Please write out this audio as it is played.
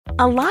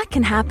A lot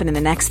can happen in the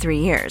next 3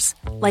 years.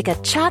 Like a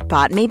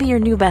chatbot may be your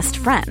new best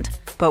friend.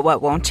 But what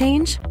won't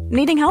change?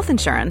 Needing health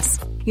insurance.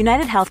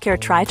 United Healthcare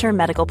Tri-Term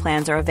Medical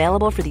Plans are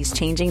available for these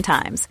changing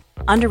times.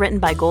 Underwritten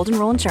by Golden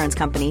Rule Insurance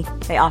Company,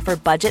 they offer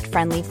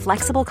budget-friendly,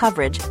 flexible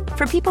coverage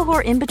for people who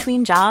are in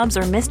between jobs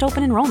or missed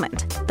open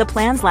enrollment. The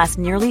plans last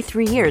nearly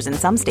 3 years in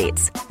some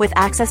states, with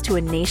access to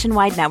a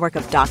nationwide network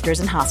of doctors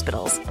and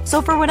hospitals.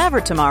 So for whatever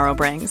tomorrow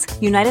brings,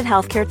 United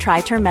Healthcare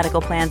Tri-Term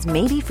Medical Plans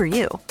may be for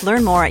you.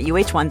 Learn more at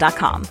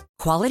uh1.com.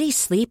 Quality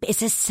sleep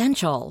is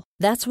essential.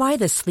 That's why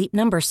the Sleep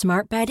Number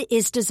Smart Bed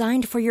is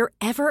designed for your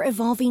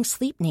ever-evolving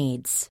sleep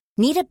needs.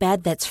 Need a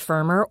bed that's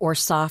firmer or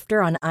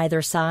softer on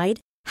either side?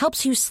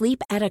 Helps you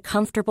sleep at a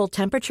comfortable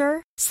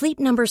temperature? Sleep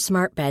Number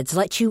Smart Beds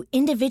let you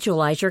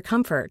individualize your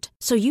comfort,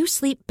 so you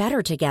sleep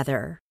better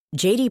together.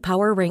 J.D.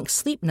 Power ranks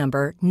Sleep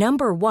Number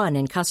 #1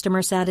 in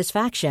customer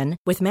satisfaction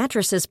with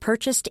mattresses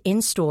purchased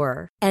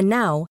in-store. And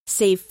now,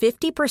 save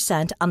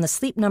 50% on the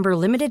Sleep Number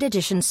Limited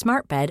Edition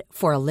Smart Bed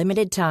for a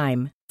limited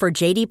time. For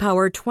J.D.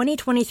 Power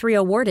 2023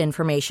 award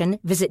information,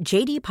 visit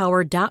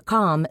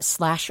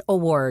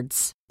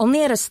jdpower.com/awards.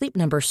 Only at a Sleep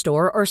Number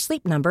store or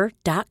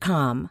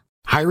sleepnumber.com.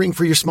 Hiring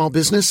for your small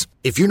business?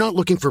 If you're not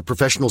looking for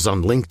professionals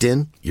on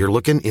LinkedIn, you're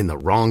looking in the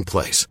wrong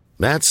place.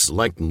 That's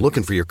like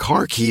looking for your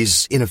car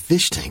keys in a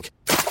fish tank.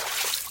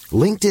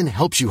 LinkedIn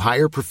helps you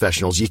hire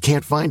professionals you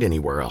can't find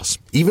anywhere else,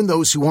 even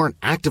those who aren't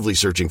actively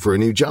searching for a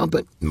new job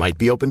but might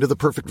be open to the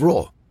perfect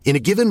role. In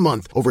a given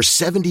month, over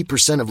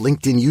 70% of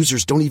LinkedIn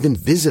users don't even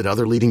visit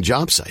other leading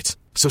job sites.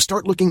 So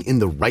start looking in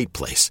the right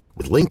place.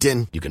 With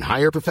LinkedIn, you can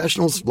hire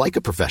professionals like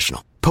a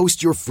professional.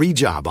 Post your free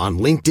job on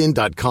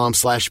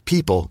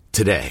linkedin.com/people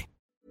today.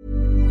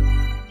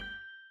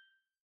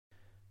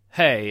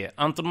 Hej,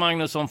 Anton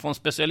Magnusson från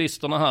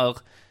Specialisterna här.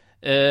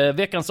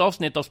 Veckans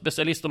avsnitt av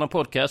Specialisterna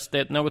podcast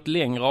är ett något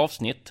längre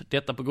avsnitt.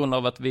 Detta på grund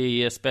av att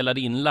vi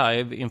spelade in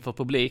live inför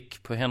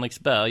publik på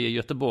Henriksberg i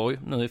Göteborg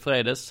nu i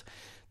fredags.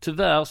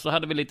 Tyvärr så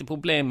hade vi lite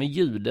problem med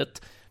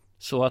ljudet,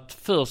 så att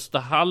första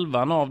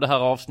halvan av det här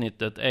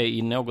avsnittet är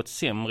i något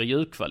sämre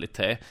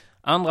ljudkvalitet.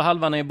 Andra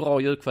halvan är i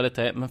bra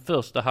ljudkvalitet, men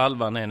första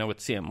halvan är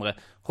något sämre.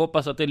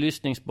 Hoppas att det är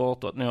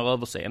lyssningsbart och att ni har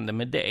överseende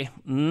med det.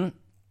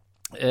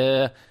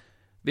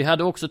 Vi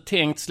hade också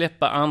tänkt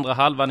släppa andra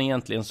halvan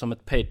egentligen som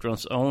ett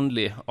Patrons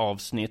Only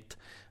avsnitt.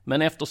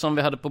 Men eftersom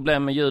vi hade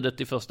problem med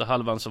ljudet i första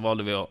halvan så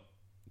valde vi att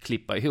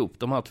klippa ihop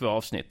de här två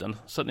avsnitten.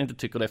 Så att ni inte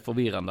tycker det är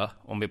förvirrande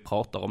om vi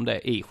pratar om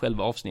det i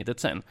själva avsnittet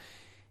sen.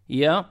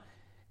 Ja,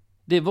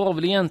 det var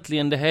väl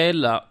egentligen det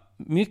hela.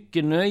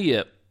 Mycket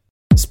nöje.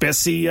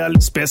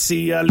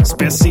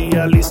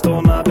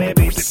 Specialisterna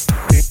baby.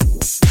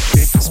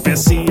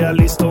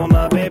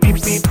 Specialisterna baby.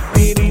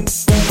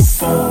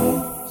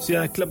 Så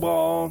jäkla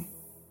bra.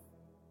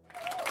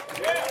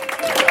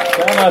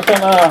 Tjena.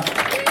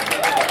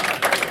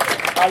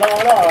 Hallå,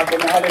 vill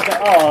ni ha lite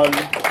öl?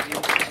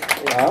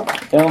 Ja.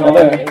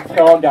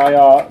 Frågar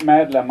jag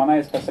medlemmarna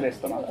i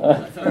Specialisterna.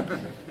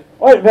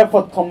 Oj, vi har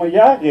fått Tom och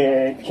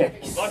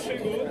Jerry-kex.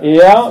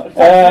 Ja,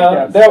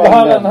 det var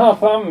herren här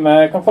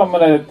framme, kom fram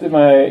med det till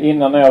mig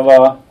innan jag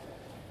var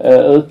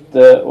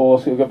ute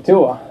och skulle gå på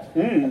toa.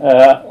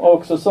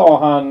 Och så sa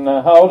han,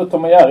 här har du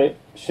Tom och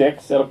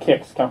Jerry-kex, eller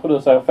kex kanske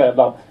du säger fel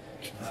där.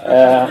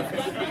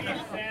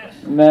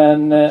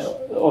 Men,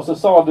 och så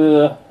sa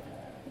du...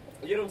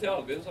 Ge dem till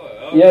Albin, sa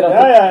jag.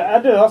 Ja,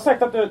 du har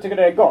sagt att du tycker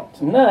det är gott.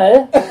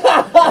 Nej.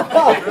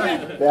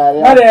 Det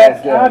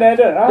är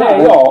du. Det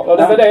är jag. Och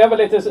det var det jag var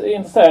lite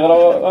intresserad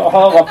av att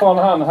höra från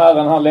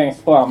herren här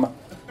längst fram.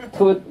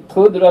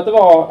 Trodde du att det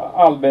var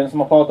Albin som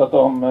har pratat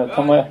om... Det var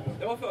för mig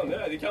det.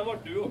 Det kan vara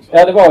du också.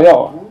 Ja, det var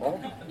jag.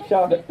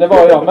 Det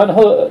var jag. Men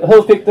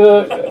hur fick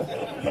du...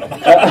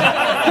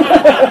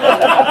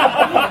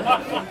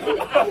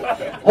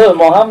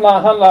 Humor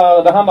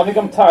handlar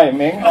mycket om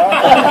timing.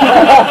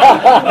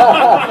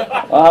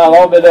 Och här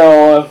har vi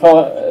då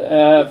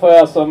för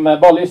er som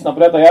bara lyssnar på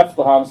detta i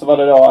efterhand, så var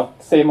det då att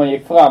Simon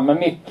gick fram med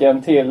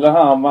micken till den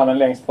här mannen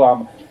längst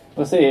fram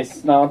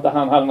precis när inte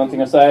han hade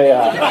någonting att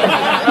säga.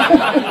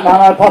 När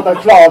han hade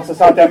pratat klart så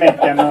satt jag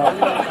micken och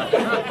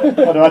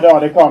det var då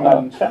det kom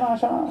en tjena.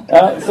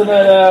 Ja, så nu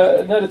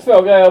är det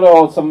två grejer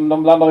då som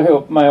de blandar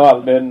ihop, mig och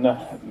Albin.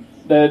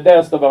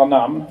 Det står våra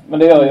namn, men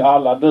det gör ju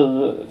alla.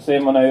 Du,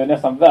 Simon, är ju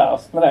nästan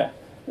värst med det.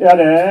 Ja,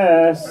 det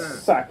är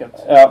säkert.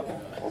 Ja.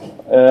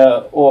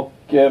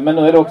 Men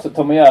nu är det också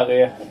Tom och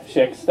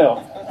Jerry-kex då.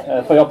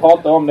 För jag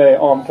pratade om det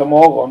om på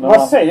morgon.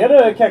 Vad säger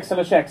du, kex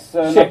eller kex?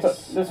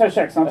 Kex. Du säger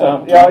kex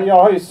naturligtvis. Jag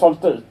har ju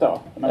sålt ut då.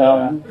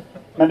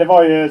 Men det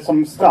var ju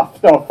som straff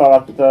då för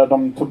att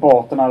de tog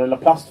bort den här lilla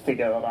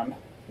plastfiguren.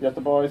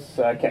 Göteborgs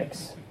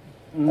kex.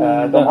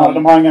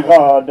 De har ingen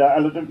röd,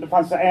 eller det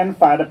fanns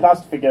enfärgade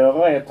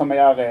plastfigurer i Tom och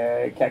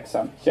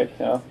Jerry-kexen. Kex,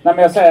 ja. Nej,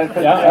 men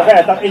jag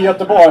vet att i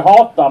Göteborg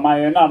hatar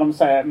man ju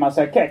när man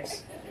säger kex.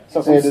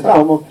 Så som straff.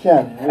 Tom och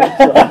Jerry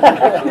också.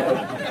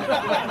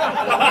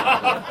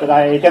 Det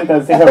där gick inte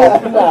ens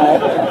ihop. Nej.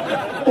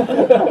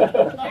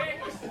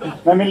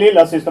 Men min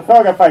lilla syster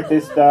frågar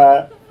faktiskt,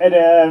 är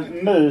det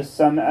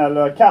musen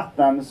eller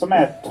katten som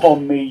är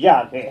Tommy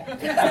Jerry?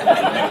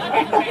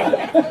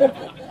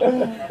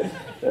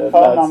 Det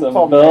lät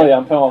som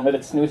början på en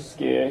väldigt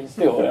snuskig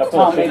historia.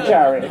 Tommy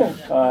Jerry.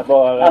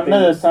 Bara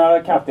musen eller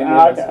katten.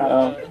 Ja.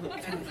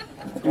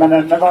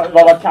 Men vad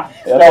var katt?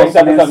 Jag det tänkte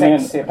är en att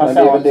sexig person. Men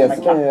det är väl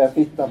det som är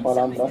fittan på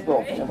alla andra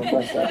språk.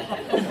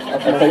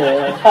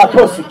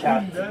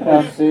 Pussycat.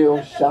 Pussy och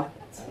chatt.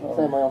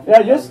 Säger man ju.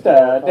 Ja, just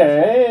det. Det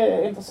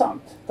är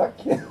intressant. Tack.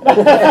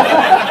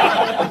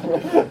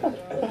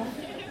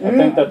 Jag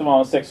tänkte att det var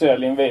en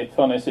sexuell invit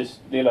från din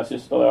lilla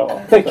syster då.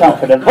 Det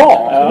kanske det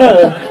var. Ja.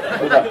 Nu,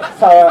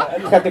 så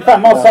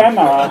 35 år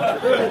senare.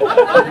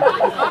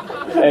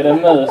 Är det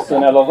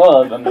musen eller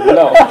röven du vill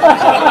ha?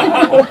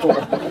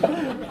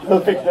 Hur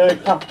fick du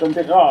katten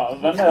till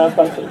röven?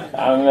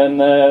 Ja, men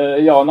när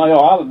jag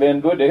och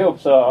Albin bodde ihop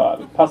så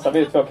passade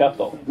vi 2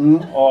 katter.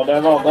 Och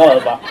det var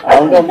röva.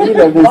 Ja, de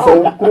gillar att visa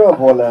upp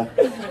rövhålet.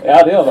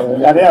 Ja, det gör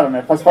de. Ja, det gör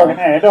de. Fast frågan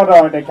är då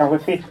det är kanske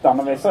fittan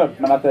de visar upp,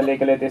 men att det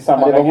ligger lite i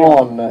samma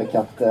region. Det var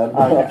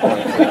hankatter.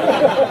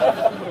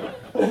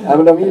 Ja,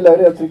 men de gillar ju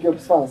det att trycka upp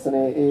svansen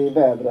i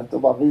vädret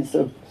och bara visa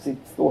upp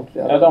sitt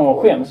ståtliga. Ja, de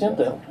skäms ju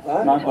inte.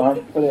 Nej.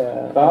 För det.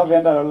 Där har vi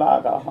en del att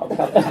lära av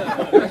katten.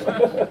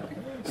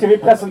 Ska vi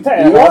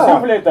presentera oss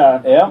kanske lite?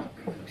 Ja.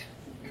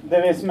 Det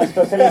är vi som är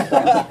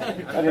specialister.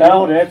 Det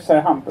gjorde jag i och för sig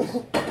Hampus.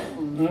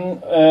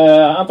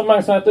 Anton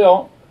Magnusson heter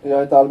jag. Jag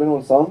heter Albin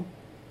Olsson.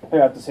 Jag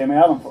heter Simon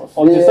Gärdenfors.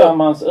 Och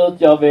tillsammans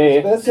utgör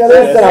vi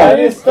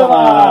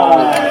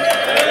Specialisterna!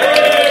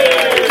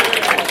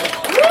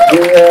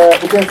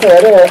 Vi kan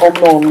säga det om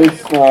någon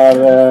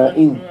lyssnar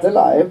inte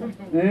live.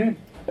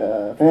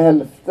 För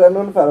hälften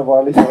ungefär av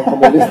våra lyssnare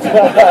kommer att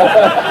lyssna.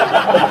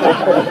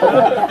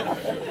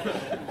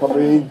 Kommer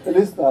du inte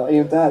lyssna, är ju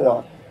inte här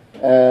idag.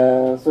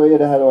 Så är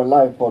det här då en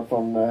livepodd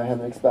från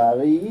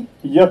Henriksberg i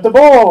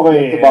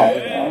Göteborg.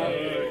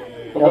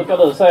 Vad brukar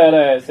du säga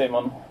det,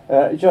 Simon?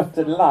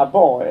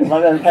 Göteborg,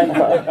 vad är det du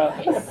tänkte?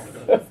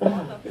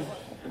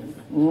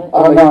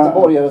 Alla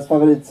göteborgares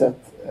favoritsätt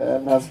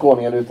när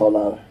skåningen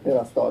uttalar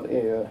deras stad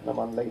är ju när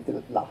man lägger till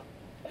ett la.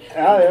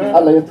 Ja.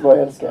 Alla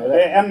göteborgare älskar det.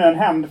 Det är ännu en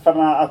hämnd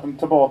för att de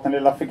tog bort den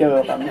lilla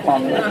figuren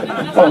från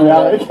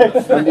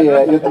Men det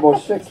är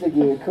Göteborgs kex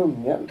ligger ju i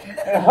Kungälv.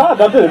 Jaha,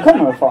 där du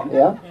kommer ifrån?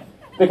 Ja.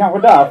 Det är kanske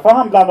därför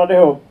han blandade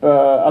ihop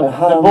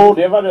att det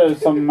borde ju vara du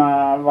som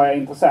var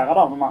intresserad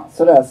av dem.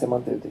 Så där ser man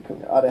inte ut i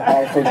Kungälv. Ja, det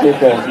här som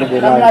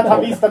ligger men att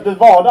han visste att du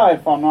var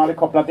därifrån och hade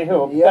kopplat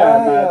ihop det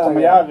med Tom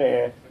och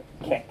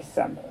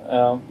Jerry-kexen.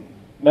 Ja.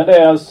 Men det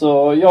är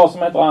alltså jag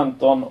som heter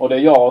Anton och det är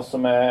jag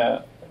som är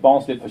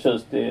barnsligt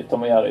förtjust i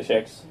Tom och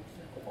Jerry-kex.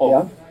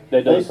 Och det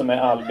är du som är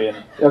Albin.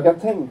 Jag kan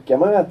tänka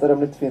mig att det om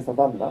det inte finns något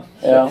annat.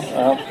 Ja.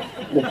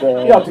 Lite...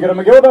 Jag tycker de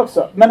är goda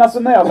också. Men alltså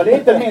när jag var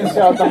liten minns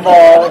jag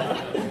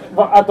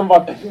att de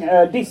var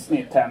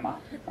Disney-tema.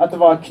 Att det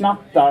var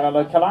knattar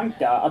eller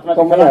kalanka. Att de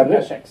var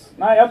kalanka-kex.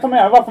 Nej, jag tar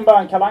med. Jag var från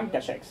början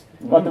kalanka-kex.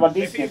 Och att det var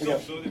Disney.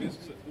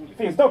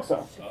 Finns det också?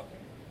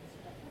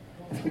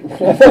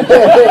 Det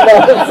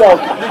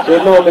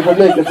är någon i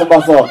publiken som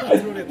bara så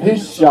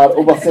hyschar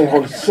och bara säger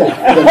håll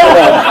käften.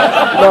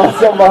 Någon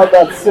som bara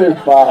börjat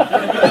supa.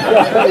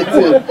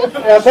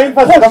 Jag tänkte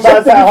faktiskt att de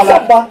började säga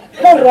hålla.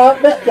 Förra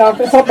veckan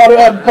sabbade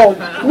du en podd.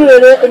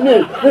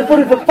 Nu får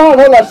du för fan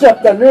hålla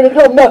käften. Nu är det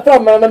de där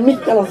framme med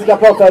mickarna som ska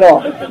prata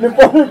idag. Nu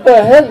får du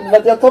för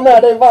helvete. Jag tar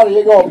med dig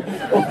varje gång.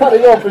 Och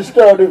varje gång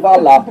förstör du för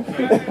alla.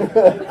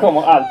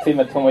 Kommer alltid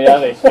med Tom och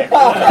Jerry.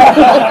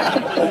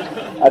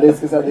 Ja, det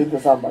ska säga att det är inte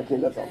samma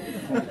kille som.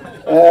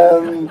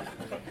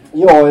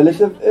 Jag är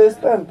lite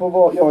spänd på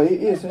vad... Jag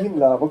är så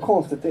himla... Vad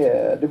konstigt det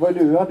är. Det var ju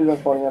du hade den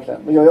spaningen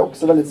egentligen. Men jag är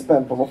också väldigt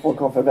spänd på vad folk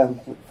har för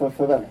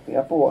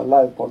förväntningar på en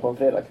livepodd på en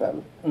fredagkväll.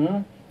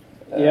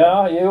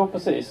 Ja, jo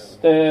precis.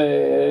 Det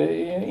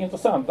är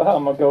intressant det här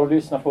med att gå och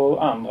lyssna på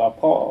andra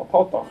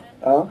pratar.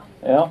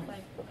 Ja.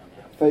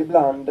 För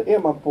ibland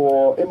ibland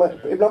på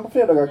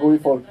fredagar går ju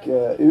folk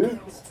ut.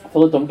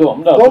 Förutom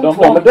dem där.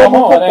 De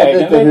har en egen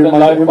lite hur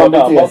man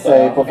beter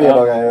sig på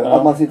fredagar. Ja.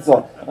 Att man sitter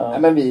så. Ja.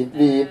 Men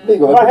vi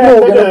går väl på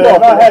knogen.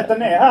 Vad heter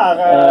ni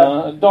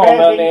här?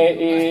 Damen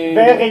i...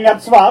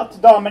 V-ringad svart.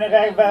 Damen i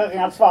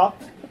V-ringad svart.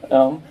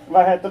 Ja.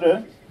 Vad heter du?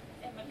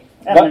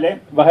 Emily.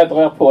 Vad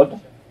heter er podd?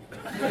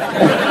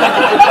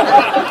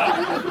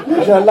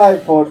 Vi kör en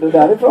livepodd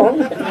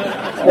därifrån.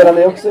 Spelar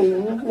ni också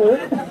in nu?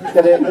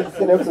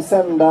 Ska ni också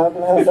sända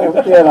den här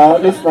sen till era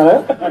lyssnare?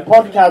 En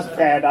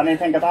podcastfredag. Ni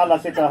tänker att alla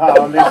sitter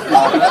här och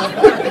lyssnar.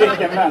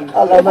 Vilken vän.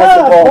 Alla är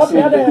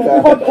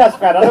med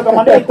podcastfredag. Då går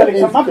man dit och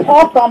liksom, man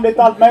pratar om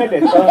lite allt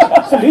möjligt.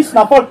 Så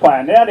lyssnar folk på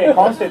en. Det är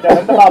konstigt. Jag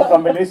vet inte varför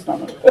de vill lyssna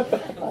nu.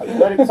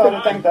 Det är lite så du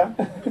tänkte.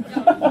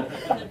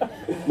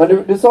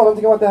 Men du sa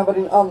någonting om att det här var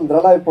din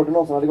andra livepodd du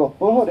någonsin hade gått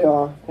på. Hörde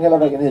jag hela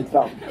vägen hit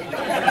fram.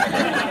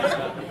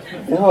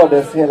 Det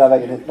hördes hela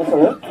vägen hit. Vad sa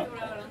du?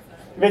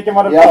 Vilken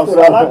var det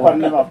första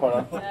livepodden du var på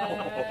då?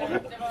 Det var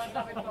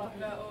David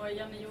Batra och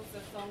Janne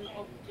Josefsson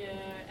och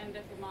en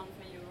man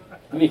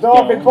från Europe.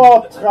 David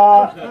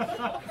Batra,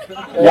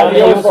 Janne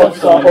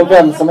Josefsson och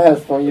vem som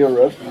helst från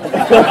Europe.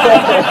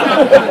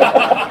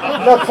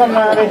 Låter som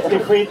en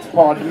riktig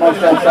skitpodd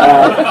måste jag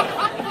säga.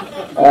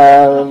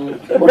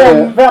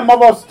 Vem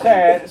av oss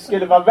tre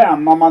skulle vara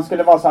vem om man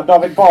skulle vara så här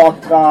David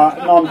Batra,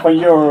 någon från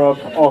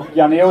Europe och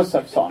Janne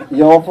Josefsson?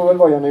 Jag får väl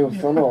vara Janne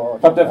Josefsson då.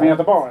 För att du är från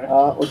Göteborg?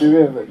 Ja, och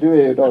du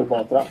är ju David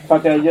Batra. För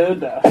att jag är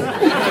jude.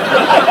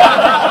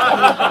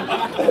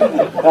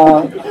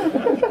 Ja,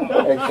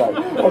 exakt.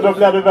 Och då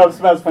blir du väl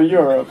som helst från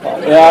Europe?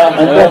 Ja,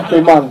 en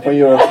deppig man från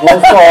Europe.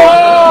 Hon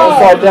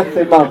sa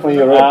deppig man från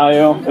Europe. Ja,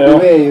 jo. Du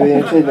är ju i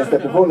en klinisk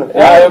depression.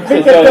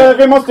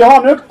 Vi måste ju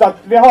ha en uppdat.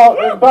 Vi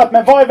har börjat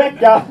med varje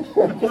vecka.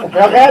 Vi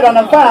har redan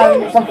en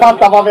fan som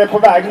fattar var vi är på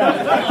väg nu.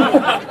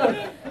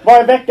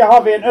 Varje vecka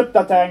har vi en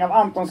uppdatering av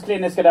Antons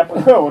kliniska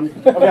depression.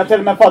 Och vi har till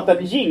och med fått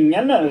en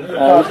jingle nu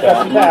för att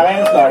presentera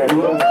inslaget.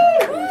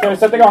 Ska vi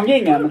sätta igång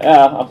jingeln?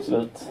 Ja,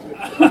 absolut.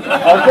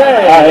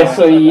 Okej. Ja, det är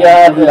så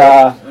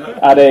jävla...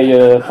 Ja, det är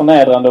ju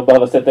förnedrande att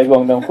behöva sätta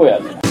igång den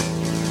själv.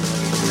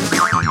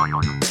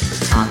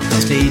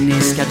 Antons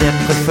kliniska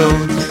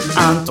depression.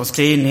 Antons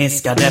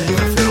kliniska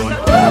depression.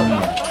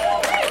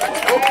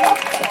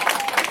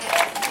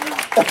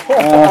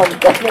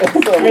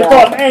 Vi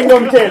tar den en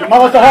gång till. Man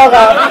måste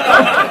höra...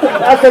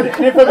 Alltså,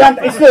 ni får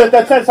vänta. I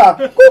slutet så är det så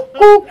här...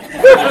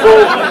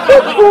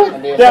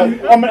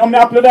 Om ni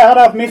applåderar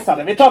där missar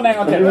det. Vi tar den en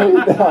gång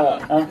till. Ja.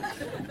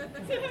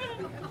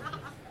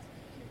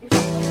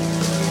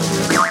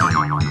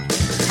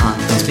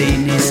 Antons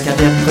kliniska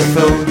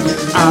depression.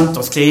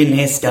 Antons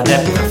kliniska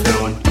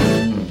depression.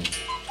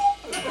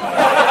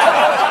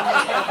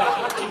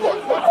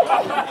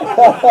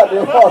 Det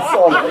var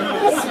så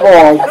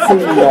svagt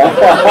sinne.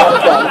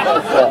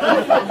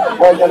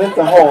 Man kan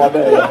inte ha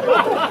det.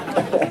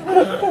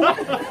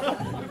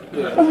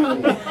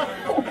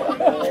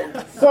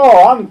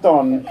 Så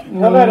Anton,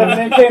 hur är det med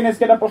din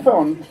kliniska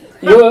depression?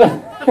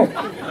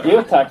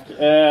 Jo tack.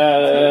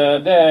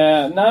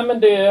 Nej men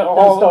det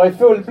har... Den står i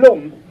full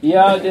blom.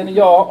 Ja,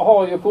 jag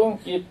har ju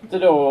sjunkit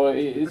då.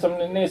 Som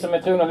ni som är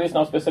trogna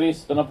lyssnare och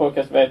specialisterna på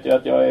podcast vet ju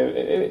att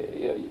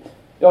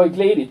jag har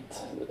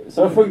glidit.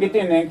 Så du har sjunkit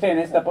in i en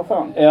klinisk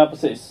depression? Ja,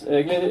 precis.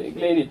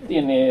 Glidit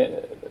in i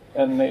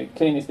en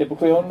klinisk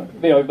depression.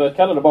 Vi har ju börjat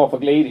kalla det bara för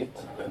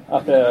glidit.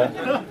 Att,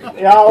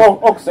 ja,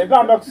 och också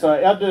ibland också.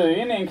 Ja, du är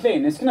inne i en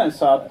klinisk nu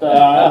så att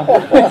det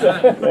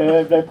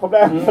blir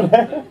problem för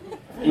det.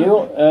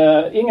 Jo,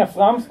 inga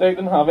framsteg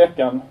den här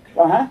veckan.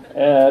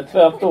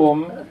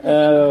 Tvärtom.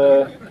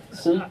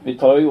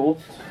 Supit har jag gjort.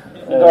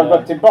 Du har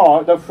gått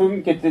tillbaka, du har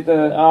sjunkit lite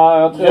djupare. Ja,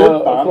 jag tror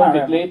jag har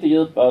sjunkit lite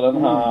djupare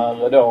den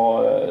här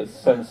då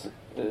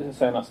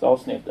senaste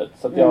avsnittet.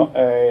 Så att jag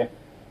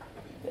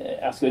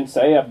skulle inte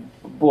säga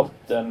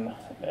botten,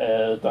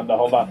 utan det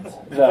har varit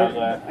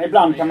värre.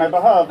 Ibland kan man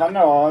behöva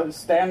nå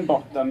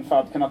stenbotten för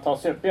att kunna ta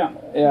sig upp igen.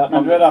 Ja,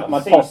 men du är där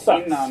man tar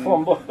sats innan...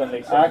 från botten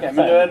liksom. Ja, okay,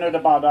 men du är nu det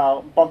bara där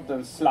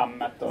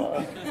bottenslammet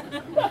och...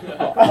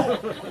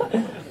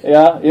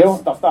 Ja, jo.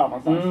 Där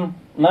någonstans.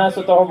 Nej,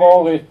 så det har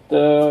varit...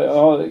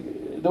 jag har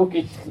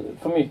druckit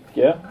för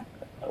mycket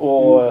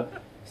och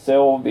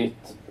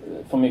sovit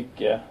för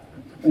mycket.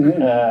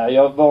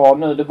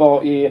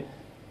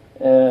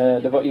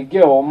 Det var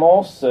igår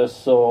morse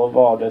så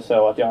var det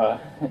så att jag...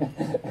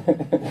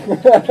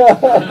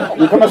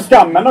 Du kommer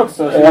skammen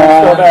också. Så det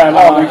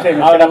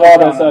var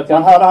det så att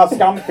man hör det här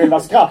skamfyllda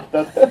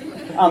skrattet.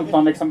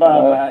 Anton liksom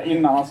började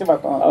innan han ska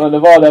berätta. Ja, det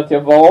var det att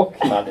jag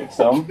vaknade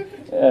liksom.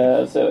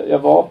 Så jag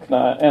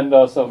vaknade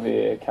ändå så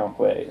vid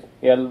kanske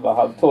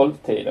 11:30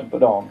 tiden på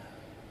dagen.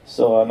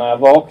 Så när jag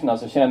vaknade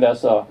så kände jag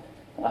så...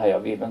 Nej, jag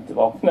vill inte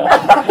vakna.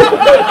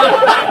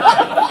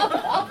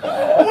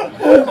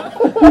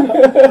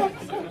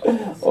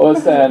 Och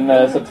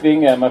sen så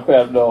tvingade jag mig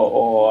själv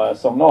då att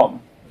somna om.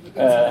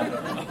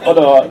 Och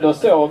då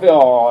sov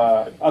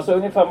jag... Alltså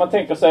ungefär man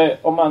tänker sig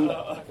om man...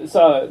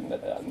 Så,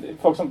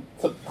 folk som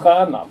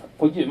tränar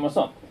på gym och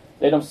sånt.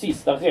 Det är de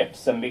sista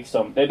repsen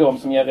liksom. Det är de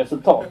som ger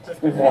resultat.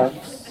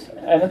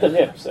 Är det inte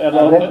reps?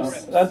 Eller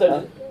reps.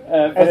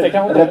 Fast det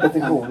kan inte...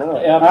 Repetitioner då?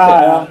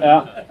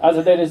 Ja.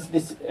 Alltså det är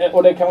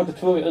och det kan inte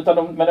tvunget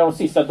utan men de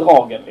sista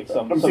dragen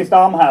liksom. De sista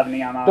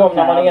armhävningarna. De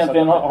när man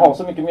egentligen har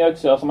så mycket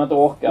mjölksyra som man inte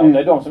orkar. Det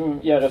är de som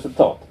ger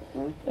resultat.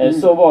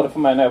 Så var det för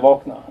mig när jag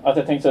vaknade. Att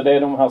jag tänkte så det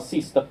är de här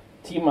sista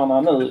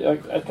timmarna nu.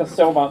 Jag kan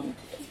sova...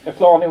 Jag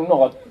klarar nog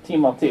några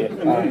timmar till.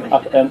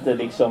 Att inte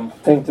liksom...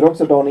 Tänkte du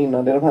också dagen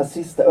innan? Det är de här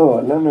sista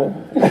ölen nu.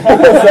 Så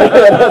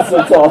det är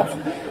resultat.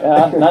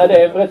 Ja, nej,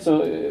 det är rätt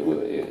så...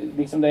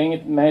 Liksom det är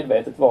inget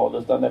medvetet val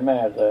utan det är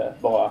mer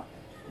bara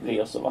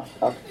blir så va.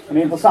 Ja. Men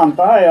det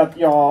intressanta här är att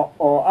jag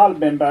och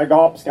Albin börjar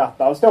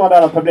gapskratta och stora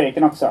delar av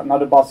publiken också när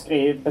du bara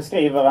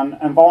beskriver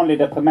en vanlig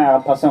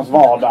deprimerad persons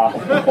vardag.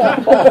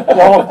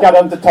 Jag orkade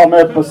inte ta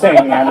mig upp på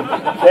sängen.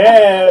 Det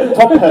är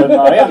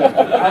topphumor igen.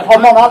 Har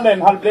någon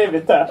anledning hade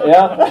blivit det?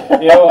 Ja,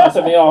 jo,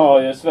 alltså men jag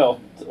har ju svårt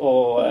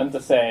att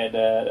inte se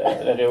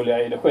det roliga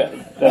i det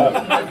själv.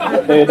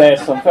 Det är det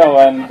som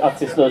får en att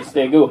till slut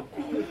stiga upp.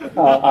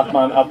 Ja,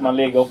 att man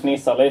ligger och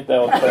fnissar lite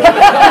åt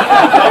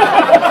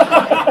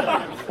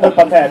det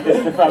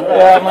patetiskt.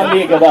 Ja, man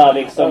ligger där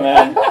liksom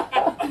med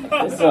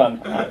en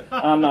sån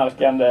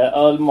annalkande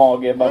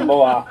ölmage. Man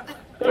bara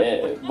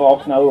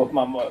vaknar upp,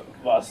 man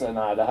bara så,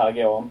 nej det här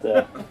går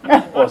inte.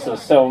 Och så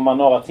sover man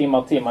några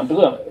timmar till, man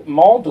drömmer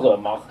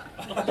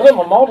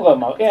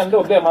mardrömmar.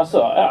 Ändå blir man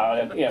så,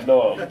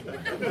 ändå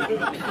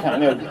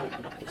kan jag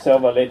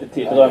sova lite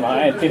till,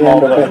 drömma en till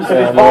mardröm. Så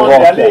ditt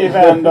vanliga liv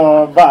är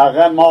ändå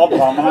värre än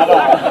mardrömmarna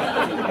där.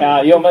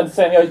 Ja, jo, men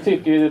sen jag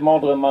tycker ju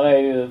mardrömmar är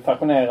ju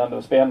fascinerande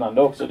och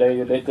spännande också. Det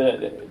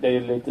är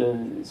ju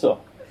lite så,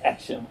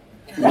 action.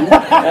 Men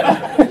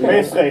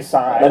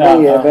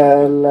det är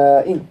väl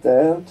inte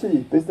en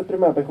typisk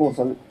deprimerad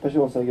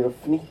person som ligger och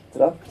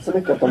fnittrar så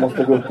mycket att de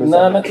måste gå upp och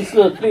nej, men till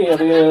slut blir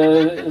det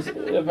ju...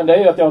 Men det är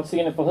ju att jag har ett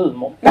sinne för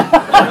humor.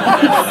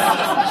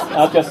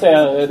 Att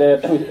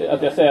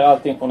jag ser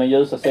allting från den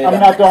ljusa sidan. Ja,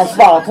 men att du har en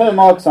svart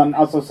humor också,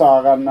 alltså så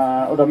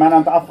här och då menar jag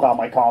inte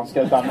afroamerikansk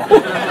utan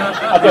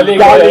att jag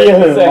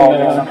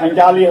ligger en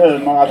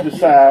galghumor, att du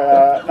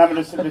säger nej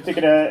men du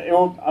tycker det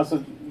är alltså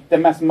det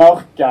mest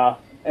mörka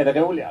är det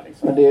roliga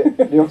liksom. Men det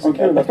är också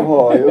kul att du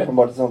har ju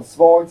uppenbart ett sånt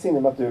svagt sinne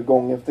med att du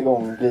gång efter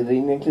gång glider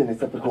in i en klinisk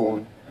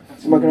depression.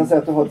 Så man kan säga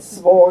att du har ett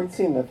svagt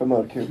sinne för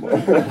mörk humor.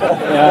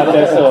 Ja, det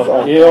är så.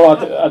 Jo,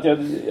 att jag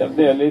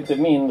blir lite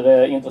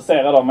mindre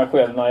intresserad av mig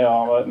själv när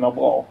jag mår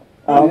bra.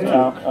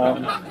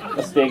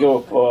 Jag stiger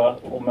upp och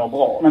mår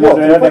bra. Men jag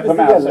tror faktiskt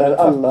det gäller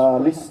alla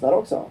lyssnare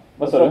också.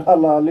 Vad sa du?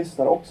 Alla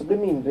lyssnare också blir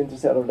mindre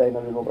intresserade av dig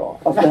när du mår bra.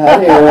 Alltså det här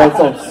är ju ett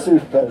sånt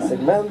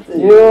supersegment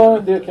i...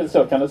 Jo,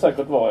 så kan det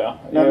säkert vara, ja.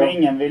 Men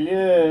ingen vill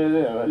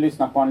ju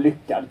lyssna på en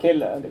lyckad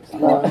kille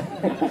liksom.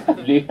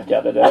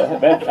 Lyckade,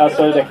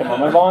 alltså det kan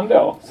man väl vara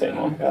ändå,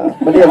 Simon. Ja,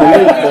 men det är väl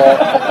lite...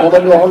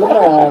 Men jag håller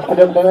med, för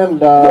den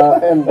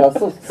enda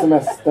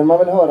semestern man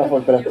vill höra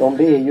folk berätta om,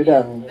 det är ju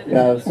den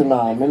när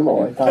tsunamin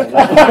var i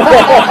Thailand.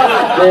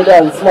 Det är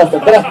den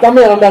semestern. Berätta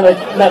mer om den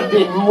när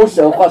din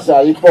morsa och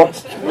farsa gick bort.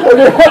 Och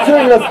du var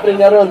tvungen att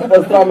springa runt på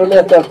en strand och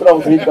leta efter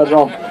dem, så hittade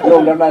de.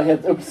 De där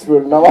helt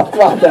uppsvullna av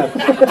vatten.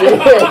 Det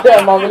är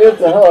det man vill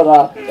inte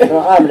höra.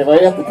 Men det var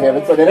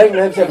jättetrevligt. Så det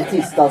regnade i på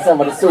tisdagen, sen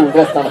var det sol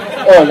resten.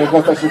 Ölen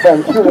kostar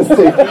 25 kronor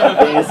styck.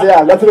 Det är så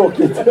jävla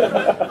tråkigt.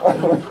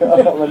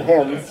 Ja, men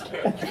hemskt.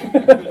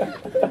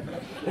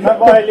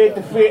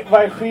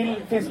 Men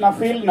finns det några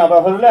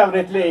skillnader hur du lever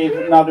ditt liv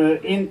när du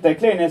inte är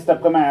kliniskt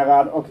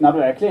deprimerad och när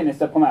du är kliniskt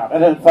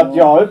deprimerad? För att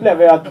jag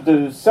upplever ju att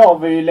du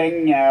sover ju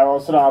länge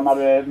och sådär när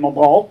du mår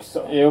bra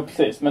också. Jo,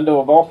 precis. Men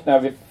då vaknar jag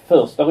vid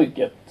första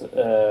rycket,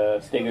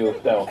 stiger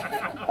upp då,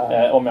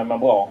 om jag mår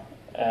bra.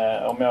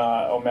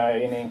 Om jag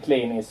är inne i en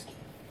klinisk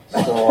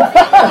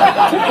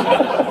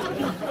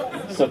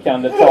så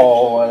kan det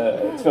ta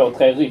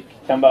 2-3 ryck.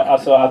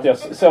 Alltså att jag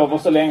sover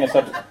så länge så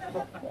att...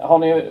 Har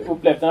ni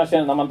upplevt den här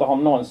känslan när man inte har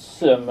någon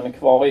sömn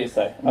kvar i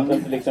sig? Att det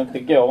liksom inte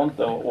går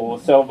inte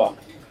att sova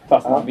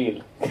fast man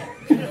vill.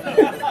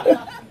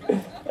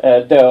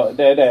 Det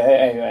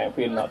är ju en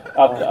skillnad.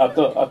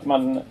 Att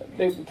man...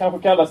 Det kanske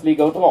kallas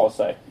ligga och dra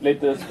sig.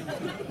 Lite...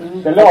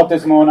 Det låter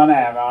som att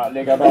onanera,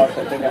 ligga och dra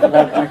sig.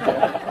 Väldigt mycket.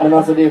 Men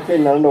alltså det är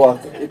skillnaden då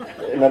att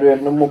när du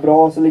mår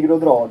bra så ligger du och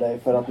drar dig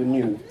för att du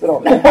njuter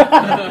av det.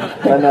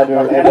 Men när du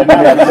är med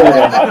så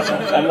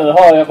är nu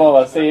har jag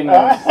bara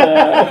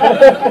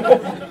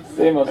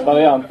Simons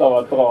variant av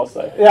att dra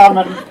sig. Ja,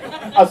 men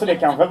alltså det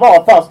kanske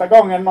var första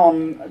gången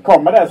någon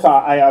kom med det så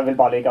här, jag vill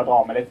bara ligga och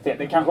dra mig lite till.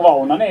 Det kanske var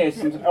onani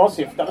som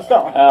åsyftades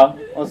då. Ja.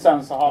 Och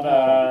sen så har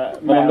det...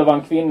 Men om det var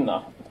en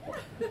kvinna?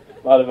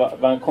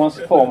 Var en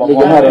konstig form av...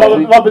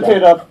 Vad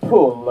betyder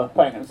pull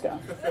på engelska?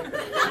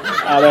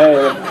 Ja, det är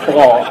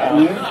bra.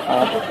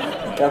 Ja.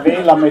 Jag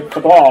vilar mitt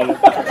fodral.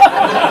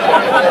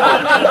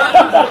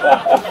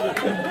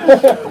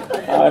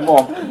 Ja, det är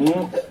bra.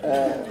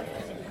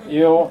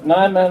 Jo,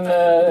 nej men...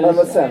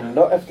 Men sen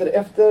då,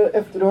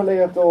 efter du har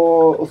legat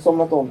och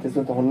somnat om tills du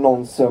inte har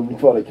någon sömn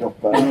kvar i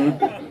kroppen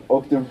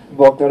och du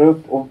vaknar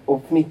upp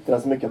och fnittrar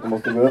så mycket att du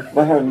måste gå upp,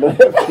 vad händer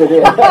efter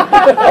det?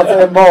 Alltså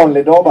en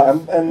vanlig dag bara,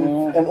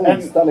 en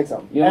onsdag liksom.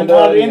 Ja, men då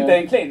är du inte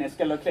en klinisk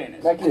eller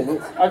klinisk? Nej,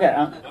 klinisk. Okej,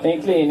 ja.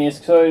 En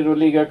klinisk så är det då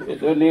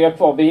ligga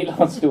kvar vila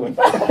en stund.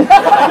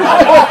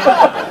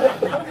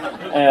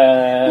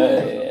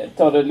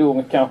 Ta det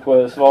lugnt,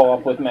 kanske svara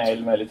på ett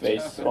mejl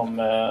möjligtvis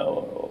om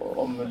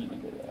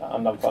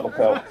andan faller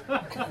på.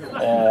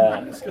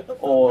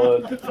 Och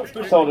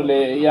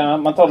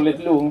man tar det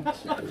lite lugnt.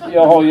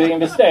 Jag har ju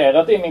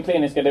investerat i min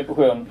kliniska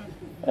depression.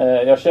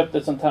 Jag köpte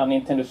ett sånt här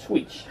Nintendo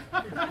Switch.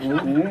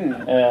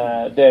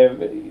 Det är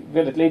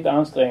väldigt lite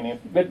ansträngning,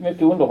 väldigt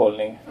mycket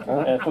underhållning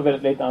för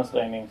väldigt lite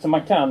ansträngning. Så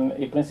man kan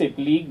i princip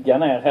ligga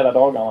ner hela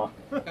dagarna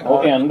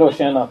och ändå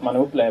känna att man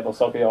upplever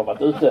saker. Jag har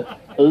varit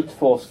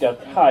utforskat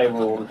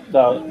Hyrule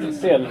där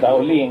Zelda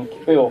och Link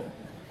bor.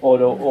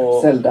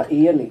 Och Zelda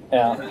Elink.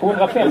 Ja,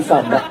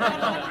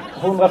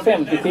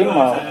 150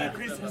 timmar.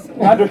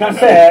 Ja, du kan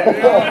se.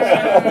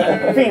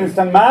 Finns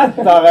det en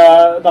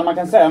mätare där man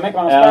kan se hur mycket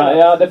man har spelat?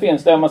 Ja, det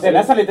finns det. Det är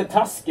nästan lite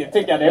taskigt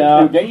tycker jag. Det är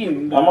att plugga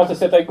in det. Man måste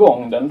sätta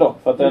igång den dock.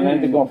 För att den är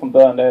inte igång från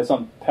början. Det är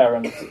sån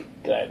parent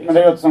grej. Liksom. Men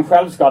det är ju som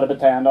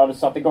självskadebeteende. Har du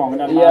satt igång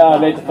den? Ja,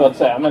 lite för att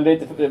säga. Men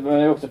man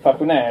är också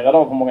fascinerad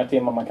av hur många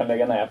timmar man kan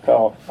lägga ner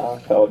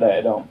på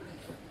det då.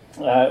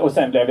 Och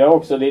sen blev jag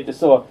också lite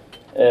så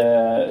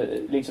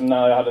liksom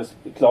när jag hade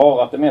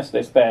klarat det mesta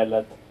i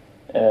spelet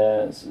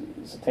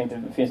så tänkte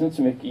jag, det finns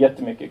inte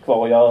jättemycket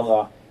kvar att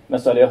göra. Men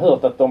så hade jag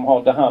hört att de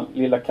har den här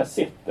lilla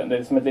kassetten, det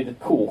är som ett litet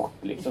kort,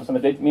 liksom, som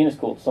ett litet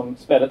minneskort som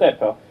spelet är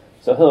på.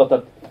 Så jag har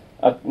hört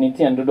att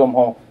Nintendo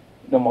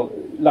de har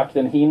lagt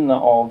en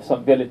hinna av så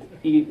väldigt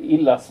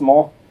illa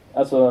smak,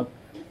 alltså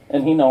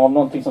en hinna av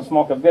någonting som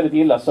smakar väldigt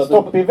illa. Så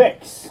Stopp i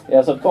väx.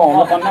 Ja, så att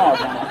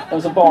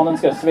barnen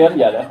ska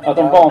svälja det. Att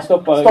om barn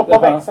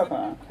stoppar växet.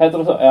 Heter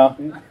det så? Ja.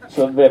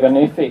 Så blev jag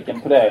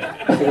nyfiken på det.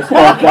 Så det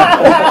smakar...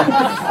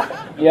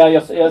 Ja,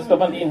 jag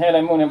stoppar inte in hela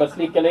i munnen, jag bara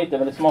slickar lite,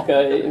 men det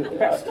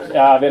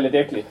smakar väldigt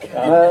äckligt.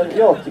 Ja. Men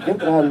jag tycker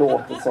inte det här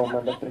låter som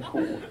en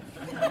depression.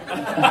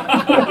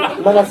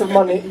 Men alltså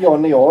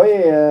när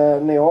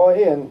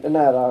jag är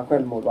nära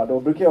självmord, då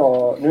brukar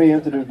jag, nu är ju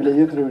inte du, blir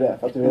ju inte du det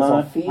för att du är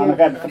så fel. Men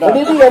det är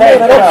det jag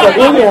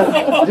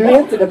menar också. Du är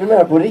inte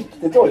deprimerad på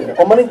riktigt då.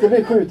 Om man inte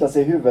vill skjuta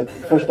sig i huvudet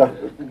första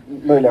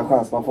möjliga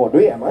chans man får,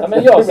 då är man inte.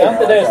 Men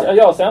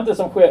jag ser inte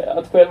som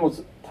att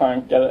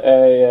självmordstankar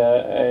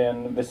är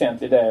en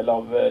väsentlig del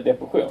av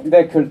depression. Det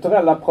är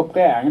kulturell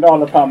appropriering du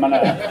håller på med nu.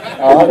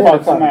 Ja, det är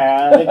folk som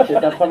är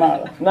riktigt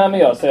deprimerade. Nej, men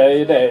jag säger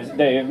ju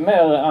det är ju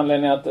mer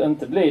anledning att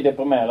inte bli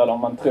deprimerad om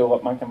man tror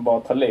att man kan bara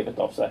ta livet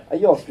av sig.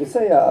 Jag skulle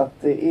säga att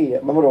det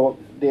är, men vadå,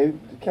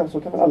 så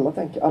kan väl alla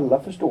tänka. Alla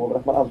förstår väl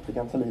att man alltid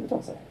kan ta livet av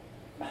sig.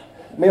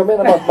 Men jag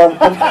menar bara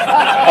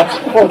att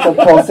folk kan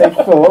ta sig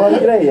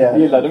för grejer.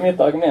 Gillar du mitt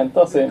argument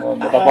där, Simon?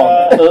 Det var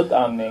bara en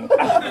utandning.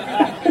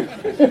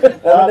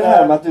 Ja, men det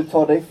här med att du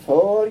tar dig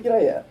för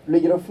grejer. Du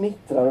ligger och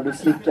fnittrar och du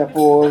slickar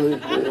på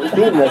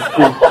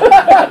minneskort.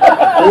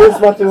 Det är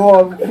som att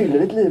du fyller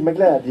ditt liv med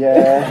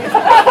glädje.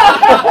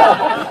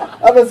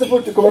 Ja, men så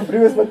fort du kommer,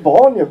 du är som ett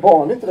barn ju.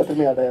 Barn är inte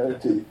deprimerade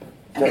typ.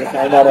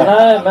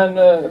 Nej,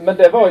 men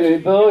det var ju i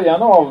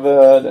början av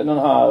den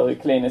här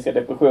kliniska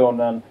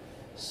depressionen.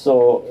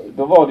 Så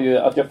då var det ju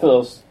att jag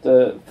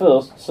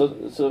först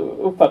så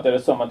uppfattade det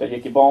som att jag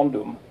gick i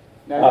barndom.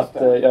 Att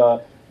jag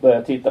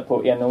började titta på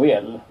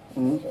NHL,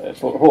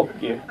 på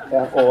hockey,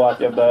 och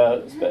att jag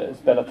började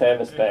spela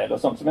tv-spel och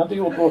sånt som jag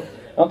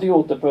inte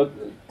gjort det på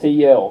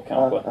 10 år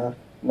kanske.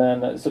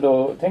 Men så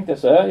då tänkte jag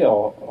så här,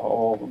 jag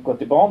har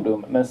gått i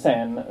barndom, men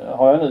sen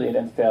har jag nu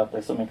identifierat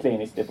det som en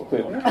klinisk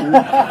depression.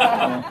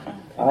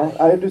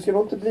 Ja, du ska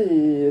nog inte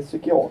bli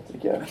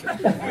psykiatriker.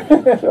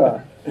 Tror jag.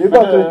 Det är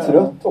bara att du är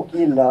trött och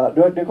gillar.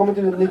 Du har kommit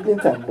ut ett nytt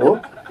Nintendo.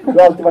 Du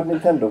har alltid varit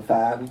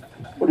Nintendo-fan.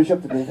 Och du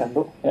köpte ett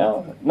Nintendo.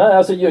 Ja. Nej,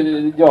 alltså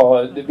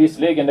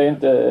visserligen det är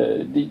inte...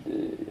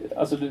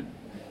 Alltså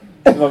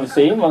det var väl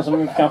Simon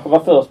som kanske var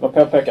först med att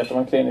påpeka att det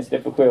var en klinisk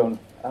depression.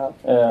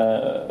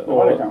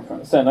 Och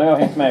sen har jag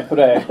hängt med på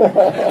det.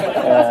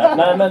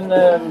 Nej, men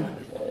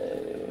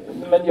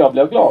jag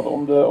blir glad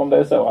om det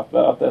är så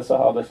att det är så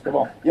här det ska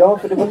vara. Ja,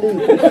 för det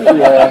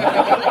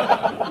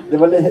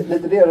var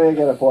lite det jag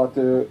reagerade på, att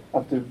du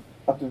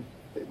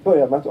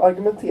började med att du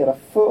argumenterar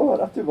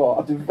för att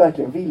du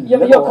verkligen ville. Ja,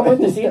 men jag kommer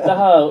inte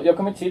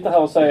sitta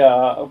här och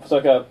säga och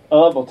försöka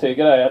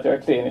övertyga dig att jag är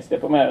kliniskt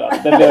deprimerad.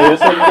 Det blir ju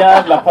så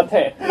jävla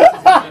patetiskt.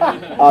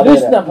 Ja,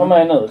 lyssna på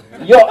mig nu.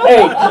 Jag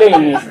är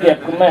kliniskt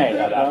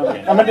deprimerad.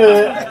 Ja, men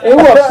du,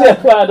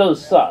 oavsett vad du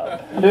sa.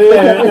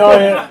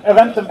 Jag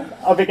vet inte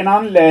av vilken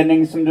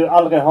anledning som du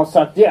aldrig har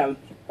sökt hjälp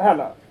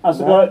heller.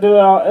 Alltså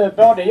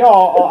både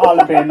jag och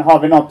Albin har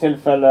vid något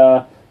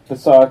tillfälle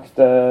besökt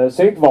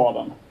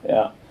psykvården.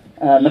 Ja.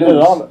 Men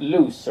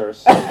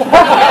losers.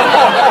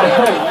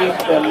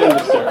 Riktiga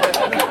losers.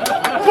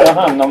 Jag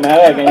hand om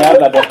er egen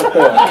jävla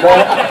depression.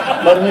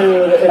 Men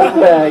hur är du på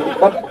väg?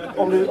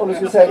 Om du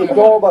skulle säga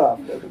idag bara.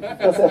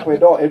 Jag säger på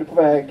idag. Är du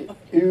på väg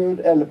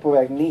ur eller på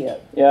väg ner?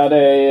 Ja, det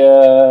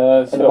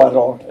är så. Eller bara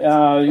rakt?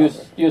 Ja,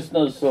 just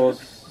nu så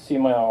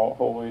simmar jag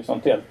och i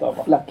sånt tält där.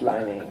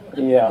 Flatlining.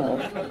 Ja.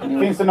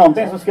 Finns det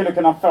någonting som skulle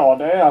kunna få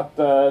dig att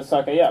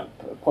söka hjälp?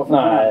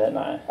 Nej.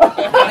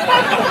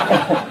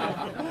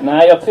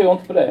 Nej, jag tror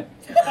inte på det.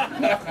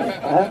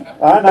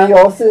 Men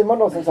jag och Simon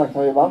då som sagt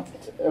har ju varit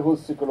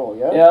hos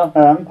psykologer. Ja.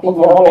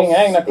 Har ni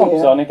inga egna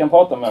kompisar ni kan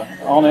prata med?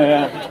 Har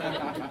ni...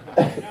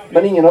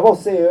 Men ingen av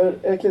oss är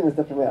ju kliniskt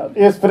deprimerad.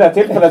 Just på det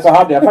tillfället så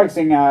hade jag faktiskt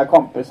inga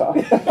kompisar.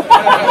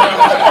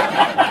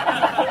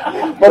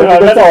 Var du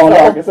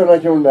betalade 800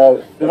 kronor?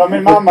 Det var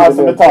min mamma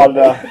som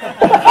betalade.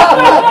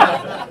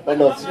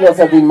 Jag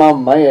säger att din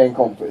mamma är en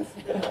kompis.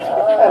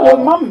 Eller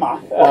mamma?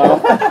 Ja.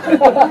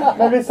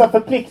 Med vissa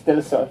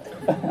förpliktelser.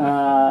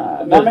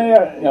 Nej, men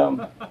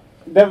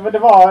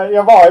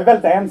jag var ju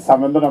väldigt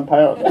ensam under den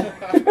perioden.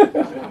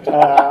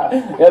 Ja,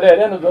 det är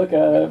det du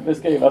brukar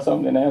beskriva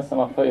som din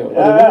ensamma period.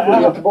 Är du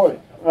från Göteborg?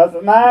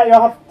 Nej, jag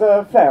har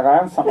haft flera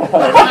ensamma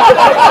perioder.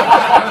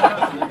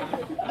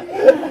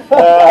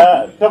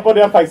 Då bodde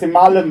jag faktiskt i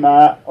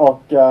Malmö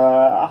och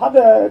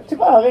hade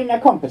tyvärr inga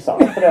kompisar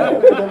för det.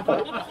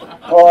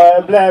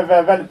 Och blev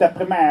väldigt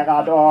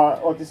deprimerad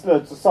och till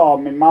slut så sa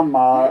min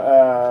mamma,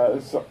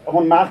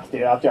 hon märkte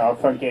ju att jag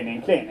sjönk in i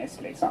en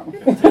klinisk liksom.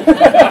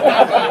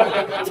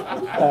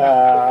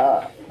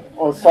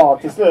 och sa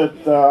till slut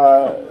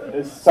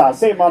så här,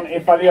 Simon,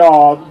 ifall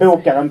jag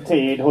bokar en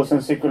tid hos en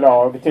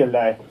psykolog till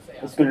dig,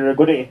 skulle du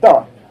gå dit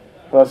då?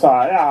 Då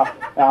sa jag, ja,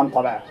 jag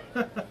antar det.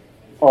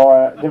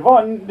 Och det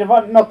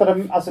var något av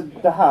det, alltså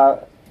det här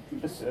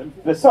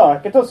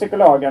besöket hos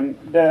psykologen,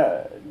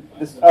 det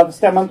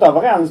stämmer inte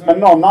överens med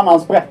någon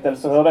annans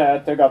berättelse hur det är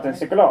att jag går till en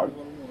psykolog.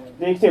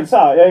 Det gick till så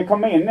här, jag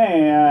kom in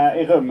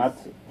i rummet,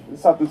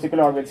 satt en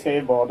psykolog vid ett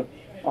skrivbord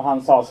och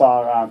han sa så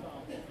här,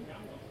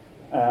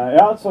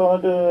 ja, så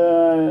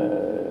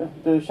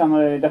du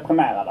känner dig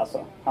deprimerad alltså.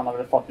 Han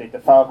hade fått lite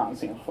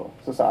förhandsinfo.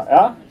 Så sa jag,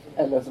 ja.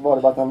 Eller så var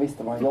det bara att han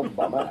visste vad han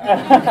jobbar med.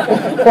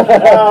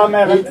 Ja,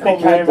 men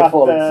det kan ju varit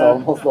folk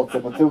som har slått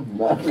sig på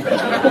tummen.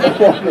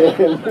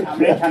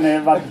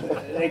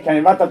 Det kan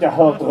ju varit att jag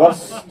hört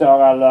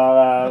röster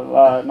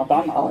eller något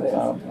annat.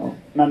 Ja,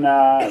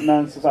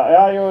 men så sa jag,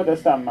 ja, jo, det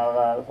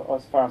stämmer.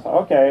 Och så han sa,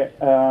 okej,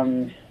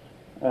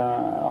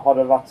 har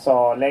det varit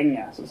så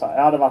länge? Så sa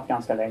jag, ja, det har varit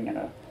ganska länge nu.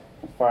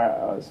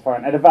 Så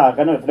är det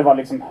värre nu? För det var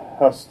liksom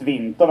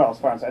höst-vinter då.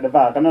 Så är det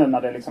värre nu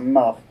när det är liksom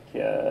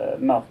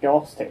mörk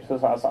årstid? Så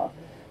sa jag så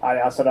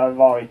här, alltså det har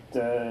varit,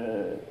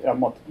 jag har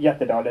mått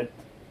jättedåligt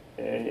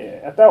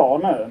ett år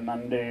nu,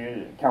 men det är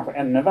ju kanske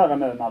ännu värre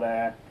nu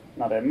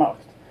när det är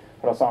mörkt.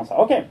 Och då sa han så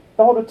här, okej,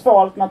 då har du 2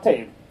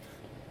 alternativ.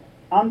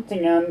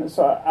 Antingen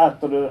så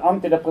äter du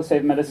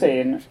antidepressiv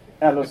medicin,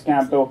 eller så kan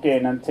jag boka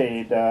in en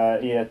tid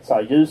i ett så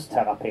här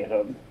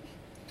ljusterapirum.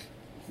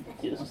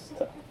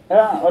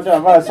 Ja, och då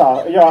var jag så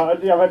här,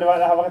 det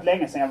har varit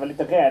länge sedan jag var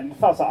lite rädd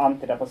för så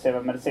antidepressiva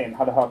medicin.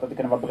 Hade hört att det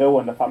kunde vara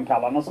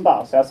beroendeframkallande och sånt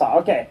där. Så jag sa,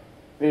 okej,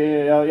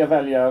 jag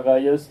väljer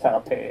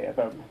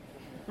ljusterapirum.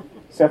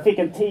 Så jag fick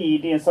en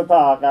tid i en sånt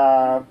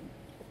där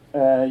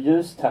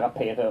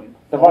ljusterapirum.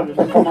 Det var,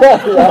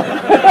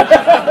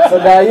 så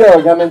där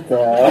gör han inte.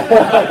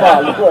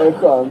 Det var ju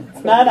skönt.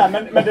 Nej,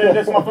 men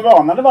det som var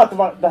förvånande var att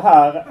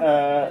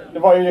det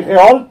var ju i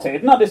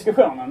realtid den här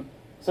diskussionen.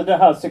 Så det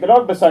här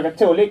psykologbesöket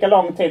tog lika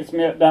lång tid som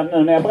nu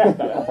när jag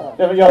berättade.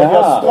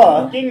 Jag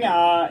strök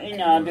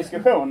inga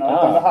diskussioner.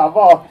 Utan det här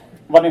var,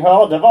 vad ni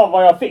hörde var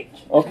vad jag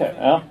fick. Okej,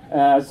 ja.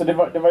 Så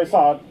det var ju så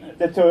här,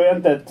 det tog ju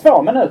inte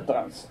 2 minuter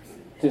ens.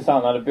 Tills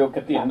han hade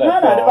bokat in det.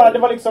 Nej, det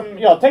var liksom,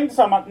 jag tänkte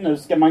så att nu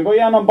ska man gå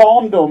igenom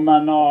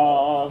barndomen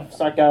och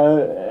försöka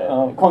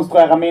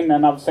konstruera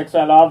minnen av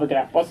sexuella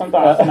övergrepp och sånt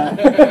där.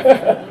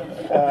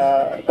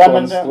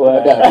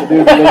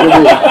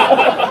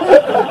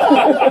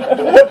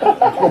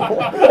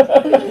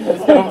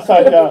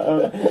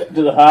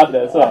 Du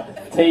hade så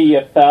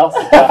 10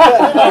 färska.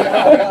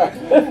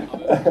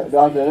 Du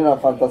hade den här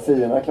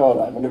fantasierna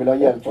klara, men du vill ha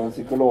hjälp av en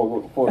psykolog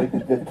och få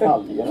riktigt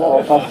detaljerna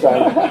av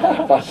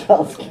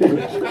farsans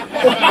kuk.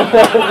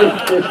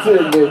 Riktigt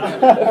tydligt.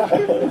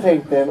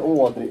 Tänk dig en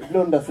ådrig.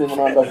 Blunda Simon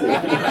och andas in.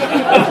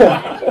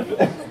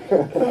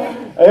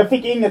 Jag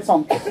fick inget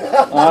sånt.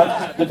 Ja,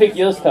 du fick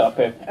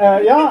ljusterapi.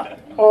 Ja,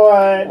 och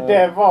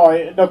det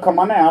var, då kom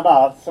man ner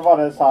där, så var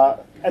det så här,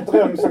 ett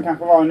rum som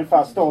kanske var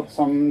ungefär stort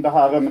som det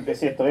här rummet vi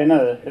sitter i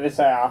nu. Det vill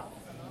säga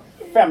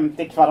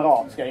 50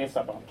 kvadrat ska jag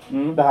gissa på.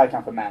 Det här är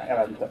kanske mer, jag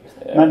vet inte.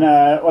 Men,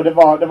 och det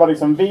var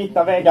liksom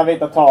vita väggar,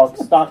 vita tak,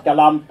 starka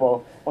lampor.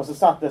 Och så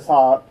satt det så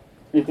här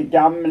lite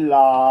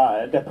gamla,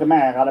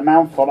 deprimerade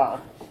människor där.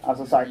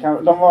 Alltså så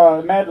här, de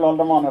var medelåldern,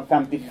 de var nog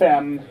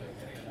 55.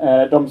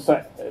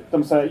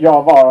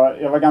 Jag var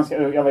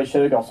i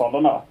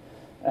 20-årsåldern då.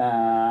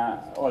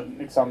 Och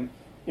liksom,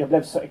 jag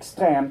blev så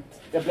extremt,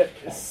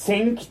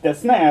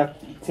 sänktes ner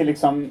till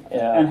liksom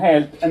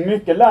en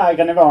mycket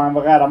lägre nivå än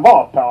vad jag redan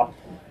var på.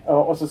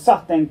 Och så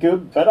satt en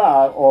gubbe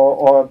där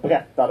och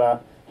berättade.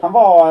 Han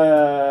var,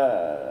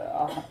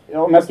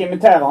 om jag ska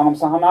imitera honom,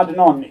 så han hade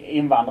någon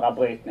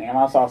invandrarbrytning.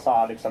 Han sa så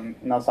här liksom,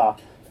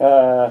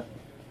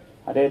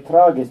 det är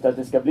tragiskt att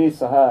det ska bli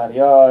så här.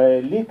 Jag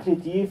är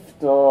lyckligt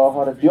gift och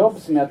har ett jobb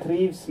som jag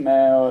trivs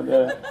med. Och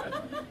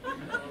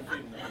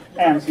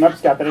en som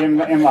uppskattade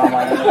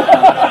invandrare.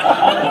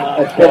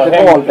 Ett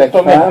Peter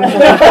Wahlbeck-fan.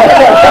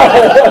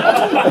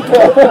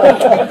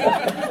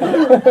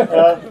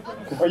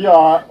 Och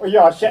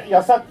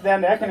jag satt, det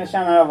enda jag kunde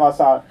känna var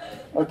så här,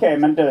 okej,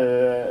 men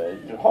du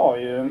har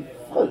ju en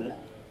fru.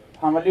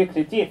 Han var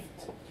lyckligt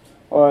gift.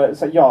 Och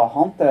så jag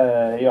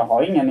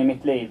har ingen i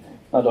mitt liv.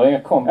 Ja, du har inga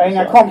kompisar.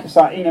 Inga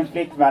kompisar, ingen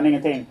flickvän,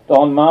 ingenting. Du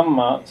har en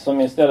mamma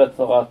som istället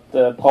för att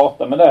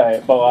prata med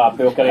dig bara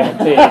bokar in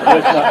en tid.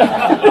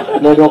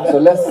 Men är du också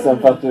ledsen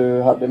för att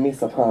du hade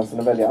missat chansen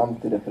att välja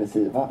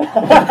antidepressiva?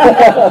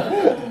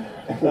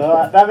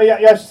 Jag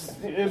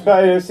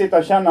började sitta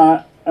och känna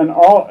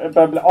jag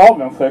började bli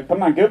avundsjuk på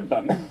den här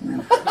gubben.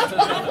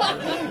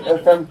 En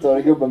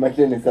 50-årig gubbe med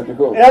klinisk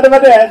depression. Ja, det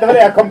var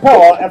det jag kom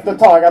på efter ett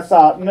tag. Att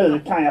sa, nu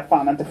kan jag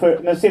fan inte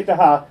nu sitter jag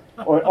här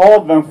och är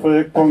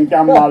avundsjuk på en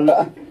gammal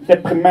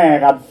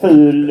deprimerad,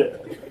 ful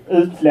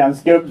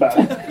utländsk gubbe.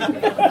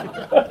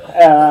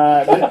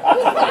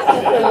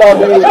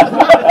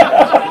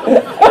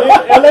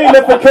 Jag la in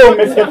det för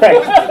komisk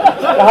effekt.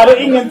 Jag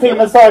hade ingenting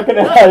med saken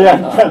att göra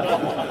egentligen.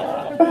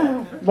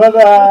 Men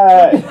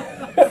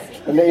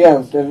Men det är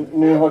egentligen,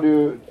 nu har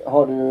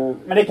du...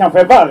 Men det kanske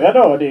är värre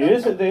då. Det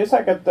är ju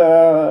säkert...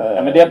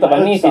 ja, men detta var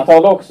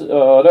 90-tal också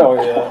då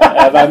ju.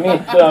 Det var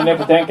mitt, ni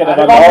får tänka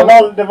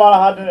det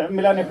var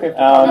millennieskiftet.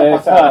 Ja, det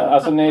är här,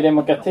 alltså Ny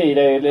Demokrati,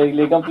 det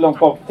ligger inte långt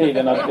bak i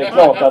tiden. Det är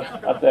klart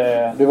att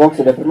Du var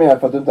också deprimerad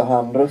för att du inte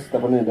hann rösta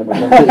på Ny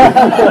Demokrati.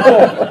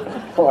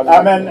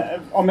 Ja, men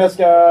om jag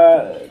ska...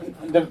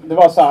 Det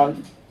var så här,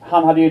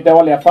 han hade ju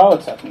dåliga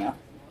förutsättningar.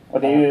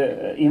 Och det är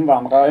ju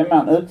invandrare med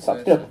en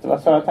utsatt grupp. Det var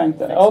så jag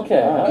tänkte. Liksom.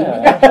 Okej.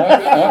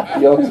 Ja.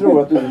 Jag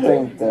tror att du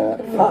tänkte,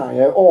 fan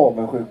jag är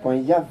avundsjuk på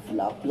en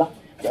jävla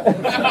platte.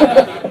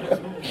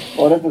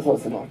 Var det inte så,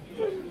 Simon?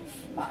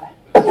 Nej.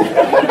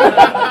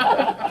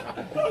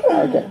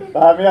 Okej.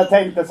 Men jag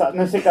tänkte så här,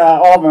 nu sitter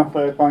jag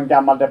avundsjuk på en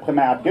gammal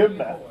deprimerad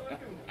gubbe.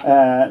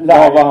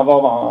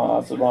 Var han?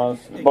 Alltså var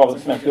det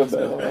svensk gubbe?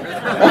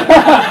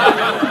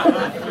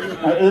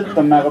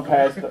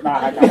 Utomeuropeisk... Nej,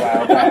 han kan vara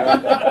europeisk.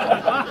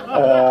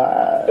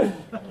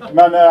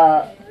 Men...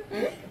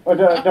 och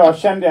då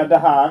kände jag att det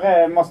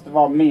här måste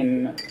vara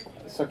min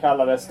så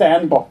kallade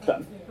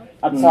stenbotten.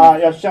 Att så här,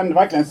 jag kände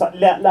verkligen så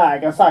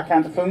lägre så här kan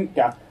inte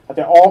funka. Att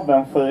jag är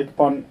avundsjuk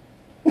på en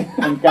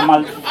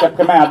gammal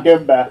deprimerad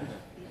gubbe.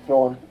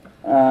 Från...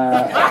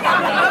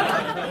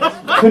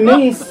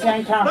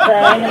 Tunisien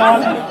kanske, ingen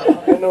aning.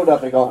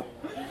 Nordafrikan.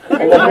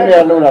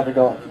 Eller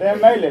Nordafrikan. Det är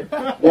möjligt.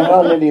 Det är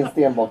han i din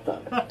stenbotten.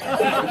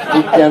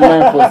 Vilken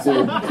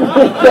människosyn.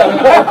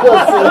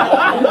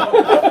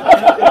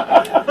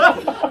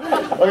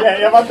 Okej,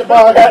 jag var inte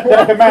bara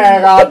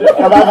deprimerad,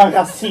 jag var även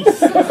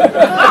rasist.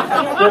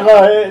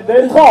 Det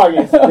är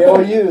tragiskt. Det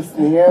var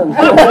ljusningen.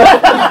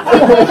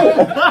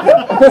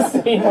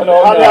 Simon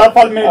han hade i alla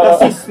fall min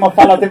rasism att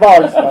falla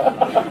tillbaka.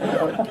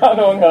 Han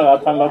ångrar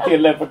att han la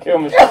till det på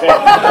komiska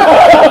sätt.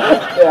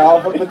 Jag har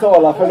fått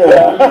betala för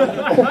det.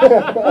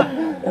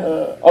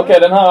 Okej,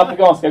 den här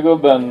afrikanska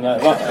gubben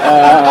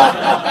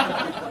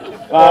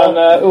var han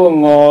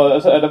ung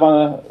och...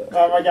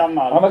 Han var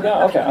gammal. Han var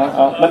gammal, okej.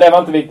 Ja. Men det var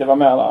inte viktigt, det var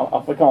mer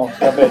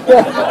afrikanska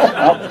biten.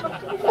 Ja.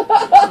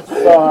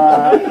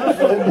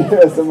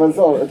 Det är som en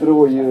sån, ett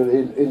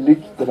rådjur i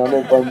lyktorna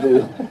nu på en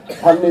bil.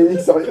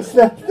 Panik så,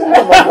 släppte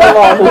det.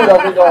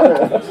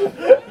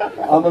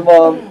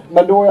 Ja,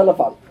 men då i alla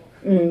fall.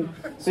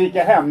 Så gick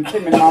jag hem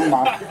till min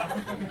mamma.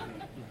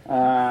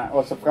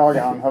 Och så frågade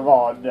han hur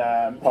var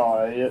det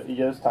på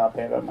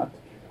ljusterapirummet.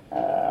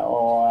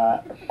 Och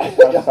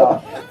jag sa,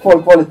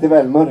 folk var lite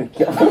väl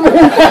mörka.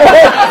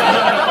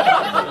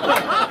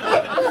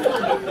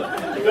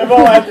 Det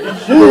var ett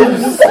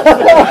ljus.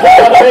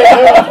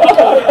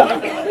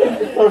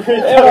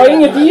 Det var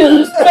inget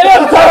ljus med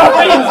den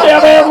terapin, ska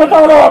jag be att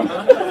tala om.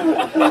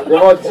 Det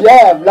var ett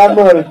jävla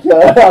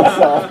mörker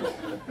alltså.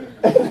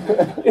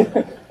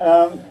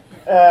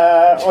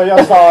 Och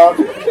jag sa,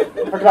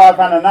 förklarade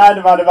för henne, nej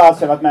det var det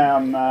värsta jag varit med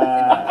om.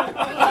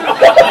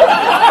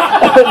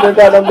 Nu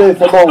börjar de bli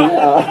för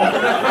många.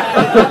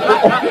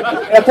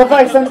 Jag tror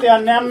faktiskt inte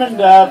jag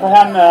nämnde för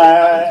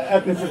henne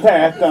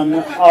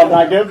etniciteten av den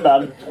här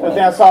gubben.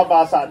 Utan jag sa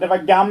bara så här, det var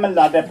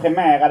gamla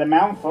deprimerade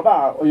människor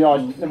där. Och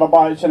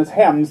det kändes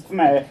hemskt för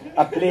mig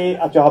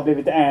att jag har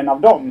blivit en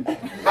av dem.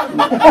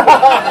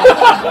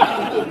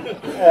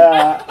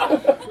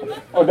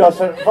 Och då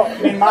så,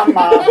 min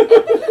mamma...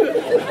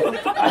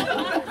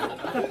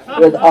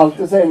 Allt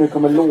du säger nu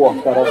kommer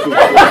låta rasistiskt.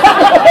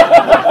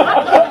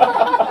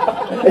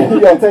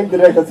 Jag tänkte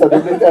direkt att du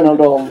blivit en av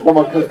dem. De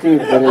har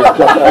kulturer.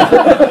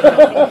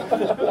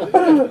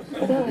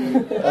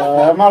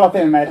 Jag har målat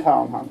in mig i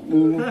hörn här.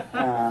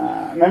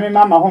 Men min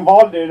mamma, hon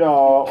valde ju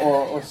då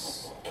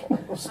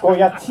att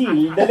skoja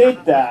till det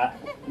lite.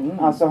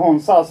 Alltså hon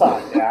sa så här,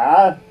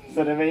 ja,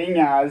 så det var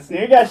inga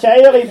snygga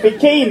tjejer i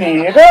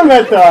bikini i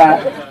rummet då.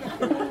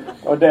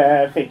 Och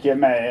det fick ju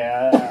mig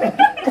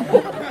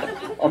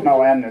att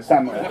må ännu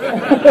sämre.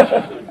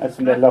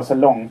 Eftersom det låg så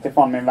långt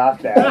ifrån min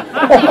verklighet.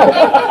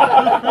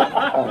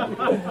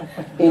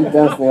 Inte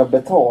ens när jag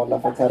betalar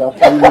för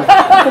terapi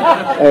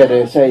är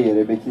det tjejer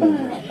i bikini.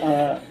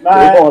 Det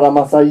är bara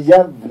massa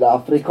jävla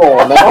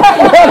afrikaner.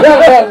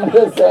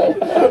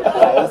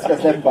 Jag ska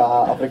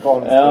släppa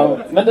afrikanska. Ja,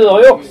 men du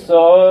har ju också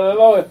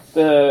varit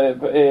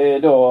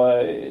då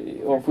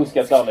och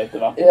fuskat där lite,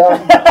 va?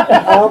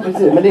 Ja,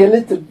 precis. Men det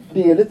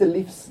är lite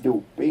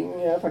livsdoping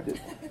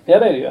faktiskt. Ja,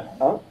 det är det ju.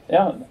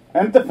 Ja.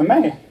 Inte för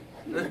mig.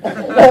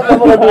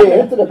 Men du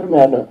är inte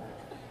deprimerad nu?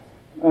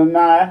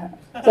 Nej.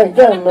 Tänk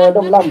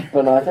de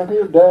lamporna kanske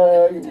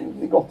gjorde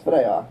gott för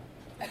dig, va?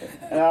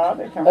 Ja,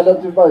 det kan. Eller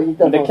att du bara gick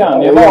där. Det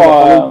kan ju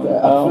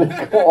vara...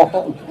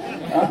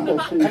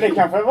 Men det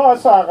kanske var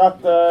så här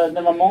att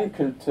det var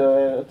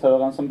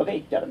mångkulturen som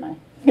berikade mig.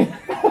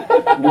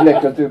 Du blev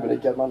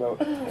kulturberikad, man då.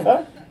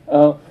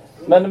 Ja.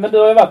 Men du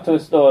har ju varit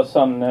hos då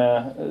sån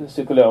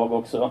psykolog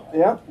också.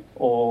 Ja.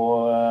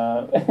 Och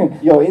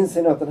jag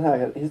inser nu att den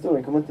här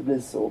historien kommer inte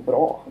bli så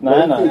bra.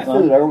 Nej.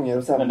 4 gånger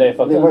och sen... Men det är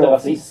för att du inte är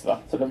rasist, va?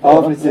 Så det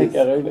blir inte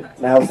lika roligt.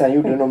 Nej, och sen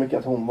gjorde det nog mycket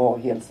att hon var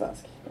helt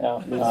svensk.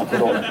 min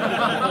psykolog.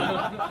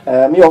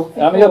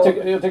 Men jag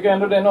tycker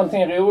ändå det är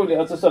någonting roligt.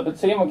 Alltså, så att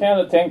Simon kan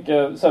ändå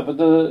tänka så att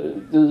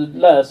du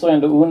läser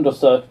ändå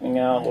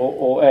undersökningar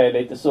och är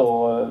lite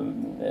så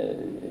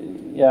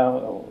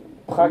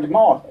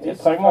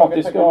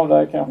pragmatisk av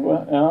dig kanske.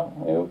 Ja,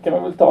 kan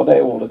man väl ta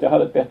det ordet. Jag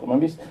hade ett bättre, men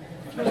visst.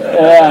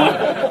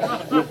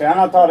 Du får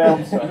gärna ta det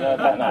också.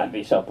 Nej,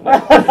 vi kör på det.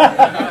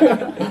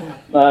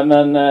 Nej,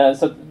 men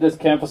så det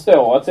kan jag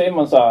förstå att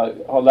Simon så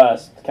har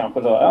läst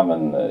kanske då,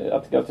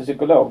 att gå till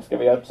psykolog ska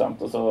vara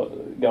hjälpsamt och så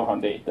går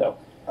han dit då.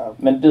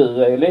 Men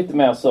du är ju lite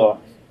mer så...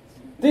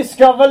 Det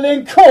ska väl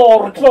en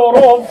karl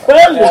klara av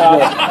själv?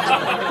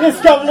 Det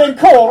ska väl en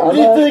karl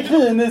lite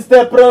klinisk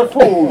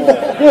depression.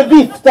 Det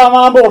viftar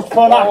man bort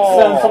från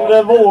axeln som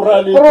det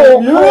vore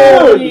lite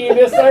mjöl.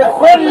 Det sig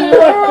själv.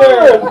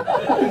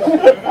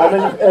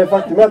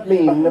 Faktum är att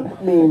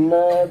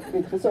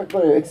mitt besök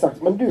började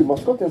exakt. Men du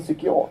måste gå till en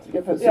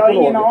psykiatriker för psykolog. Jag har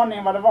ingen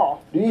aning vad det var.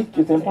 Du gick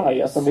ju till en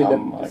pajas som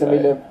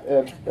ville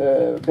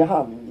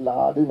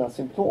behandla dina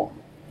symptom.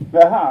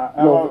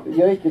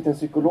 Jag gick till en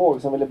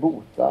psykolog som ville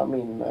bota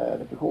min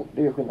depression.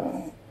 Det är ju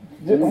skillnaden.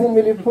 Hon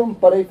ville ju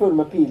pumpa dig full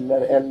med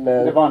piller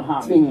eller det var en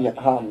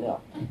hand.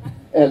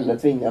 Eller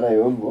tvinga dig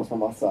att umgås med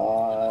massa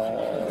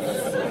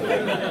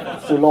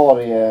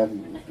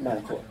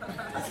solarie-människor.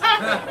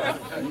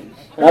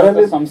 Det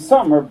är som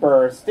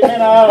summerburst.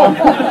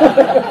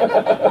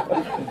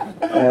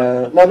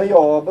 Nej,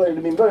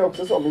 men min började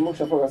också så. Min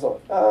morsa frågade så.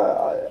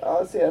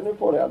 Jag ser nu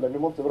på dig, Albin. Du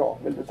mår inte bra.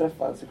 Vill du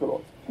träffa en psykolog?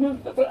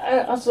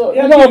 Alltså,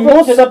 jag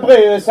måste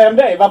bry sig om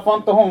dig. Varför har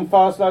inte hon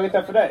föreslagit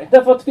det för dig?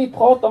 Därför att vi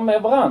pratar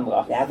med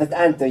varandra. Ja, för att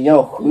Anton,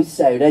 jag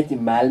skjutsar ju dig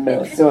till Malmö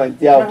och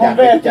sånt. Men hon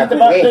vet inte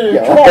vad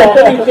du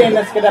har din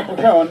kliniska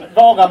depression.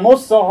 Våra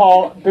mossor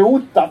har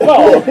botat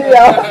för.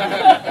 Ja.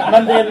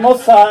 Men din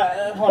mossa,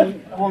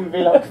 hon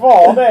vill ha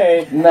kvar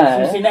dig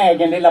som sin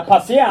egen lilla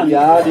patient.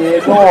 Ja, det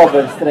är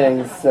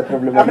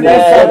navelsträngsproblem. Ja,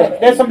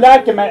 det är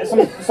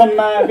som som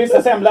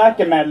vissa säger om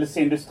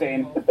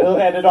läkemedelsindustrin. Hur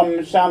är det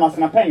de tjänar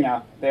sina pengar?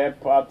 Det är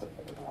på att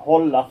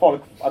hålla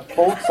folk att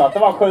fortsätta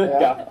vara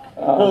sjuka.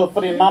 Ja. Hur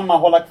får din mamma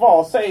hålla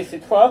kvar sig i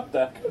sitt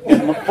sköte?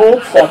 Genom att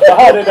fortsätta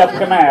ha det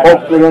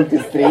deprimerat. Och gå runt i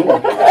strid.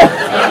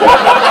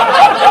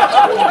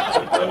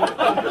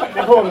 Det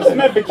är hon som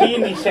är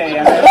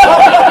bikini-tjejen.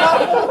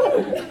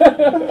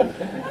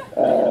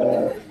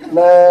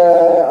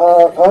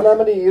 Nej,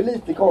 men det är ju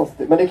lite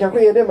konstigt. Men det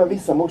kanske är det, men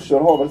vissa morsor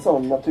har väl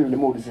sån naturlig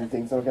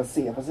modersinstinkt som de kan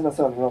se på sina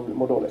söner när de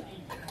mår dåligt.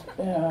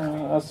 Ja,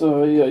 alltså,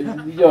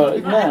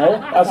 nej.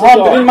 Alltså, har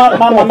inte din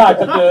mamma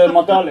märkt att du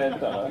mår dåligt?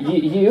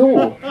 Jo.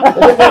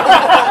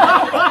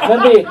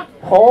 Men vi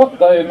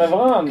pratar ju med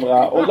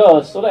varandra och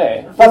löser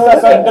det. Fast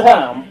alltså,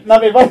 när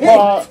vi var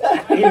på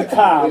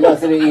intern.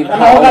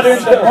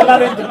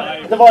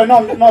 Det var ju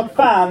något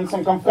fan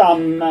som kom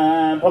fram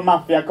på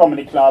Mafia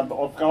Comedy Club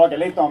och frågade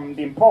lite om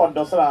din podd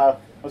och sådär.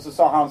 Och så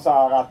sa han så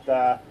här att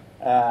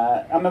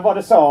men var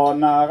det så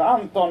när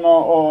Anton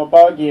och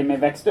Bög-Jimmy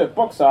växte upp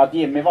också, att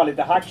Jimmy var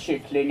lite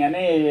hackkycklingen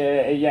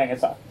i gänget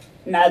så?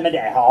 Nej, men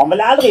det har han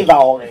väl aldrig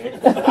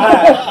varit.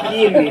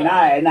 Jimmy,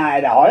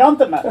 nej, det har jag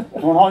inte med.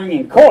 Hon har ju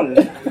ingen koll.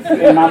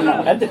 Din mamma.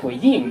 Inte på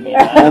Jimmy.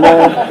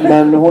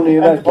 Men hon är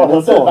ju verkligen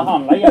en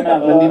sån.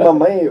 Men din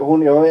mamma är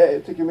ju,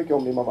 jag tycker mycket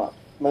om din mamma.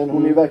 Men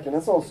hon är ju verkligen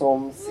en sån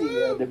som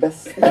ser det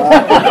bästa.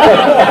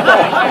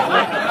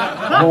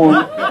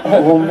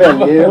 Hon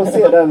väljer ju att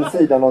se den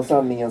sidan av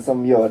sanningen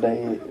som gör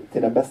dig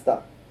till den bästa.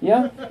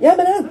 Ja. Ja,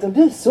 men Anton,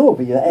 du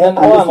sover ju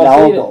alldeles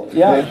lagom.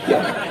 Ja.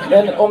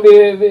 Men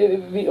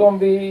om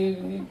vi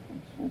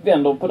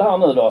vänder på det här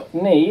nu då.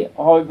 Ni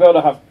har ju båda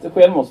haft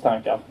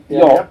självmordstankar.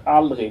 Jag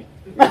aldrig.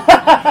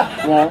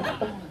 Ja.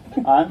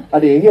 Ja,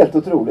 det är helt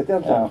otroligt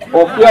egentligen.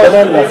 Ja. Och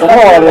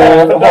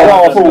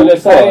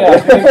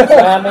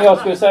jag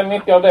skulle säga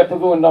mycket av det på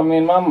grund av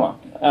min mamma.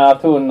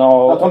 Att hon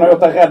har gjort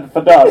dig rädd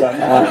för döden.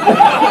 Ja.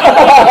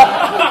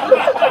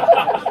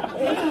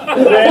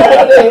 Det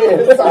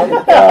är sant.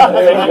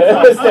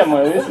 Det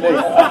stämmer ju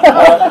visserligen.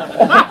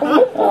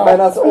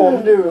 Men alltså om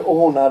du och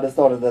hon hade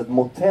startat ett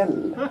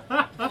motell.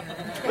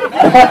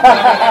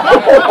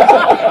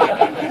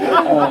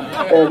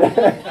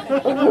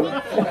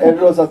 Är det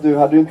då så att du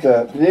hade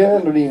inte... Det är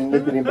ändå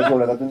din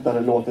personlighet att du inte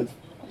hade låtit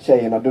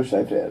tjejerna duscha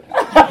i fred.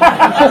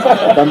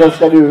 Men då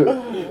ska du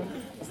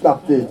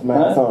snabbt dit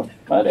med sånt.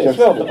 Nej, det är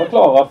svårt att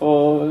förklara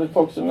för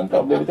folk som inte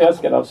har blivit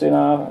älskade av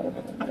sina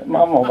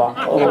mammor, va?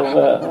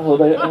 Hur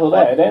det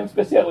är. Det är en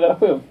speciell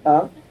relation.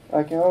 Ja,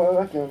 jag kan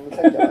verkligen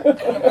tänka mig.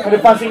 Men det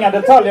fanns inga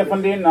detaljer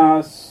från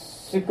dina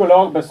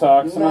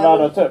psykologbesök som är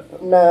värda typ?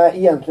 Nej,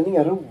 egentligen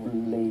inga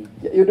roliga.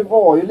 Jo, det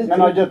var ju lite... Men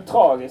var djupt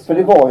tragiskt. För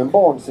det var ju en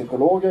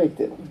barnpsykolog jag gick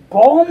till.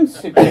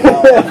 Barnpsykolog?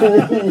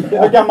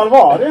 Hur gammal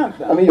var du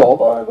egentligen? Ja, men jag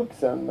var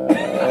vuxen.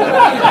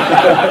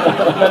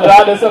 Men du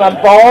hade sådana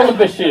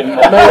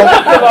barnbekymmer. Men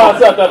det var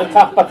så att du hade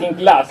tappat din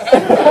glass.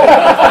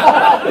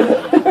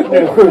 Nu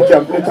är det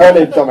sjukt, nu tar jag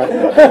dit av mig.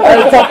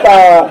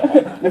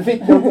 Nu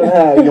fick jag inte den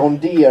här John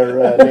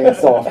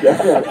Deere-leksaken.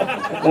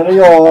 Men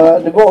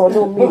det var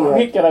nog mer...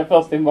 Skicka dig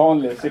först till en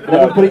vanlig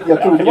psykolog.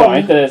 Jag är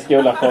inte i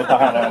skolan för att ta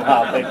hand om den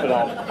här typen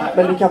av...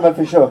 Men du kan väl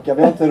försöka,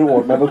 vi har inte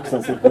råd med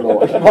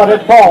vuxenpsykolog. Var det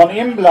ett barn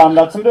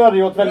inblandat som du hade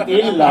gjort väldigt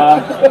illa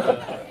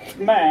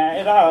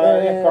med i den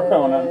här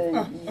ekvationen?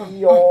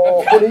 Ja,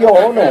 både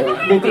ja och nej.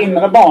 Ditt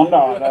inre barn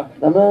då, eller?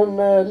 Nej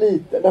men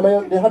lite. Nej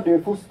men det hade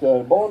ju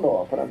fosterbarn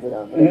då på den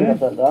tiden. Mina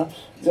föräldrar.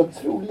 Så jag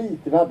tror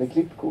lite vi hade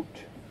klippkort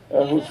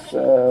hos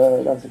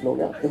den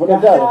psykologen. Det var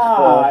nog därför.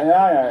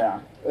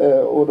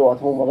 Ja. Och då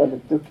att hon var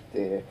väldigt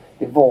duktig.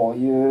 Det var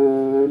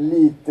ju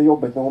lite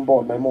jobbigt när hon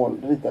bad mig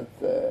rita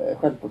ett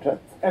självporträtt.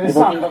 Är det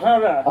sant att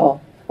det? Ja.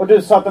 Och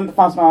du sa att det inte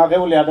fanns några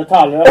roliga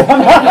detaljer.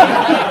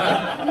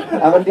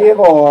 Ja men det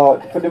var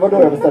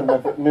då jag bestämde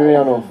mig för, nu är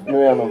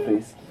jag nog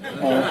frisk.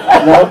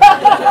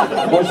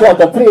 Hon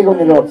tjatade 3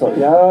 gånger i rad så.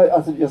 Ja,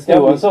 alltså jag ska...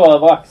 Hon så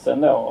över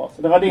axeln då.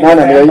 Så det var nej,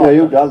 men jag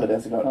gjorde aldrig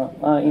det såklart.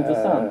 Ja,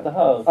 intressant det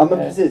här. Ja men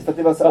precis, för att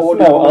det var så...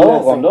 Vad små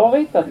öron du har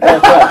ritat.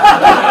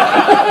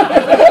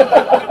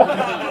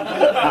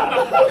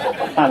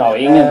 Han har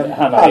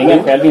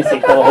ingen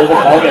självinsikt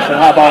överhuvudtaget den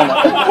här banan.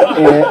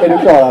 Är du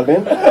klar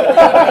Albin?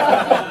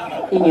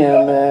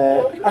 Ingen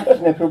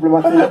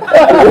akneproblematik.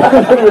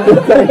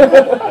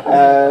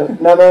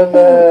 Nej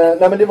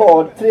men det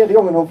var 3:e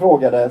gången hon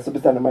frågade så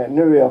bestämde mig,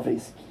 nu är jag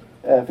frisk.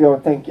 För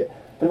jag tänker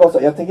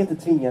jag tänker inte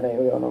tvinga dig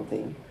att göra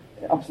någonting.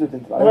 Absolut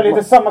inte. Det var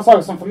lite samma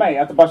sak som för mig,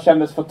 att det bara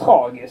kändes för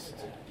tragiskt.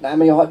 Nej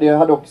men jag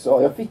hade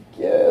också, jag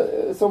fick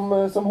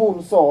som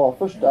hon sa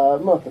första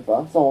mötet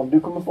sa hon, du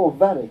kommer få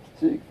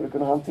verktyg för att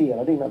kunna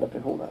hantera dina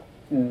depressioner.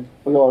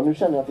 Och nu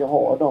känner jag att jag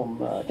har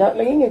dem,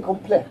 ingen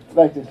komplett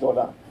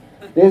verktygslåda.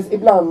 Det är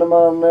ibland när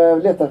man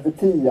letar efter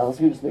 10ans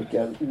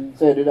hylsnyckel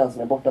så är det den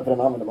som är borta, för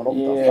den använder man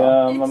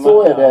oftast.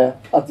 Så är det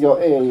att jag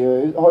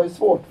har ju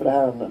svårt för det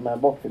här med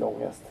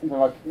bakfyllångest.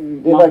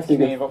 Det är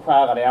verktyget och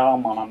skära dig i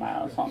armarna med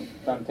och sånt.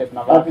 Den typen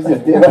av verktyg. Ja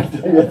precis, det är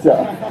verktyget ja.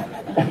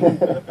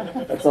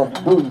 Ett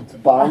sånt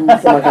buntband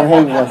som man kan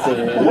hänga sig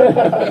i.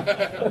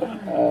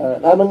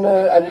 Nej men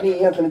det är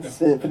egentligen inte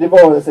svin. För det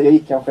var så jag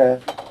gick kanske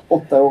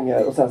 8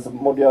 gånger och sen så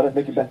mådde jag rätt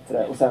mycket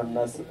bättre. Och sen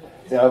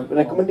så jag har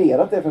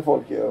rekommenderat det för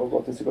folk att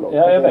gå till psykolog.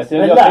 Ja, jag vet.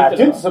 Det lät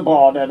ju inte så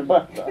bra det du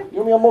berättade.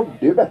 Jo, men jag mådde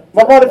ju bättre.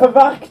 Vad var det för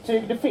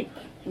verktyg du fick?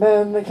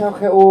 Men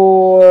kanske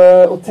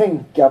att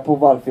tänka på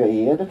varför jag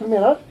är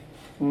deprimerad.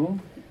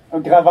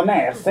 Och gräva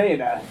ner sig i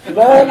det.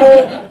 Nej, men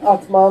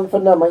att man, för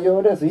när man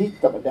gör det så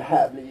hittar man, det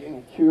här blir ju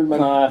inget kul.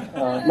 Men,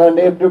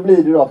 men då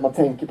blir det då att man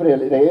tänker på det.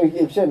 Det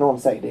är i och för sig någon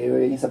säger det,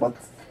 jag gissar på att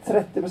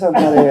 30%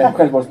 här är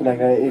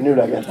självmordsbenägna i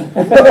nuläget. Det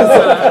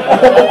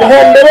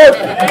händer det!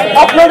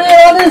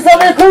 Applådera ni som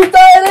vill skjuta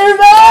er i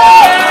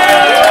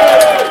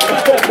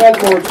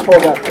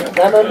självmordsfrågan.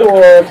 Nej men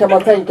då kan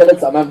man tänka lite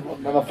så här,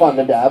 men vad fan,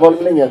 det där var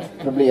väl inget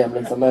problem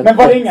liksom. Men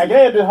var det inga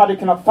grejer du hade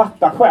kunnat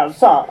fatta själv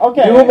så?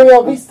 Okay. Jo, men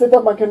jag visste inte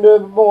att man kunde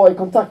vara i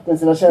kontakt med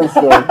sina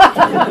känslor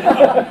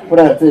på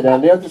den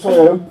tiden. Det är inte så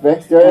jag är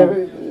uppväxt. Jag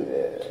är...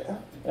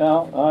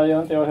 Ja, jag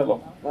är inte jag heller.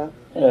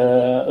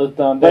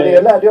 Utan men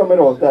det lärde jag mig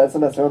då,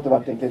 sen dess har jag inte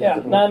varit i en klinik. Ja,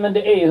 nej men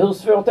det är hur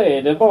svårt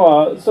är det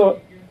bara så...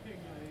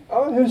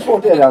 Ja, hur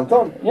svårt är det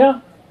Anton? Ja.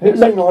 Hur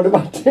länge har du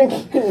varit i en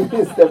klinik?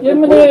 Ja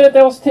men det är ett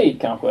års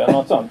tid kanske, eller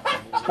något sånt.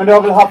 Men du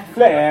har väl haft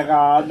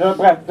flera,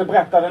 du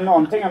berättade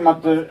någonting om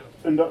att du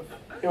under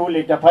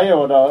olika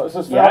perioder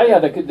så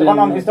det var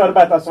någon historia du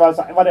berättade, så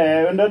var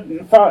det under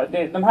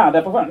den här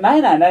depressionen?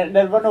 Nej,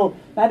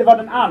 det var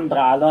den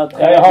andra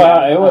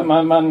eller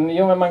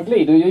men man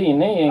glider ju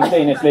in i en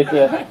klinik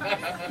lite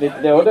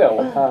då och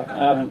då.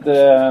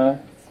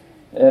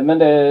 Men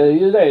det är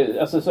ju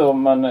det, alltså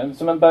som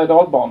en berg- och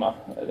dalbana.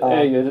 Det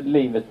är ju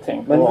livet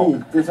tänkt. Men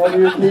hittills har du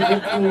ju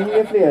glidit in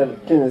i fler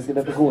kliniska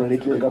depressioner i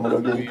ditt liv än vad du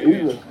har glidit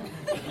ur.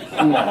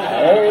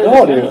 Nej, det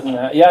har du ju.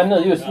 Ja,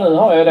 just nu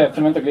har jag det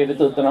som inte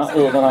glidit ut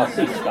ur den här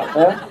sista.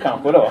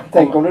 Kanske då.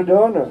 Tänk om du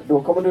dör nu. Då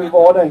kommer du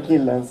vara den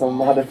killen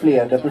som hade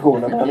fler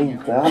depressioner än han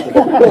inte hade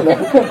depressioner.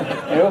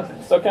 Jo,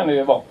 så kan det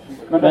ju vara.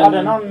 Men du hade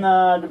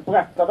du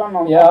berättade om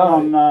någon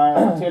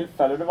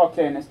tillfälle du var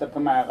kliniskt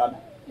deprimerad.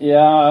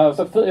 Ja,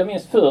 alltså jag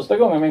minns första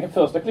gången, min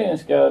första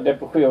kliniska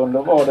depression,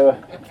 då var det...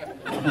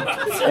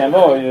 Den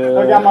var ju...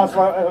 Hur gammal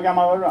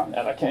var du då?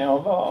 Ja, det kan jag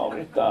ha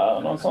varit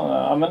där. Någon sån,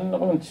 ja, men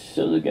runt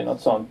 20,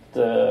 något sånt.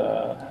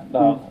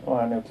 Där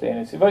var jag nog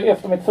klinisk. Det var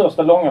efter mitt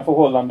första långa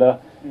förhållande.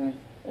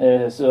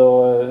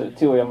 Så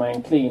tog jag mig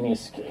en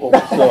klinisk och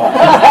så...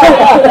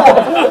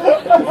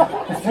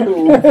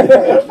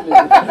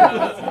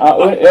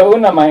 Ja, jag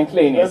undrar mig en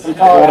klinisk.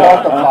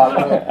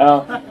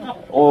 Ja.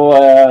 Och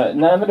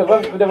nej, men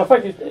det var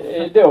faktiskt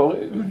då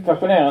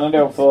fascinerande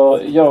då,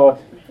 för jag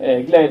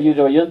gled ju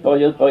då djupare och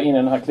djupare in i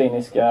den här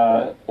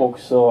kliniska och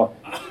så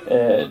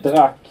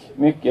drack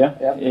mycket,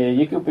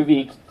 gick upp i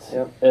vikt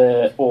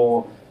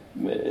och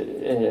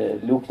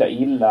luktade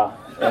illa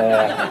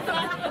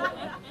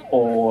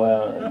och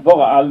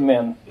bara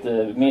allmänt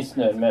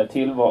missnöjd med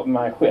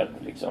mig själv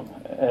liksom.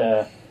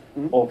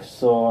 Och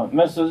så,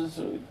 men så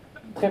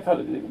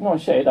träffade någon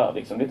tjej där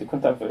liksom, lite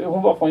kontakt.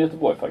 Hon var från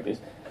Göteborg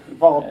faktiskt.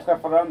 Var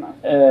träffade du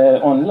henne?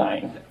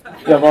 Online.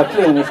 Jag var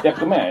kliniskt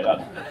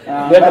deprimerad.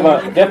 Ja,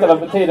 detta var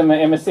på tiden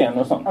med MSN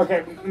och sånt.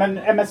 Okej, men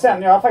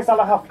MSN, jag har faktiskt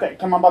aldrig haft det.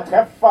 Kan man bara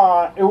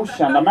träffa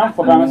okända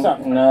människor på MSN?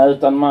 Nej,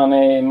 utan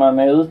man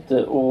är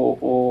ute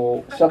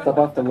och chattar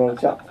på Aftonbladet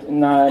chatt.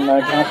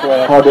 Nej,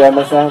 kanske... Har du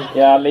MSN?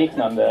 Ja,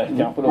 liknande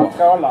kanske då. Man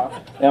trålar?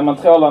 Ja, man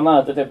trålar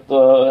nätet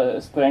efter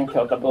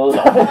sprängkåta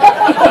brudar.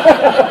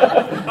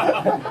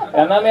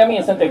 Ja, nej, men jag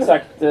minns inte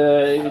exakt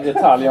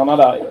detaljerna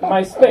där.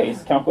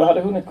 MySpace kanske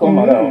hade hunnit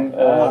komma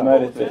då,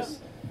 möjligtvis.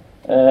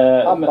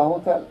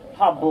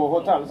 Habbo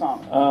hotell, sa han.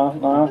 Ja,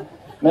 nej.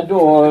 Men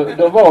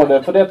då var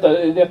det, för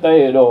detta är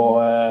ju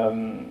då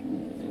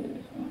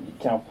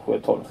kanske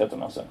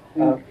 12-13 år sedan.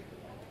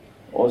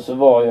 Och så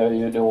var jag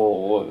ju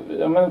då,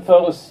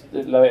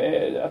 föreställa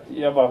att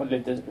jag var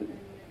lite,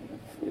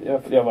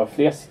 jag var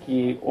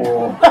fläskig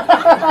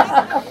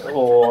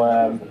och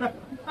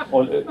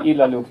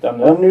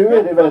illaluktande. Och nu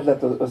är det väldigt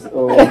lätt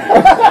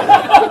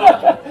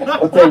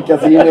att tänka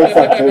sig in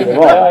exakt hur det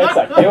var. Ja,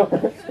 exakt.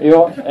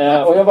 Jo,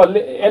 och jag var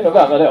ännu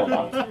värre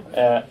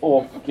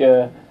då.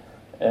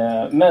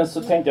 Men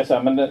så tänkte jag så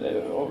här, men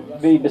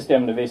vi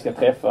bestämde vi ska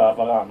träffa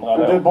varandra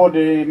då. Du bodde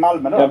i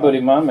Malmö då? Jag bodde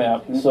i Malmö, ja.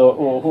 Så,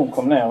 och hon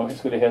kom ner och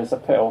skulle hälsa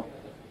på.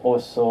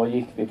 Och så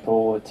gick vi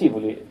på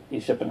Tivoli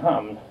i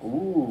Köpenhamn.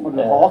 Och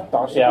du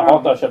hatar Köpenhamn? Jag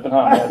hatar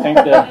Köpenhamn. Jag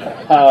tänkte,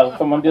 här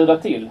får man bjuda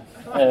till.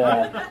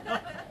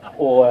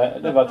 Och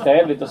det var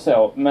trevligt och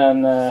så.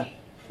 Men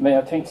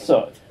jag tänkte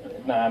så,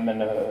 nej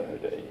men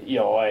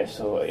jag är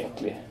så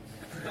äcklig.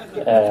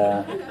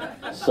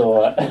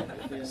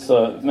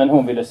 Men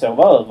hon ville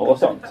sova över och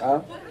sånt.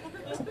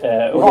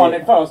 Var ni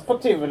först på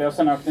Tivoli och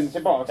sen åkte ni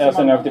tillbaka? Ja,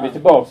 sen åkte vi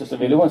tillbaka och så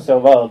ville hon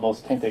sova över. Och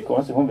så tänkte jag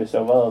konstigt, hon vill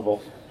sova över.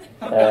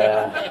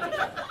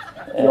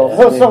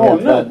 Hur såg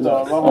hon ut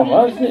då? Hon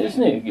var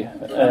snygg.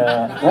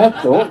 Vad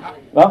hette hon?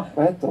 Va?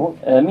 Vad hette hon?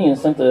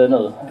 Minns inte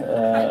nu.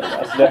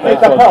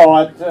 Hitta på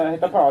ett...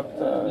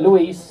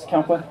 Louise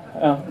kanske.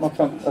 Ja, något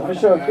sånt. Jag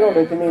försöker hålla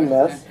lite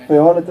minnes. För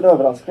jag har en liten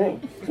överraskning.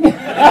 Vad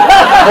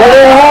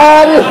är det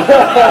här?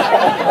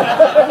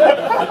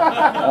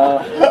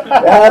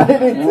 Det här är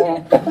ditt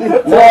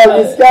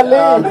tragiska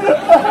liv.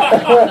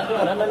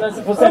 Nej,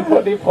 men sen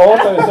vi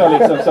pratade ju så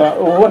liksom. Så,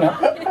 och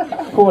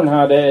hon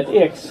hade ett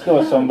ex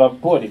då som var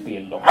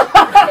bodybuilder.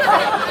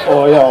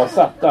 Och jag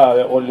satt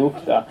där och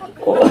luktade.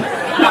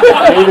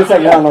 Det gjorde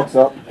säkert han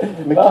också.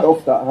 Mycket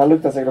ofta. Han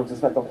luktar säkert också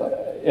svett ofta.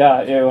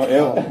 Ja, jo.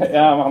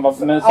 Ja, han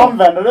var, men så...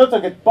 Använder du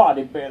uttrycket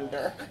bodybuilder?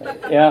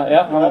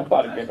 Ja, han var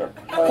bodybuilder.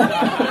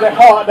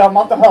 Det har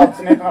man inte hört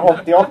sedan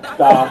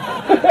 1988.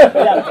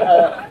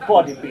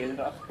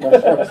 Bodybuilder. När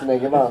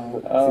Schwarzenegger vann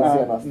sin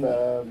senaste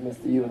Mr.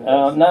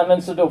 Universe. Nej,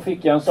 men så då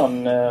fick jag en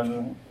sån...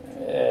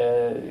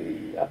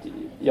 att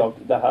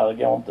det här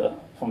går inte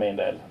för min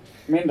del.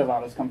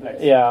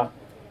 Mindervärdeskomplex. Ja,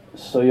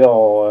 så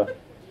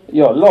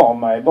jag la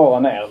mig bara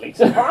ner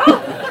liksom.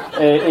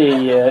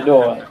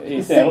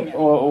 i säng.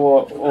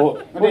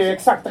 Men det är ju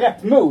exakt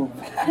rätt move.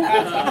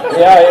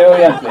 Ja, jo,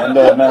 egentligen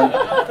då.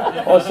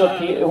 Och så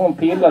hon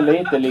pillar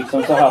lite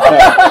liksom så här.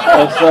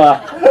 Och så,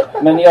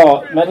 men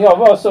jag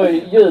var så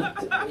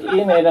djupt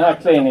inne i den här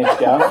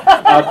kliniska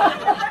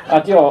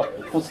att jag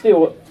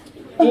förstod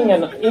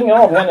ingen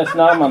av hennes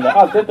närmande.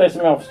 Allt detta är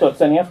som jag har förstått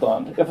sen i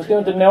efterhand. Jag förstod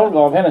inte några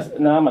av hennes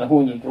närmande.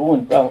 Hon gick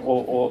runt där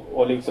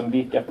och liksom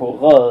vickade på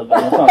röven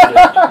och sånt.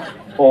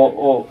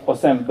 Och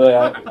sen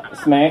började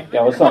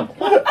smeka och sånt.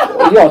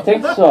 Och jag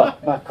tänkte så,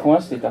 vad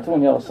konstigt att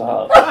hon gör så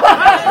här.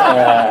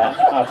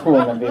 Att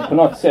hon vill på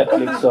något sätt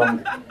liksom...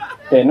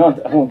 Det är något,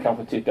 hon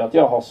kanske tycker att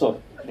jag har så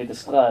lite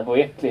sträv och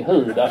äcklig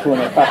hud. Att hon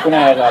är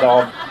fascinerad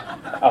av...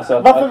 Alltså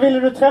varför ville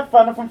du träffa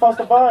henne från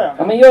första början?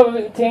 Ja, men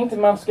jag tänkte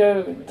man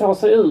ska ta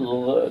sig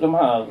ur de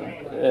här...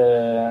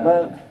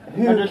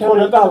 Men du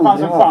trodde inte att det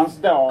fanns en chans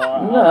då?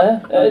 Nej,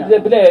 det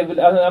blev...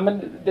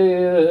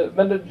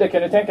 Men det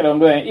kan du tänka dig om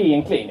du är i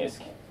en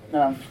klinisk.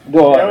 Ja.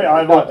 Då, jag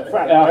har varit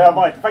själv. Ja. Jag har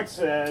varit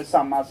faktiskt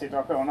samma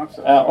situation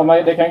också.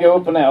 Ja, det kan gå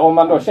upp och ner. Om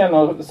man då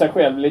känner sig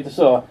själv lite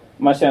så...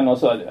 Man känner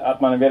så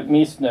att man är väldigt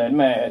missnöjd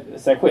med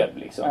sig själv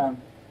liksom. Ja.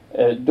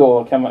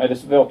 Då är det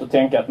svårt att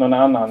tänka att någon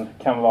annan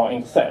kan vara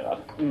intresserad.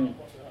 Mm.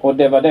 Och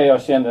det var det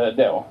jag kände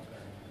då.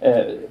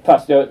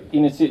 Fast jag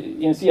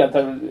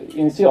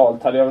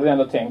initialt hade jag väl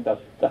ändå tänkt att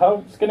det här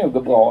ska nog gå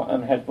bra,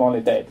 en helt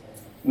vanlig dejt.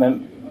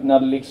 Men när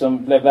det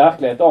liksom blev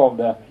verklighet av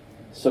det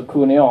så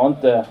kunde jag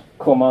inte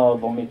komma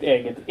över mitt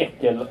eget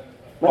äckel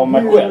av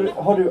mig själv.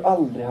 Har du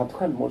aldrig haft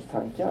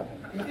självmordstankar?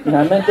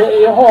 Nej, men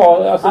jag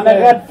har... Alltså, han är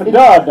rädd för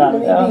döden.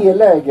 Men i det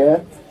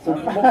läget så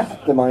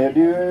måste man ju...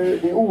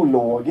 Det är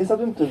ologiskt att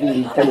du inte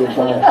vill ta liv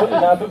på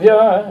henne.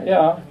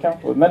 Ja,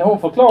 kanske. Men hon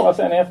förklarade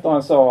sen efter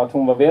han sa att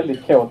hon var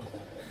väldigt kåt.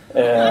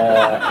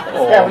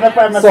 Skrev hon det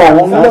på MSN? Så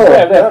hon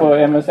skrev det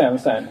på MSN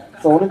sen.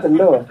 Så hon inte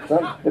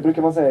löten. Det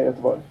brukar man säga i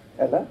Göteborg.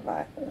 Eller?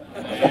 Nej.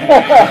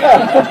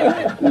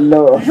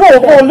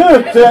 Jag var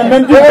luten,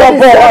 men du var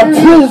bara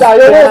tyst. Jag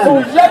är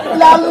så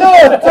jävla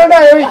luten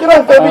när jag gick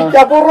runt och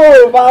vickade på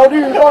röva. Och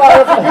du bara,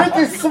 jag fick ju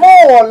inte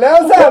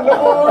svalen sen.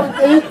 Och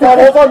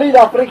hittade en sån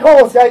lilla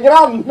afrikanska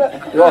granne.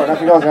 Ja, den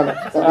afrikanska granne.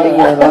 Så det är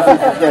ingen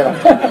rasistisk redan.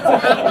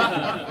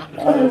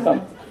 Ja, det är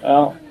sant.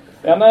 Ja.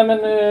 Ja, nej men...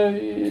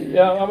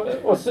 Ja,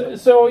 och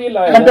så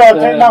illa är men det.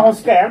 Men när hon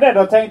skrev det,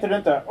 då tänkte du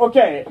inte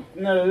okej,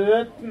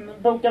 nu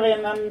bokar vi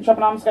in en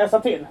Köpenhamnsresa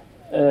till.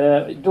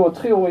 Då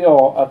tror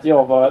jag att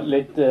jag var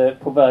lite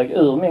på väg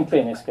ur min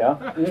kliniska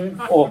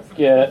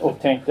och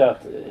tänkte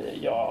att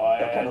jag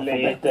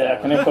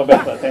kan inte få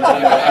bättre.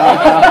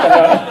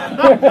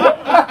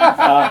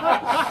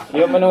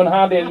 Jo, men hon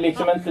hade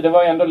liksom inte, det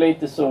var ändå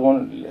lite så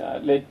hon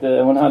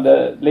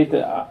hade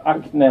lite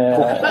akne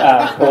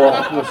på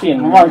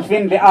kinden. Hon var en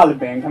kvinnlig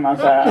Albin kan man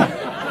säga.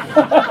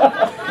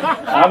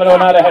 Ja, men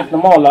hon hade helt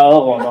normala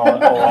öron och så.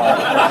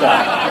 Ja,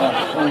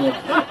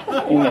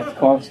 inget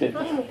konstigt.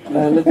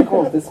 Men lite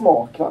konstig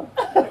smak, va?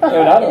 Ja,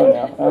 det hade hon,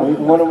 ja.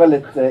 Hon var nog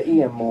väldigt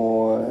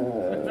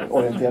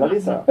emo-orienterad,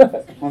 gissar jag.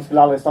 Hon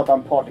skulle aldrig starta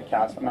en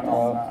podcast med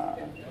någon...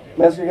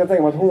 Men jag skulle kunna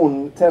tänka mig att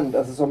hon tände,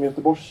 alltså som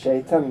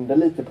Göteborgstjej, tände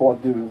lite på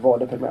att du var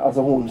deprimerad.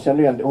 Alltså hon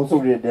kände igen det, hon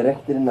såg det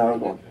direkt i dina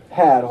ögon.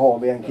 Här har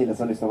vi en kille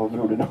som lyssnar på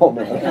Broder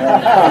Damer.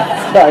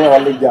 Där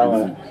jag ligger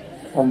med.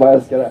 Han bara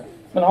älskar det.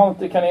 Men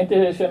kan ni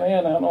inte känna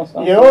igen er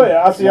någonstans? Jo,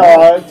 alltså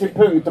jag till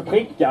punkt och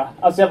pricka.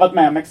 Alltså jag har varit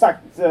med om exakt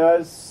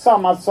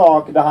samma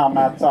sak, det här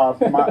med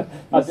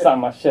att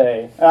samma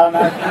tjej. Ja,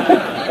 nej,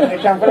 det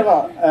kanske det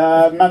var.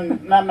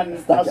 Men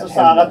alltså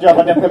så här att jag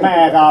var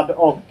deprimerad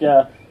och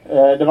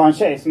det var en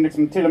tjej som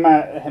liksom till och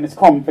med hennes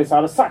kompis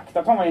hade sagt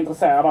att hon var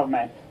intresserad av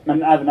mig.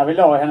 Men även när vi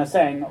låg i hennes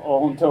säng och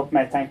hon tog upp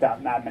mig tänkte jag,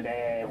 nej men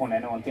hon är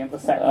nog inte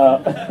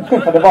intresserad.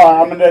 För det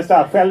var, men det är så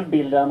här,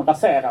 självbilden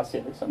raseras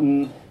ju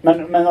liksom.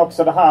 Men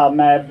också det här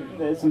med,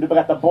 som du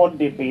berättar,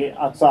 bodybuild,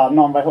 att så här,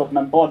 någon var ihop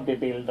med en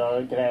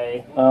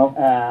bodybuilder-grej.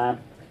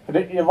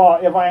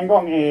 Jag var en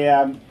gång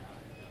i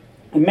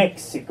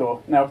Mexiko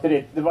när jag åkte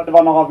dit. Det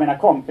var några av mina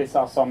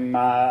kompisar som...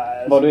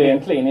 var du i en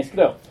klinisk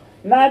då?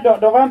 Nej,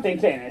 då var jag inte i en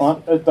klinisk.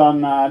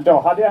 Utan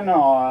då hade jag nog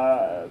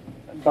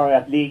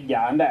börjat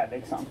ligga en del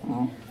liksom.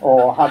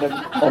 Och hade...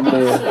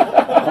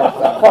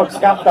 Folk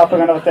skrattar på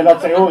grund av att det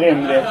låter så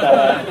orimligt.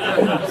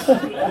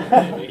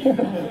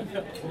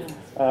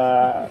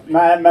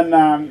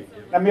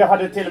 Men jag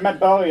hade till och med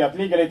börjat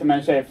ligga lite med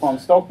en tjej från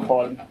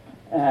Stockholm.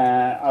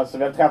 Alltså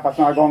vi har träffats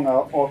några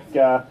gånger och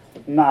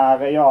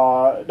när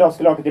jag då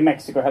skulle åka till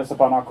Mexiko och hälsa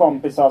på några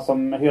kompisar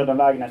som hyrde en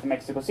lägenhet i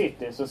Mexico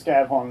City, så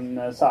skrev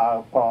hon så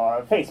här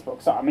på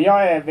Facebook så här, men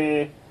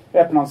vi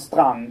är på någon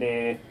strand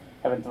i,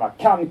 jag vet inte vad,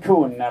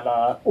 Cancun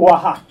eller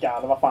Oaxaca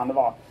eller vad fan det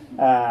var.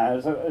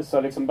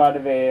 Så liksom började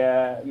vi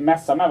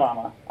mässa med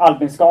varandra.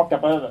 Albin skakar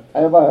på huvudet.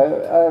 Jag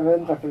vet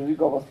inte varför du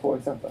gav oss 2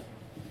 exempel.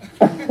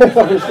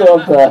 Jag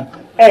förstår inte.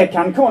 Är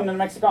Cancun en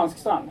mexikansk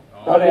strand?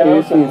 Ja,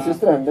 det finns ju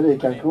stränder i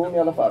Cancun i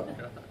alla fall.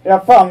 Jag har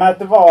för mig att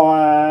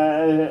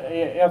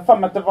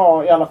det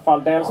var i alla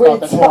fall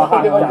delstaten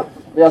Oaxaca.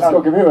 Vi har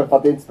skakat med huvudet för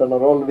att det inte spelar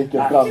någon roll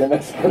vilken strand i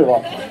Mexiko det var.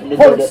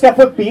 Folk ska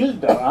få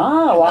bilder.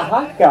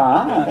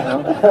 Oaxaca.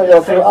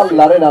 Jag tror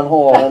alla redan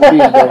har en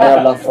bild av en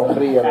jävla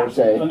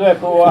sombrero-tjej. Men du är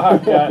på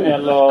Oaxaca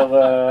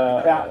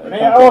eller... Ja, men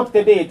jag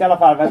åkte dit i alla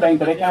fall för jag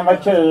tänkte det kan vara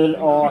kul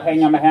att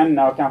hänga med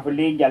henne och kanske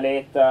ligga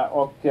lite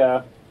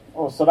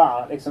och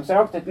sådär. Liksom. Så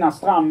jag åkte till den här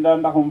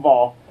stranden där hon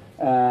var.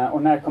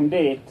 Och när jag kom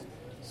dit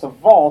så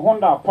var hon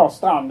där på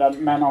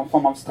stranden med någon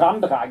form av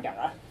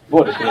strandraggare.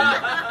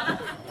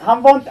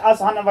 Han var inte,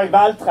 alltså han var ju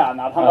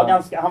vältränad. Han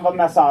var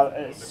med så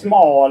här,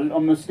 smal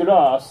och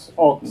muskulös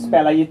och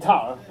spelade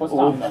gitarr på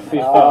stranden.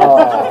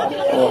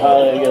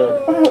 Herregud.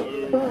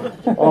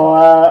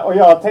 Och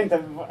jag tänkte,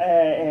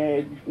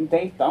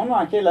 dejtar hon den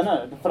här killen nu?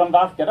 För de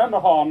verkade ändå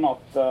ha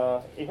något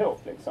ihop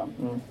liksom.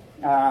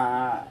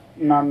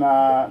 Men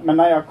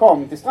när jag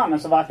kom till stranden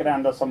så verkade det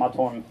ändå som att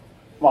hon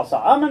var så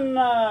här, men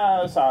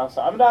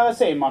där är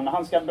Simon,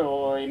 han ska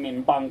bo i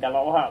min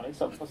bungalow här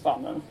liksom på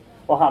stranden.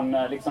 Och han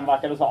liksom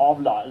verkade så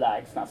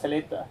avlägsna sig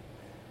lite.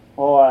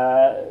 Och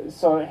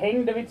så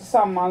hängde vi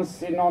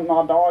tillsammans i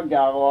några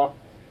dagar och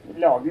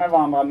låg med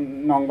varandra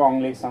någon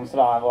gång liksom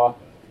sådär. Och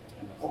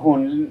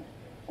hon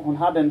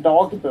hade en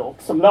dagbok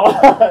som låg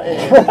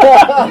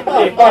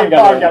i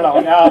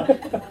bungalown. Ja,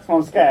 som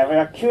hon skrev. Och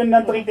jag kunde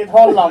inte riktigt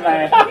hålla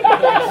mig.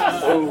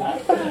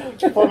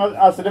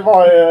 Alltså det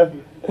var ju...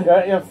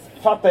 Jag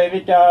fattar ju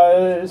vilka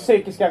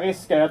psykiska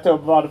risker jag tog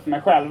både för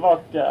mig själv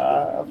och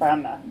för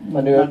henne.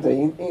 Men du har inte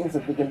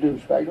insett vilken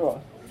douchebag du var?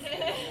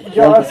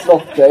 Jag har inte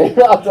slått dig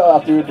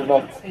att du gjorde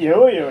något.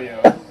 Jo.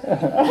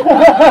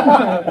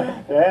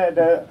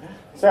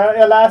 Så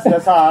jag läste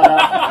så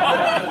här.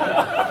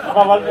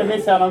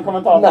 Missade jag någon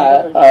kommentar?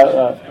 Nej.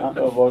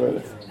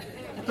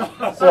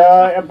 Så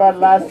jag började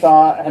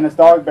läsa hennes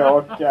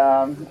dagbok.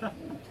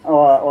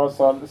 Och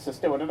så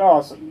stod det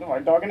då, det var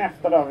dagen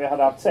efter då vi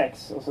hade haft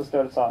sex. Och så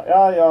stod det så här,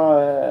 ja,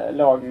 jag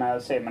låg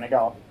med Simon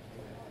igår.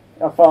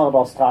 Jag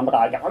föredrar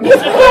strandraggaren.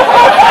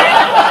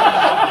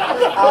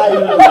 Aj.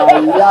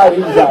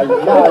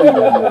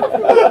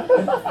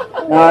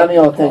 Nej, men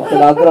jag tänkte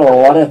la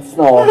dra rätt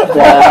snart.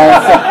 Jag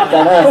har sett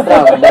den här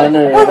stranden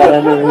nu, vad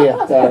den nu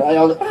heter.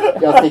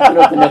 Jag sticker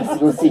upp till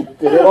Mexico City.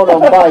 Det var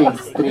någon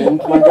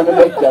bajsdrink man kunde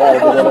mycket där.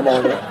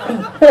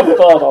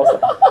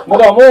 Med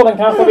de orden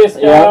kanske vi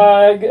ska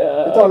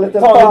ta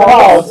lite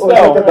paus och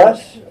lite bärs.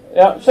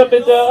 Ja, köp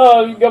lite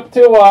öl, gå på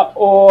toa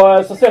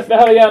och så ses vi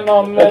här igen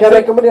om... Jag kan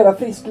rekommendera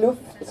frisk luft.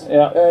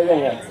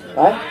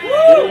 Nej.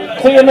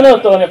 10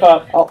 minuter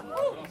ungefär. Ja.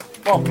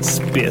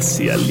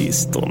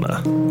 Specialisterna.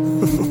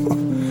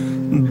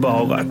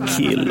 Bara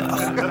killar.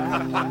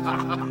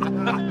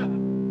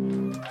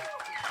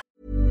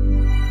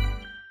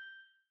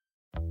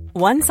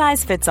 One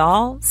size fits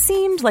all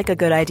seemed like a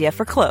good idea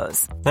for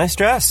clothes. Nice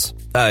dress.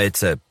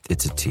 It's a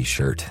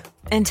t-shirt.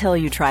 Until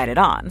you tried it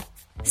on.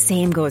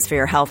 Same goes for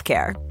your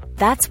healthcare.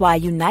 That's why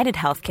United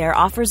Healthcare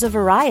offers a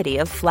variety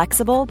of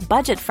flexible,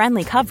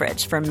 budget-friendly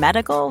coverage for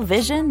medical,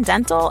 vision,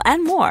 dental,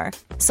 and more.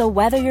 So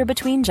whether you're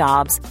between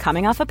jobs,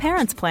 coming off a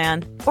parent's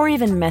plan, or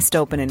even missed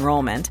open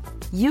enrollment,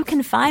 you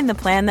can find the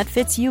plan that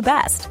fits you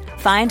best.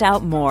 Find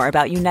out more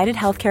about United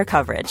Healthcare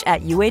coverage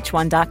at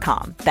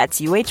uh1.com. That's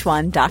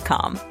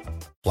uh1.com.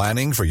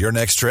 Planning for your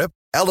next trip?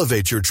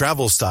 Elevate your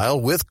travel style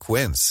with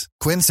Quince.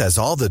 Quince has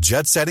all the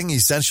jet-setting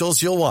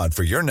essentials you'll want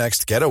for your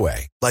next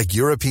getaway, like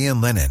European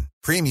linen,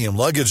 premium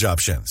luggage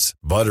options,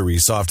 buttery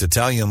soft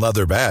Italian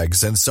leather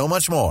bags, and so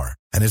much more.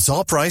 And it's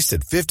all priced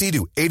at 50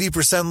 to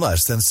 80%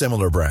 less than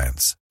similar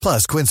brands.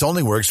 Plus, Quince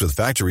only works with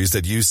factories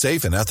that use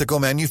safe and ethical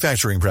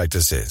manufacturing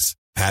practices.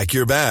 Pack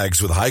your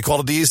bags with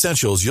high-quality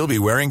essentials you'll be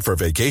wearing for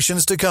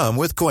vacations to come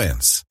with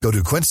Quince. Go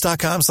to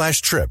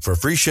quince.com/trip for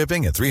free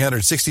shipping and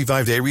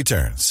 365-day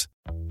returns.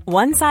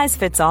 One size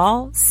fits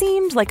all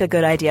seemed like a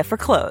good idea for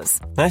clothes.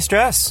 Nice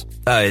dress.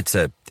 It's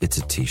a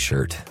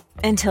t-shirt.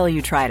 Until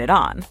you tried it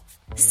on.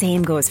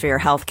 Same goes for your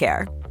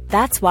healthcare.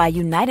 That's why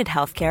United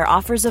Healthcare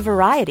offers a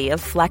variety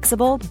of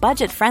flexible,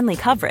 budget-friendly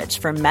coverage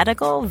for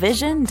medical,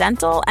 vision,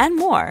 dental, and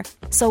more.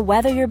 So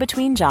whether you're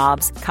between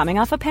jobs,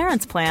 coming off a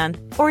parent's plan,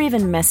 or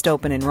even missed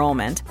open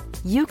enrollment,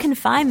 you can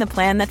find the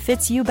plan that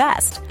fits you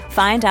best.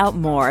 Find out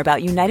more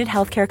about United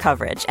Healthcare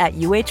coverage at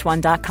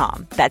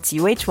uh1.com. That's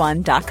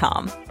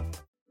uh1.com.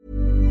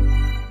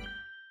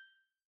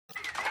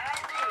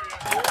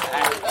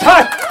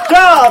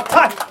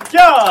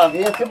 Tackar!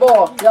 Vi är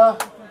tillbaka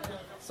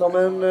som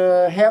en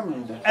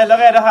hämnd. Eller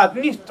är det här ett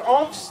nytt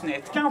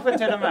avsnitt kanske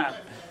till och med?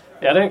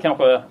 Ja, det är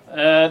kanske.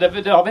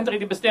 Det har vi inte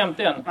riktigt bestämt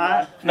än.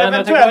 Nej. Men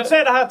eventuellt så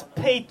är det här ett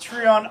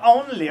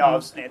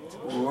Patreon-only-avsnitt.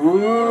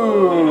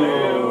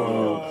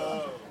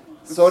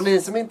 Så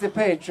ni som inte är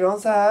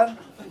Patreons här...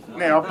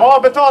 Ni har bara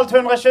betalt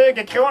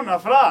 120 kronor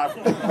för det här.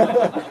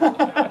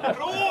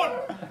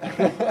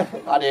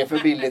 Ja, det är för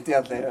billigt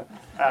egentligen.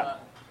 Ja.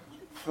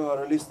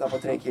 För att lyssna på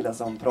 3 killar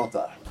som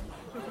pratar.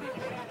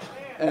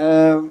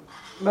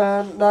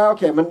 Men nej,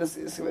 okej, men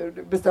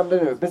bestäm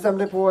dig nu. Bestäm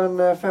dig på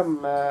en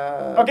 5...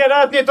 Okej, det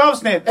är ett nytt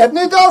avsnitt. Ett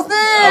nytt avsnitt!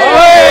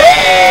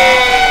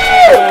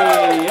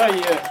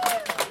 Oj!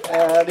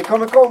 Det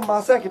kommer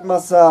komma säkert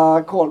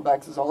massa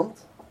callbacks och sånt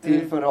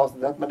till förra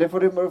avsnittet. Men det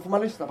får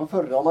man lyssna på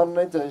förra om man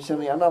inte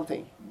känner igen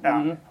allting.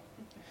 Ja.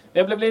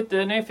 Jag blev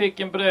lite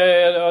nyfiken på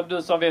det.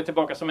 Du sa vi är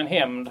tillbaka som en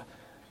hämnd.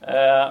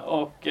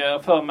 Och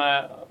för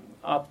mig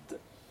att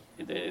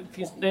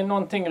det är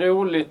någonting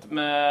roligt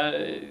med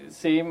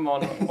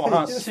Simon och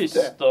hans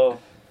syster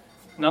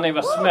när ni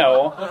var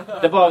små.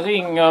 Det bara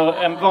ringer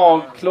en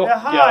vag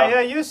klocka. Jaha,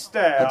 ja just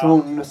det. Att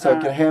hon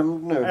söker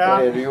hämnd nu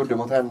för det du gjorde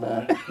mot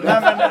henne.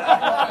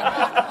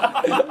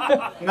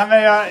 Nej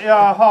men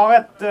jag har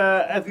ett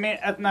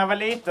när jag var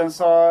liten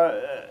så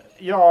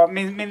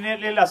min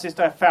lilla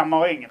syster är 5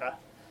 år yngre.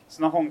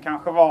 Så när hon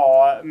kanske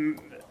var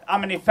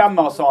men i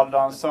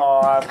 5-årsåldern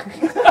så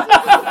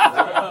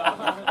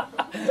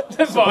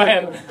det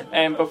var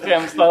en på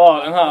främsta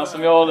raden här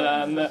som gjorde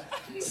en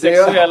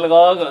sexuell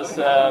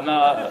rörelse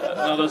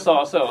när du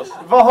sa så.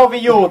 Vad har vi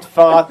gjort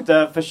för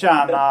att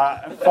förtjäna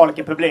folk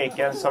i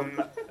publiken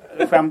som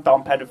skämtar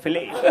om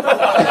pedofili?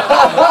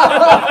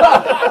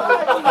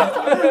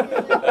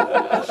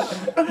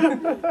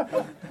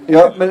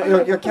 Ja,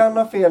 men jag kan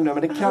ha fel nu,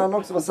 men det kan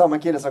också vara samma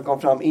kille som kom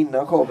fram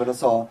innan showen och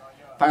sa: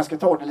 fan, jag ska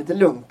ta det lite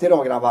lugnt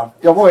idag, grabbar.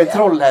 Jag var i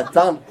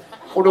Trollhättan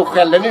och då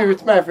skällde ni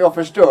ut mig för jag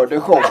förstörde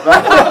showen.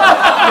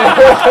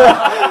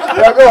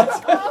 Det har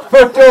gått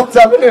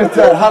 48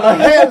 minuter. Han har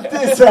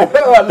hällt i sig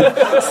öl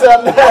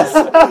sen dess.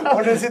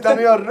 Och nu sitter han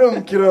och gör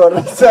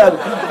runkrörelser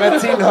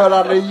med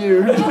tillhörande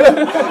ljud.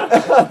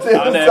 Det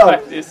är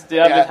faktiskt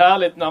jävligt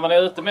härligt när man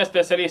är ute med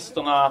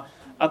specialisterna.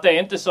 Att det är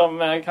inte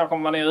som kanske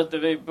om man är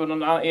ute på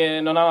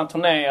någon annan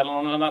turné eller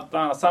någon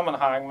annan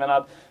sammanhang. Men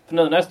att för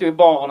nu när jag stod i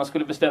baren och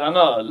skulle beställa en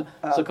öl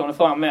så kom det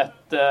fram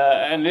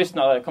en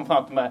lyssnare kom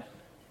fram till mig.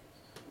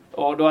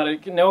 Och då hade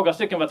några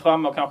stycken varit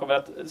framme och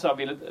kanske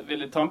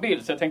ville ta en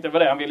bild. Så jag tänkte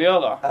vad det han ville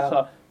göra.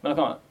 Så, men då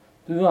kom han: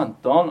 du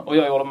Anton. Och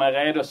jag gjorde mig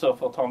redo så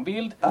för att ta en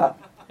bild.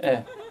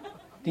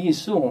 Det är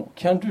så,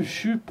 kan du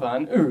köpa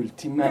en öl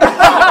till mig?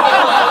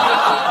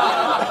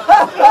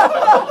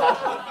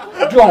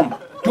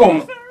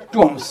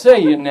 De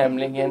säger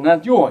nämligen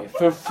att jag är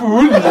för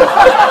full.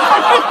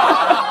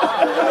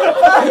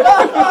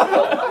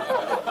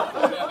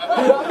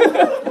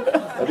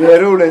 Det är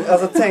roligt.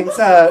 Alltså tänk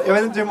så här. Jag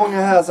vet inte hur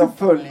många här som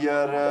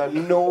följer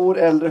Nour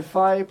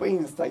Eldrefai på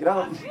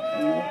Instagram.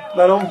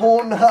 Men om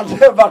hon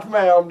hade varit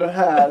med om den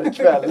här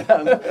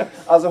kvällen.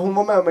 Alltså hon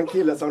var med om en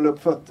kille som la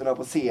upp fötterna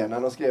på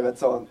scenen och skrev ett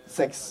sånt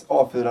 6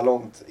 A4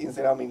 långt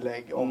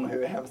Instagram-inlägg om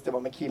hur hemskt det var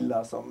med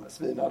killar som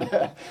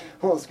svinade.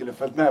 Hon skulle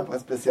följt med på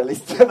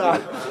specialisterna.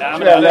 Ja,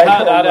 men det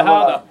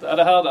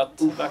hade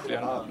härdat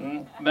verkligen.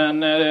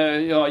 Men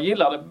jag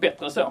gillar det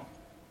bättre så.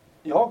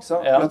 Jag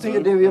också. Ja. Jag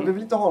tycker vi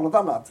vill inte ha något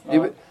annat.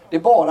 Det är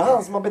bara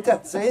han som har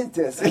betett sig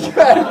hittills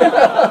ikväll.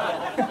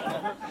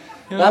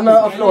 Nej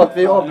men förlåt,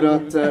 vi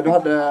avbröt. Du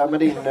hade med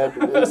din...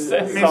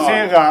 Min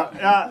syrra,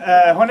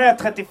 hon är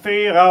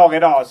 34 år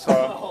idag så...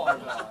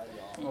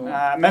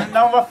 men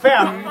när hon var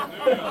 5...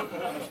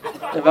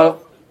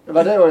 Det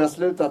var det och jag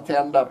slutade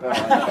tända på.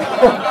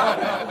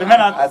 Du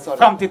menar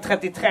fram till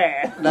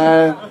 33?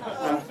 Nej.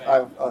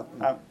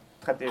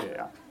 30,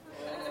 ja.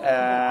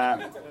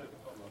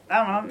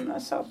 Nej, men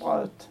han ser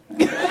bra ut.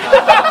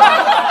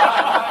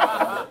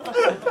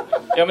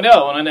 Ja, men det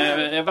är hon.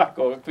 En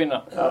vacker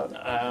kvinna. Ja.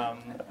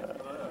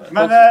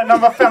 Men när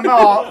hon var 5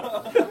 år,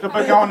 då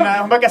brukade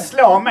hon brukade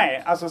slå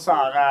mig. Alltså så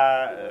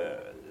här,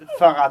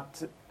 för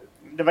att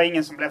det var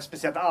ingen som blev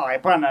speciellt arg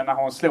på henne när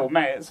hon slog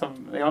mig. Så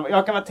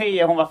jag kan vara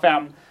 10, hon var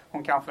 5.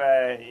 Hon kanske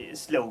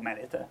slog mig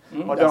lite.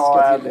 Och då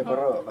ska till det på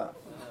röven.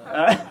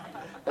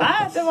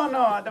 Nej,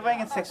 det var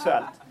inget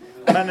sexuellt.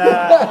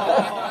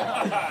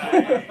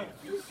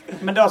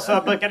 Men då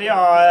så brukade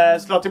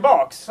jag slå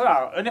tillbaks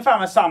sådär, ungefär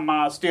med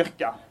samma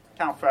styrka.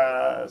 Kanske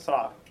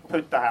sådär,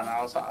 putta henne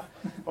och sådär.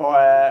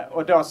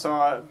 Och då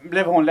så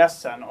blev hon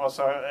ledsen och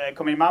så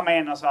kom min mamma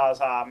in och sa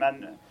såhär,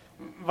 men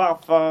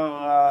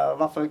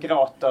varför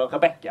gråter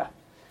Rebecca?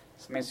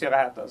 Som min syra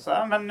heter. Så,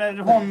 men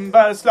hon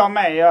började slå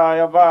mig,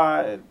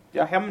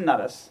 jag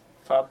hämnades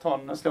för att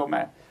hon slog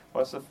mig.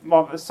 Och så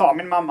sa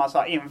min mamma så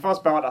här, inför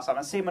oss båda så här,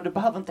 men Simon, du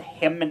behöver inte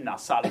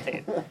hämnas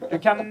alltid. Du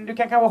kan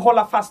kanske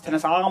hålla fast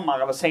hennes armar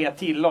eller säga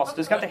till oss.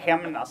 Du ska inte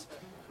hämnas.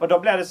 Och då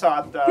blev det så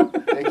att...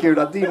 Det är kul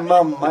att din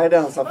mamma är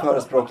den som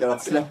förespråkar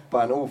att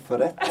släppa en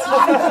oförrätt.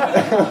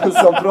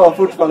 Som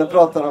fortfarande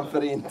pratar om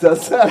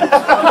förintelsen.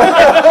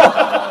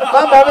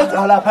 Man behöver inte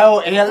hålla på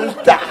och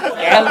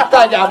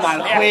älta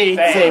gammal skit,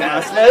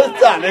 Simon.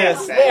 Sluta nu,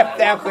 släpp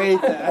den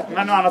skiten.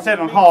 Men å andra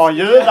sidan har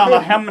judarna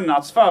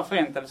hämnats för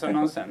förintelsen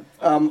någonsin.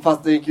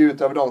 Fast det gick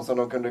ut över dem som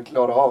de kunde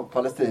klara av,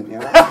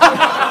 palestinierna.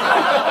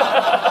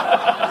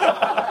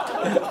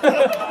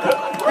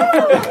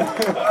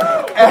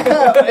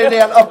 Är det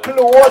en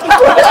applåd?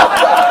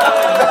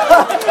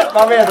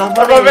 Man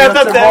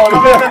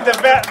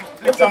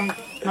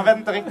vet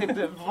inte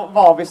riktigt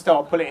var vi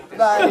står politiskt.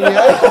 Nej,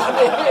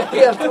 det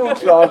är helt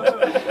oklart.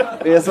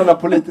 Det är sådana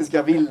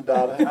politiska vildar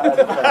här.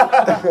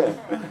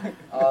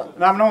 Ja.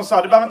 Nej, men hon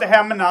sa, du behöver inte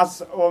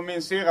hämnas. Och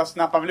min syra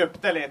snappade väl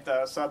upp det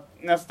lite. Så att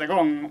nästa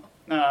gång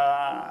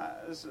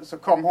så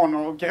kom hon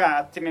och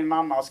grät till min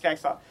mamma och skrek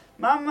så här,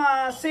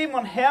 mamma,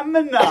 Simon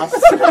hämnas.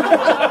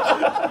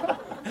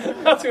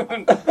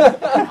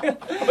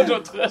 Och då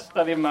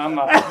tröstade din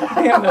mamma.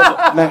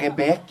 Men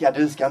Rebecca,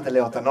 du ska inte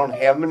låta någon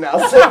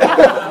hämnas.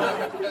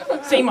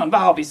 Simon,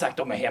 vad har vi sagt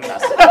om att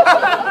hämnas?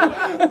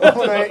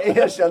 Hon har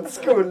erkänt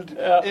skuld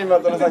i och med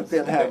att hon har sagt det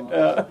en hämnd.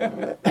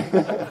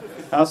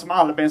 Ja, som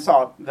Albin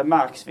sa, det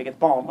märks vilket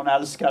barn hon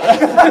älskar.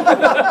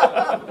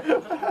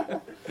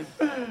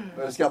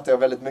 Nu skrattar jag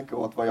väldigt mycket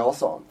åt vad jag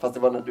sa. Fast det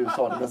var när du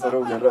sa det med så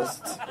rolig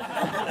röst.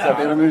 Så jag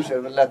ber om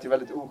ursäkt, det lät ju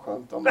väldigt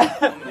oskönt om det.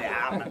 Ja,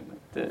 men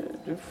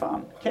du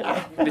fan.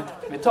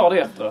 Vi tar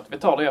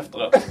det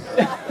efteråt.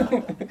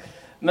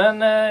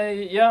 Men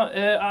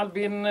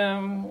Albin,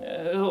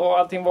 hur har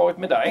allting varit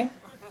med dig?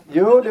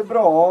 Jo, det är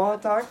bra,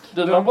 tack.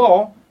 Du var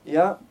bra?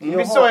 Ja.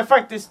 Vi såg ju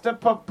faktiskt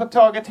på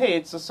tåget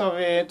hit så såg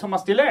vi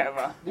Thomas Di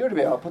Leva. Det gjorde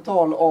vi, ja. På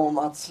tal om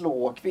att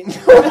slå kvinnor.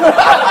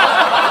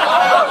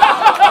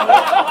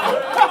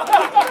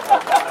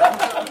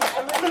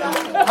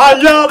 Han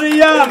gör det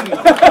igen!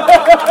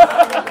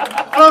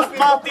 Först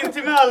Martin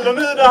Timell och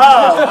nu det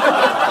här.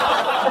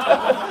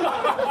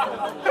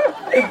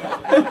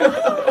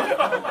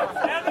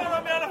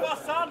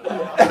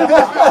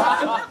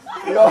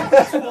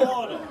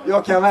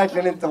 Jag kan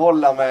verkligen inte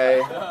hålla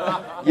mig.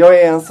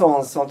 Jag är en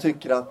sån som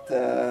tycker att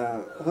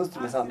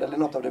hustrumisshandel är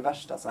något av det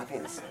värsta som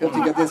finns. Jag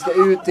tycker att det ska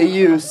ut i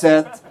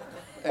ljuset.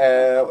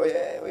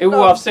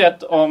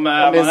 Oavsett om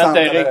man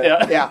inte är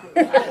riktiga. Ja.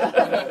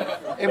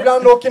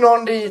 Ibland åker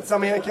någon dit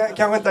som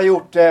kanske inte har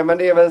gjort det, men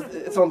det är väl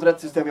ett sånt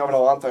rättssystem jag vill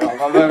ha, antar jag.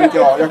 Vad vet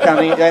jag? Jag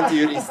är inte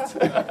jurist.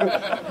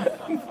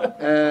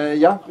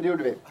 Ja, det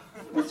gjorde vi.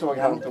 Vi såg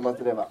han Thomas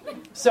Di Leva.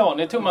 Så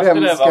ni Thomas Di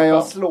Leva? Vem ska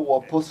jag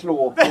slå på? Ska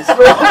jag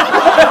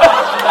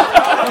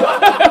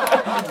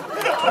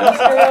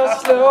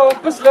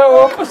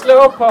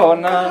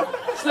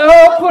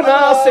slå på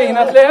när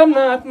sinat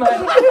lämnat mig?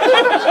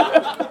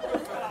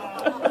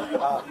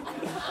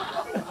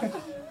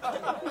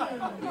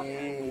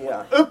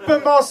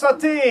 Uppenbar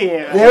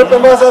satir. Det är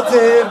uppenbar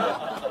satir.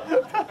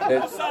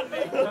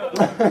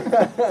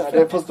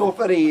 Det får stå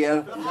för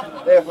er.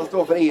 Det får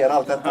stå för er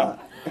allt detta.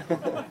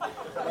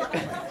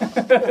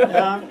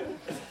 Ja.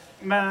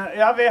 Men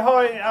ja, vi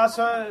har ju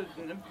alltså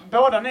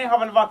båda ni har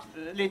väl varit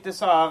lite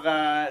så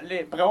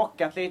här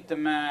bråkat lite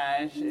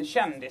med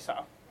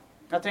kändisar.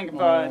 Jag tänker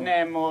på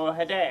Nemo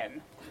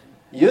Hedén.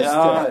 Just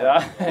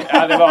det.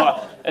 Ja, det var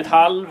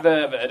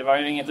det var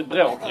ju inget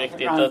bråk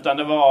riktigt, utan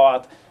det var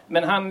att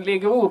men han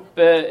lägger upp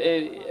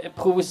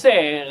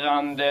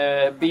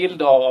provocerande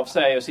bilder av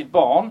sig och sitt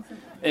barn.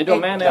 Då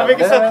menar jag, på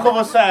vilket sätt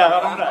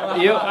provocerar de där?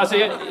 Jo, alltså,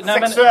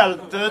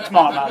 sexuellt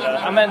utmanande.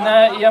 Ja,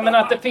 men jag menar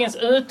att det finns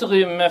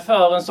utrymme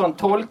för en sån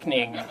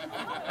tolkning.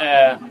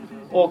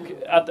 Och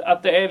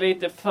att det är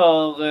lite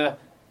för...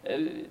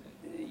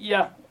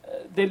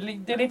 det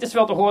är lite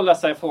svårt att hålla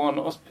sig från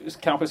och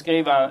kanske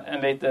skriva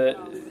en lite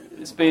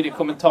spydig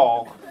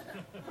kommentar.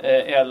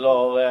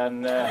 Eller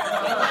en...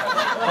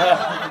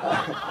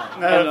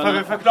 Får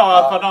vi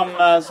förklara för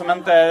dem som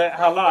inte är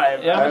här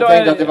live? Ja, jag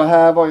tänkte att det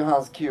var ju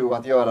hans cue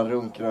att göra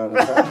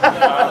runkrörelsen.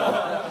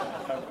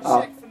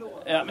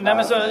 Ja,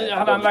 men så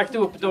hade han lagt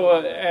upp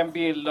då en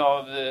bild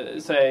av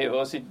sig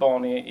och sitt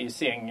barn i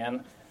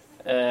sängen.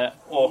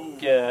 Och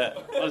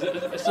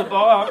så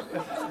bara...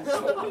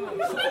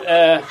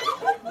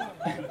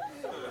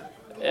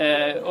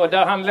 och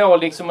där han låg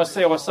liksom och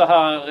såg så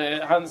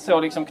här, han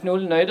såg liksom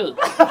knullnöjd ut.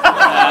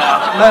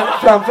 Men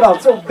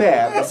framförallt så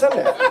bebisen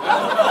det.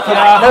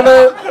 Ja. Nej,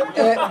 men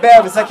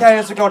bebisar kan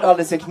ju såklart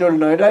aldrig se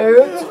knullnöjda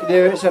ut,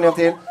 det känner jag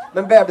till.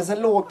 Men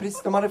bebisen låg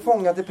precis, de hade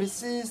fångat det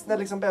precis när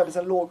liksom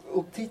bebisen låg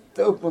och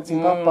tittade upp mot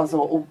sin pappa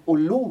så och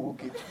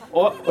log.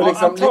 Och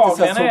liksom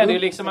antagligen är det ju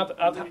liksom att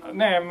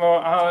Nemo,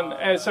 han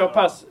är så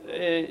pass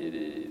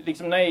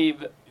liksom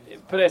naiv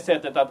på det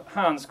sättet att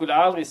han skulle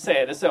aldrig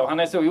se det så. Han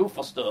är så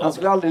oförstörd. Han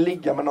skulle aldrig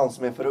ligga med någon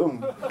som är för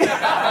ung.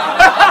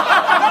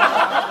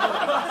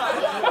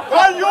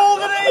 Han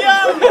gjorde det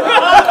igen!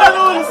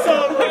 Albin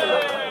Olsson!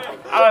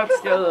 Allt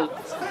ska ut.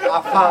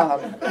 Fan.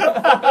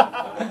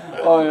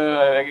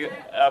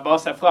 Jag bara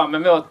ser fram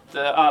emot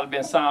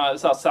Albins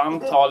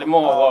samtal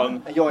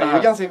imorgon. Jag är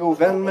ju ganska god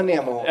vän med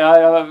Nemo. Ja,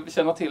 jag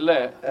känner till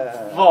det.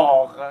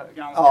 Var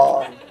ganska.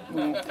 Ja.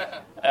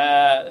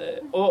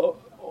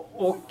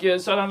 Och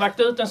så hade han lagt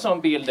ut en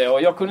sån bild då,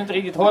 och jag kunde inte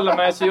riktigt hålla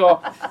mig, så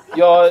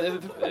jag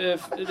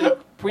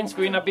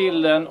printscreenade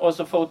bilden och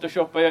så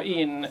photoshoppade jag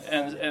in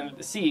en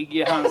cigg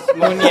i hans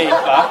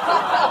mungipa.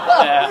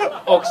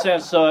 Och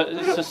sen så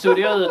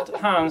suddade jag ut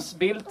hans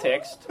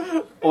bildtext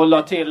och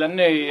la till en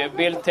ny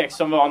bildtext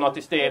som var något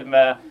i stil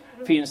med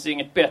finns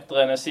inget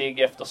bättre än en cigg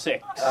efter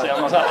sex.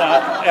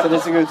 Så det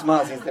såg ut som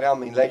hans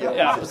Instagram-inlägg.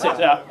 Ja, precis.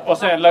 Ja. Och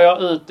sen la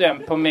jag ut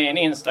den på min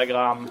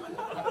Instagram.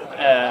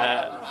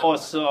 Och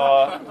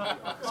så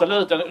la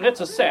ut den rätt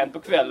så sent på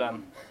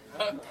kvällen.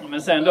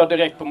 Men sen då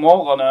direkt på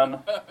morgonen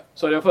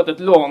så hade jag fått ett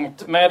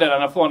långt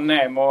meddelande från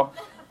Nemo.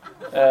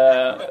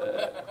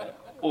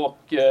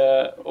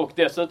 Och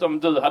dessutom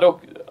du hade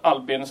också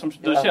Albin, som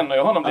du känner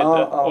ju honom lite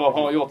och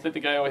har gjort lite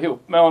grejer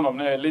ihop med honom.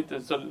 Det är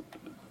lite så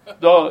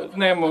då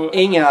Nemo...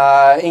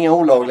 Inga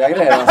olagliga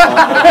grejer alltså.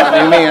 Det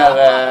är mer...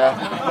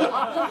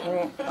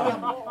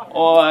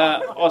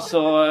 Och så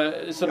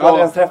jag hade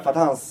ens träffat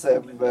hans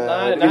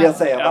vill jag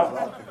säga bara.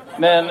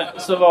 Men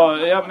så var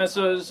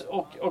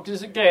och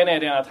grejen är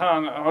den att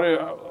han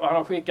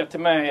har skickat till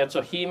mig ett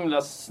så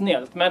himla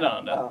snällt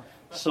meddelande.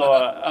 Så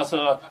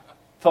alltså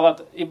för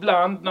att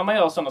ibland när man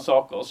gör sådana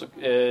saker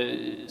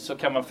så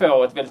kan man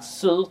få ett väldigt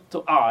surt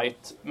och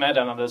argt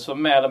meddelande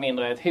som mer eller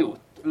mindre är ett hot.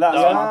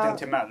 Läsa någonting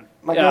till män.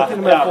 Man kan till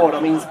och med få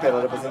dem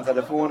inspelade på sin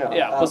telefon.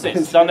 Ja,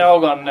 precis. Där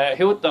någon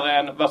hotar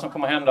en vad som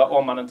kommer hända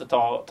om man inte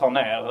tar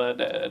ner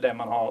det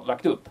man har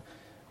lagt upp.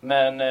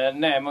 Men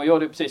Nemo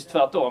gjorde precis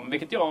tvärtom,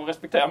 vilket jag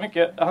respekterar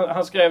mycket.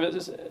 Han skrev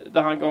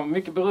där han gav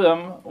mycket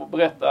beröm och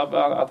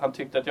berättade att han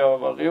tyckte att jag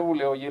var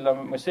rolig och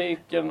gillade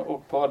musiken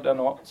och podden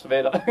och så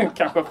vidare.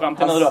 Kanske fram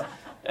till nu då.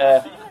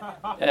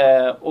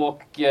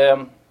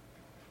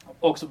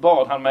 Och så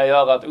bad han mig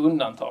göra ett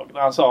undantag.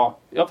 Han sa,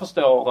 jag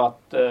förstår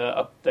att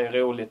det är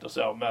roligt och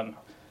så, men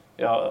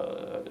jag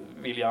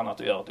vill gärna att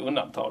du gör ett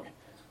undantag.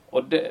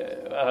 Och det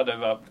hade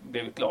jag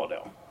blivit glad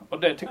då. Och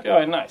det tycker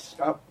jag är nice.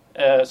 Ja.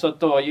 Så att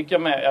då gick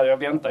jag med, jag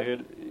väntar ju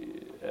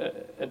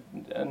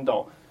en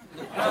dag.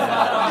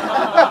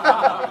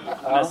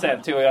 Men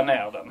sen tog jag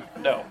ner den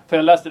då. För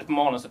jag läste det på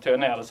morgonen, så tog jag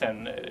ner det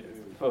sen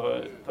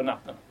på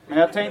natten. Men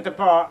jag tänkte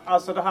på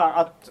alltså det här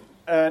att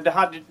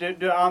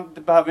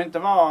det behöver inte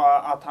vara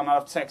att han har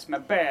haft sex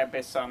med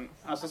bebisen.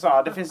 Alltså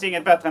så, det finns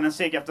inget bättre än en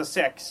cigg efter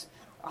sex.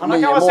 Han har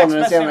 9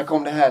 månader senare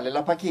kom det här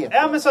lilla paketet.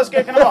 Ja, men så ska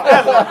det kunna vara.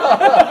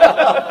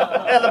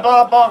 Eller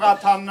bara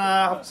att han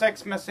haft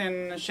sex med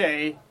sin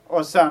tjej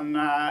och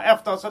sen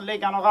efter så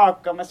ligger han och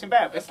röker med sin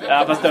bebis.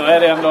 Ja, fast då är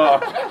det ändå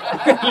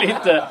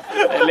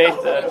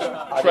lite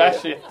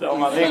trashigt om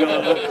man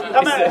ligger...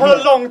 Ja, men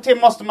hur lång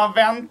tid måste man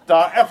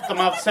vänta efter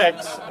man haft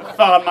sex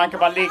för att man kan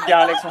bara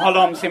ligga liksom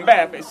hålla om sin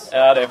bebis?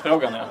 Ja, det är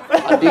frågan,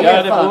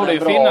 det borde ju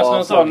finnas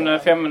någon sån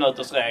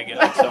 5-minuters regel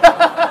liksom.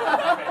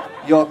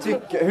 Jag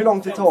tycker, hur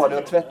lång tid tar det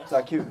att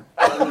tvätta kuk?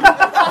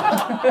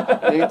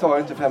 Det tar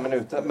ju inte 5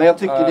 minuter. Men jag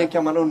tycker det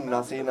kan man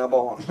unna sina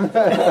barn.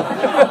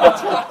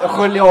 Jag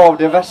sköljer av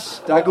det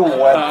värsta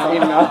goet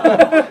innan.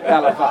 I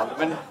alla fall.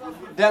 Men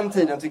den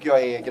tiden tycker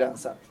jag är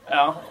gränsen.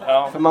 Ja.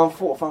 För man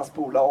får fan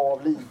spola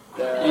av lite.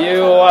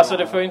 Jo, alltså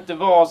det får ju inte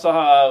vara så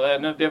här.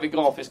 Nu blir vi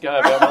grafiska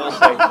här, vi har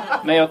ursäkt.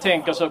 Men jag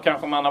tänker så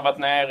kanske man har varit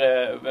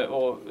nere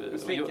och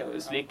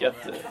slickat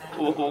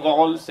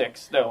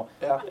oralsex då.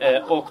 Ja.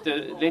 Och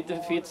det, lite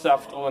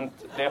fittsaft runt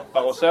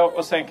läppar och så.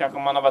 Och sen kanske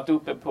man har varit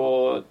uppe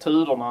på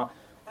tudorna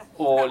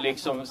och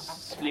liksom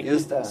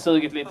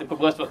sugit lite på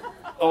bröstet.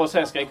 Och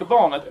sen skriker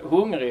barnet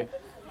hungrig.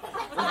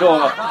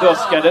 Då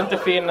ska det inte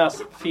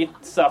finnas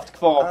fittsaft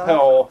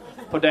kvar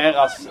på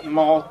deras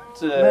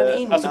mat.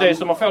 Alltså det är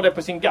som att få det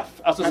på sin gaff.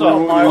 Alltså så,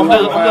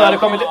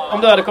 om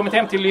du hade kommit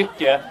hem till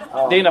Lycke,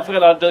 dina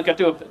föräldrar hade dukat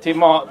upp till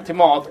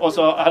mat och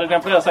så hade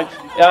den föräldrar sagt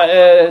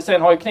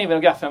sen har ju kniven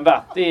och gaffeln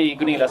varit i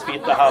Gunillas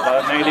fitta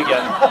här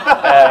nyligen.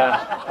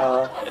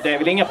 Det är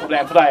väl inga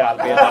problem för dig,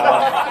 Albin?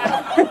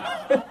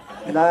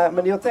 Nej,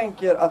 men jag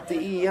tänker att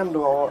det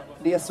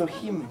är så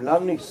himla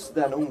nyss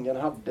den ungen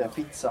hade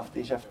fittsaft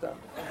i käften.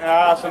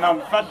 Ja, alltså när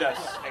de föddes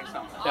liksom.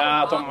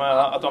 Ja,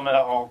 att de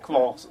har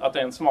kvar, att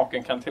den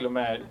smaken kan till och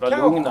med vara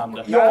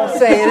lugnande. Jag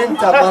säger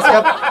inte att man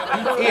ska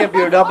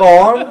erbjuda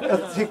barn.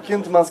 Jag tycker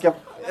inte man ska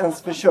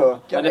ens försöka.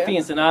 Men det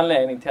finns en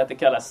anledning till att det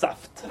kallas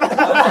saft.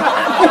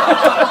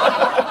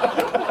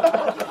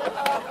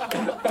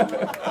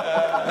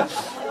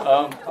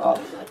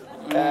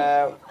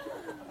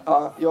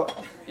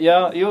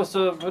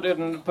 Så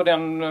på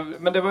den,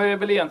 men det var ju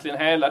väl egentligen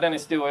hela den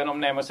historien om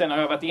Nemo. Sen har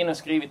jag varit inne och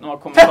skrivit några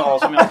kommentarer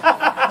som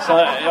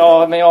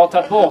men jag har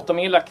tagit bort dem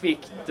illa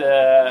kvickt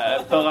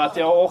för att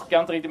jag orkar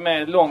inte riktigt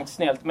med långt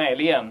snällt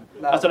mejl igen.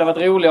 Nej. Alltså det var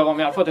roligare om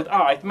jag hade fått ett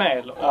argt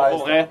mejl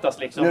och rätas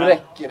liksom. Nu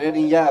räcker det,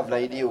 din jävla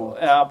idiot.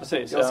 Ja,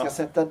 precis. Jag ska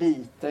sätta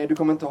dit dig. Du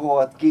kommer inte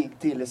ha ett gig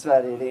till i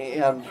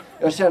Sverige.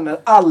 Jag känner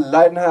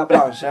alla i den här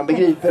branschen.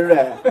 Begriper du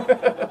det?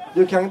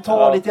 Du kan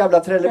ta ditt jävla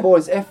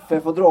Trelleborgs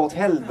FF och dra åt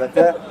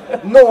helvete.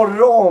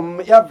 Norr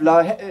om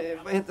jävla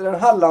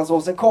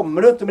Hallandsåsen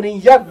kommer du inte med din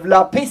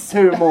jävla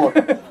pisshumor.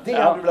 Det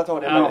hade du velat ta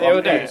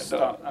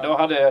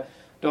det.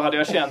 Då hade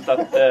jag känt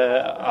att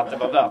det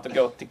var värt att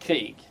gå till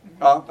krig.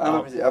 Ja,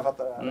 men precis, jag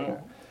fattar det.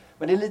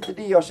 Men det är lite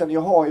det jag känner.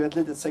 Jag har ju ett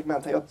litet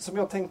segment här som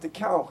jag tänkte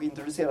kanske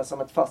introducera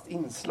som ett fast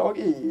inslag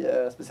i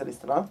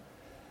specialisterna.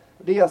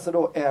 Det är alltså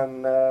då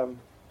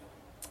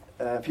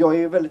för jag är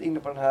ju väldigt inne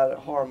på den här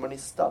Harmony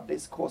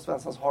Studies, K.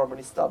 Svenssons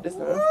Harmony Studies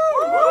nu.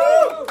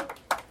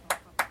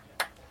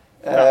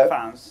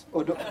 Fans.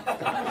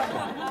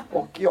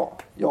 Och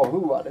jag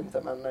hoade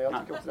inte, men jag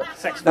tycker också det.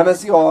 Nej, men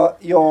så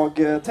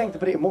jag tänkte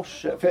på det i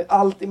morse. För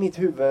allt i mitt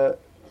huvud,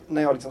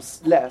 när jag liksom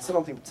läser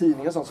någonting på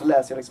tidningen och sånt, så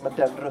läser jag liksom med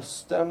den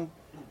rösten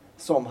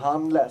som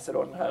han läser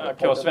då. Den här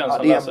K.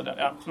 Svensson läser den,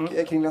 ja.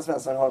 Kringland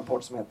Svensson har en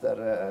podd som heter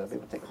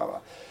Biblioteket.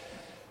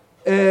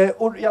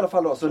 Och i alla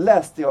fall då så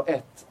läste jag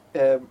ett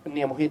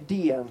Nemo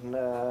Hedén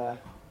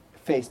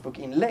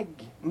Facebook-inlägg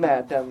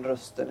med den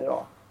rösten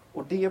idag.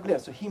 Och det blev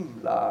så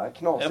himla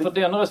knasigt. Ja,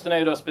 för den rösten är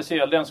ju då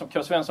speciell. Den som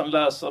K. Svensson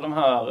läser de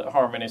här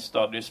Harmony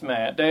Studies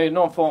med. Det är ju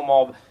någon form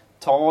av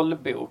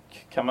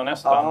talbok, kan man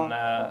nästan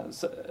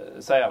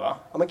säga, va?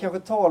 Ja, men kanske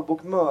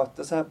talbok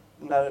möter så här,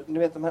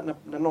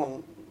 när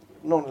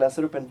någon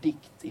läser upp en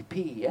dikt i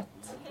P1.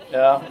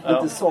 Ja.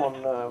 Lite sån,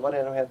 vad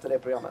det nu heter det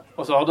programmet.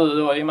 Och så har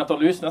du då, i och med att du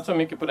har lyssnat så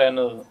mycket på det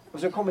nu. Och så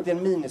har jag kommit till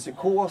en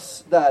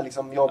minipsykos där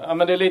liksom jag... Ja,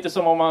 men det är lite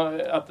som om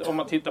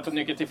man tittar på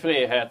Nyckeln till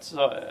frihet.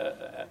 Så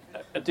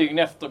ett dygn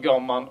efter går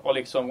man och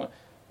liksom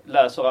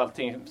läser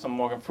allting som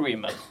Morgan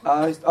Freeman.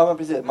 Ja, men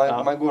precis.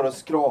 Man går och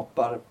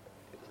skrapar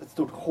ett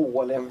stort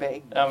hål i en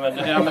vägg. Ja, men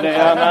det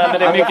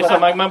är mycket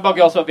så. Man bara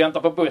går så och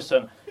väntar på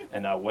bussen.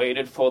 And I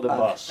waited for the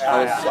bus.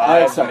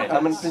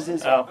 Ja, men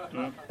precis. Ja.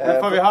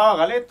 Men får vi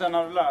höra lite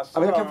när du läser? Ja,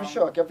 men jag kan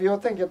försöka, för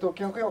jag tänker att då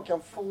kanske jag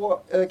kan få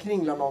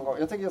kringla någon gång.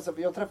 Jag tänker att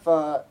jag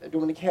träffar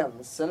Dominik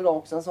Hensel idag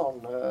också, en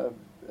sån...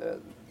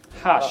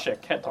 Hasek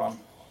heter han.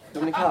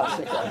 Dominik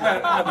Hasek.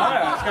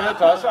 Ska du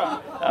ta så?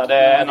 Ja, det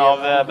är en av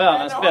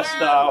världens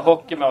bästa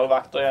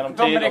hockeymålvakter genom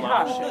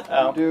tiderna.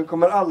 Ja. Du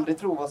kommer aldrig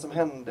tro vad som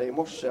hände i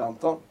morse,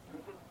 Anton.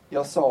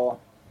 Jag sa,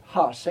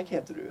 Hasek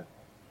heter du.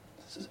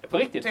 På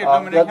riktigt?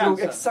 Ja, jag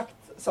drog exakt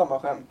samma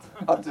skämt.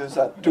 Att du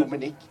sa,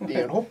 Dominik, det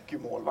är en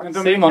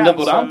hockeymålvakt. Simon, du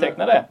borde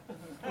anteckna det.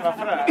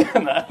 Varför det?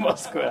 Nej, vad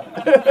skojar.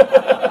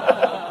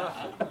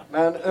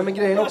 Men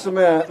grejen också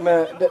med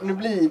nu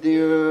blir det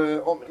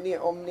ju,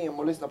 om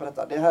Nemo lyssnar på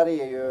detta, det här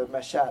är ju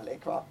med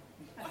kärlek, va?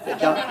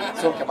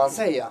 Så kan man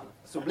säga.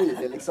 Så blir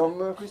det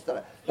liksom schysstare.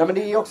 Ja, men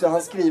det är också,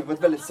 han skriver på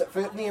ett väldigt...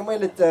 För Nemo är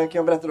lite, kan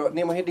jag berätta då,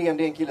 Nemo Hedén,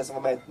 det är en kille som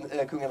var med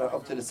i Kungen av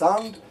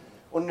Tylösand.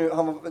 Och nu,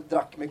 han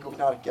drack mycket och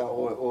knarka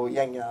och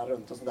gänga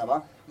runt och sådär,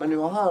 va? Men nu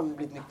har han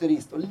blivit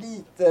nykterist och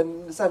lite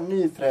så här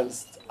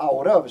nyfrälst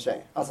aura över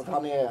sig. Alltså att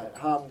han är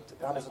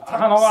så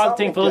tacksam. Han har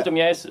allting förutom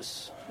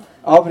Jesus.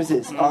 Ja,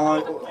 precis.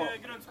 Ja,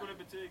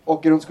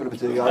 och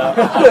grundskolebetyg, ja.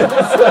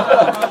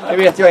 Det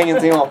vet jag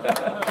ingenting om.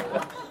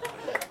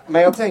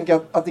 Men jag tänker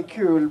att det är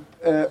kul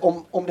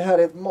om det här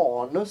är ett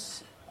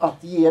manus.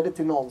 att ge det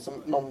till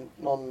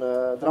någon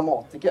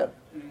dramatiker.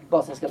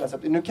 Bara som ska läsa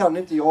upp. Nu kan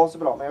inte jag så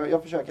bra, men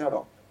jag försöker här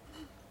då.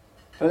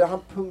 För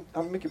han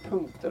har mycket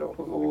punkter och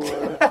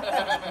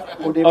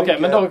Okej,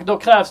 men då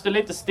krävs det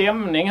lite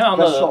stämning här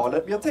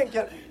versaler. Jag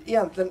tänker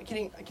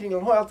egentligen,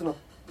 Kringlan har ju alltid något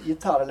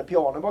gitarr eller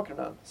piano i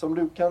bakgrunden. Som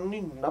du kan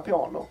nynna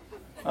piano.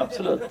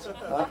 Absolut.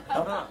 Ja.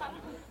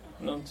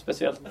 Något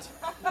speciellt.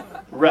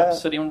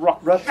 Rhapsody in rock.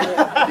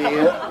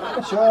 Det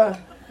kör.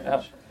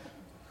 Ja.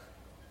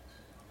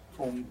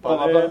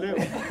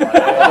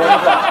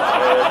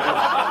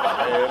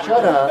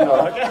 Kör den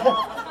då.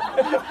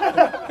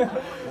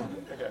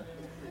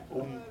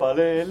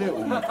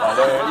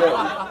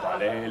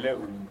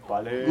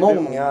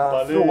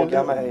 Många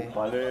frågar mig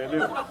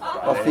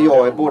varför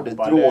jag är både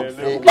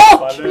drogfri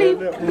och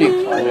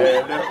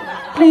nykter.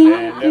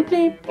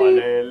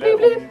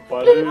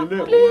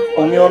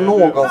 Om jag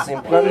någonsin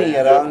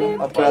planerar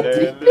att börja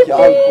dricka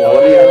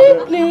alkohol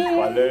igen.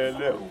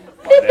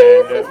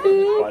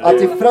 Att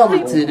i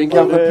framtiden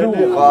kanske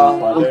prova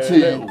och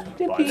typ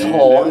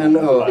ta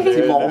en öl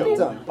till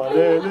maten.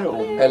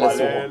 Eller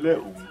så.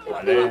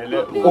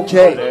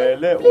 Okej.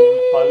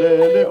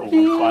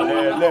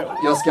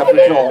 Jag ska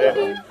förklara.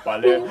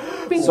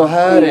 Så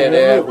här är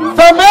det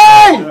för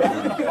mig!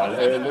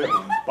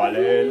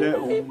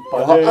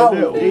 Jag har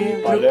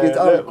aldrig druckit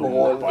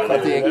alkohol för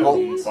att det är gott.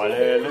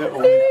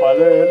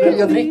 Vill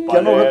jag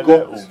dricka något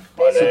gott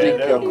så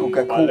dricker jag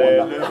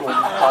Coca-Cola.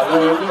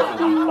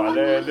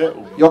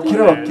 Jag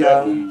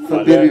krökar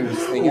för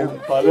berusningen,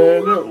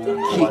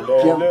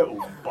 kicken,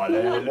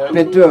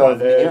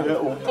 bedövningen,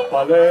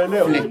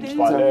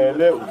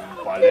 flykten.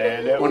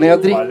 Och när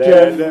jag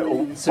dricker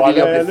så vill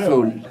jag bli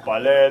full.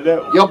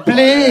 Jag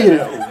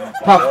blir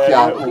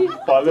packad.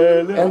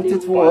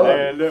 1-2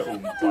 öl.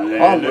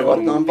 Har aldrig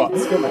varit någon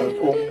vits för mig.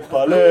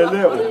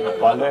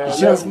 Det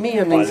känns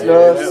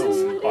meningslöst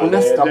och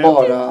nästan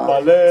bara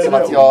som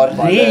att jag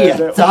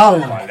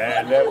retar.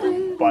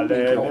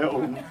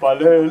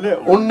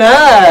 Och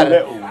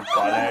när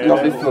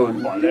jag blir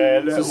full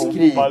så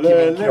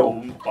skriker min kropp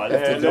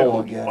efter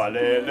droger.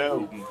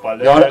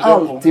 Jag har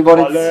alltid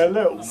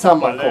varit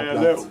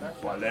sammankopplat.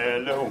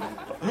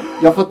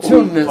 Jag får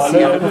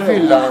tunnelseende på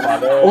fyllan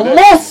och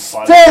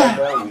måste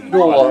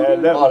då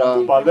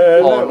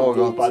bara ha något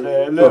upp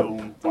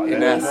i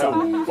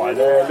näsan.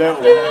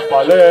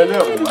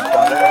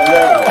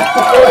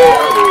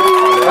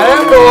 Men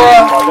ändå,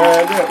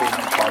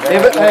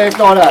 jag är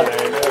klar här.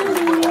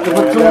 Du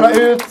får tona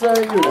ut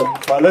ljudet.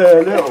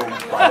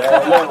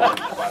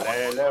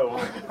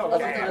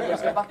 Jag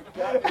ska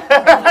backa.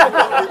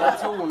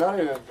 Tonar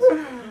ut.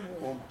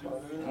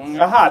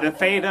 Jaha, det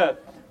fejdar.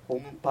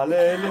 Men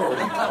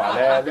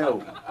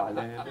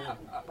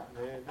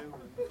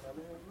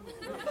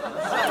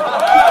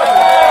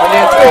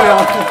det tror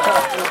jag.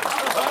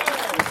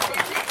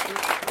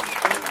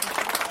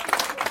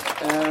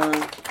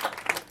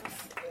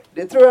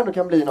 Det tror jag ändå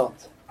kan bli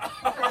något.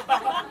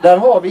 Där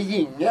har vi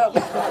jingel.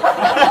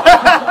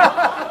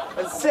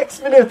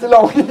 6 minuter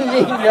lång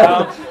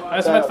jingel.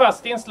 Ja, som ett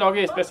fast inslag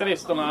i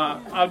specialisterna.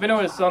 Albin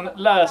Olsson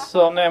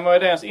läser Nemo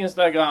Idéns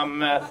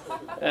Instagram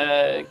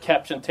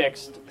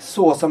caption-text.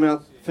 Så som jag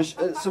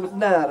så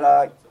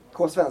nära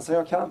K. Svensson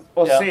jag kan.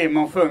 Och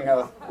Simon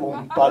sjunger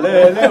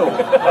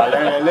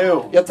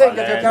Jag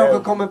tänker att jag kanske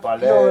kommer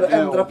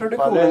ändra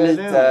produktionen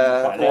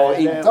lite och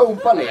inte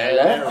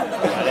Ompalele.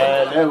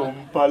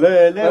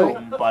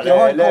 Jag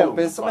har en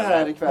kompis som är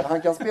här ikväll.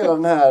 Han kan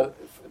spela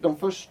de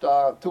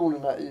första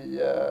tonerna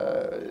i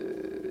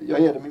Jag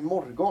ger det min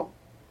morgon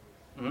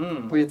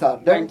på gitarr.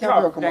 Den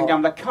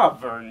gamla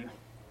covern.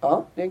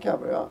 Ja, det är en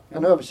cover, ja.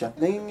 En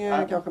översättning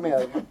kanske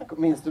mer.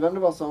 Minns du vem det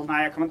var som...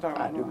 Nej, jag kommer inte ihåg.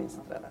 Nej, du minns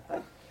inte det.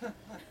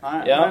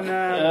 Nej.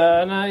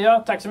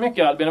 Ja, tack så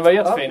mycket Albin, det var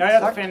jättefint. Ja,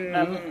 jättefint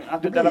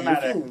att du delar med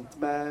dig. Det blir fint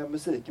med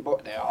musik i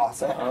bakgrunden. Ja,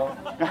 alltså.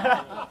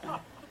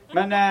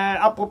 Men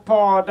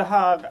apropå det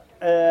här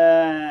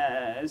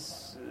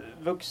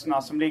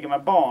vuxna som ligger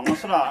med barn och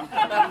sådär.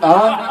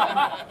 Ja.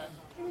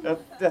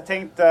 Jag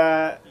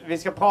tänkte vi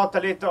ska prata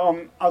lite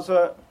om,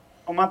 alltså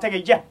om man tänker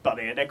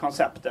Jeopardy, det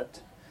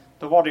konceptet.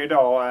 Då var det ju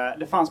då,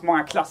 det fanns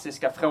många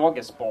klassiska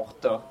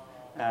frågesporter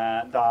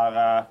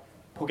där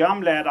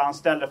programledaren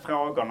ställde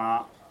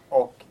frågorna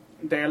och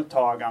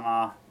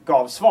deltagarna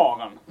gav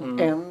svaren.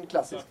 En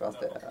klassisk fast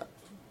det.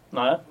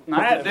 Nej,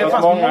 det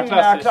fanns många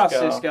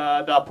klassiska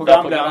där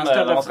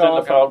programledaren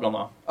ställde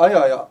frågorna.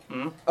 Ja.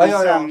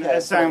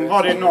 Sen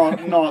var det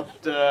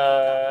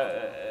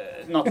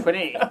något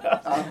geni.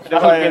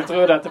 Jag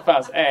trodde att det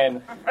fanns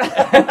en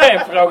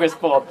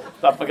frågesport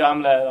där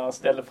programledaren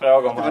ställde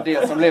frågorna. Det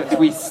var det som blev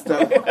twisten.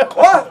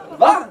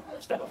 Va?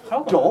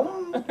 Cool.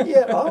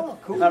 Nej,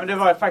 men det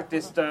var ju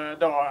faktiskt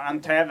då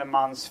en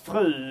tv-mans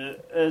fru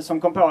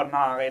som kom på den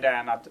här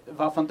idén att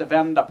varför inte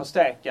vända på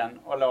steken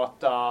och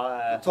låta...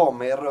 Ta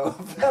mig i röv.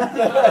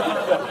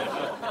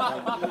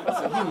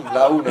 Så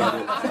himla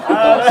onödigt.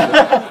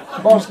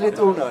 Barnsligt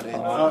onödigt.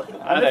 Ja,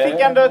 det fick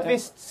ändå ett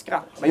visst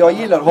skratt. Men jag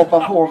gillar att hoppa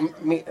på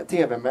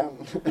tv-män.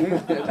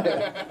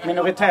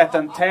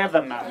 Minoriteten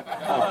tv-män.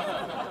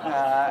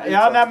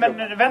 Nej,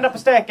 men vända på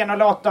steken och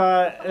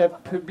låta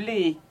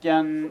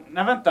publiken...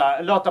 Nej,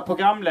 vänta. Låta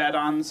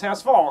programledaren säga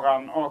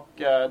svaren och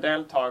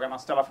deltagarna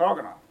ställa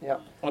frågorna. Ja.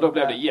 Och då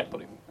blev det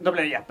Jeopardy. Då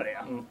blev det Jeopardy,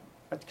 ja.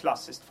 Ett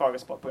klassiskt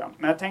frågesportprogram.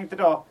 Men jag tänkte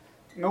då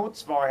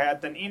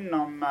motsvarigheten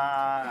inom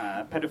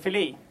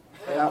pedofili.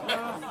 Ja.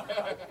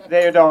 Det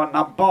är ju då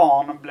när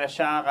barn blir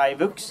kära i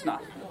vuxna.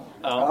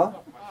 Ja.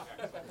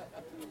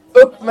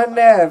 Upp med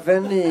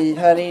näven ni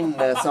här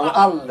inne som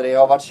aldrig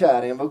har varit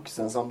kär i en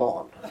vuxen som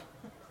barn.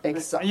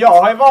 Exakt.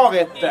 Jag har ju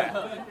varit det.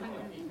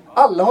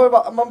 Alla har ju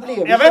varit... Man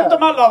blev jag vet inte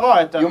om alla har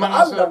varit det. Jo, men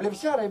alla blev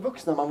kära i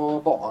vuxna när man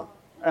var barn.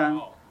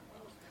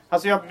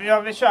 Alltså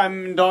jag vill köra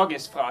min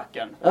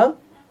dagisfröken. Ja?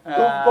 Då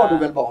var du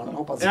väl barn,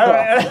 hoppas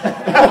jag.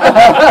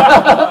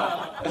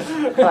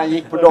 Han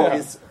gick på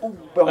dagis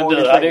obehagligt.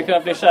 Men du hade ju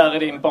kunnat bli kär i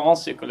din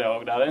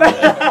barnpsykolog där,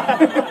 inte?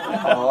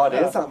 Ja, det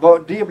är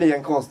sant. Det blir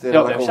en konstig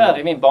relation. Jag blev kär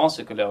i min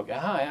barnpsykolog.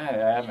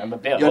 Jaha, men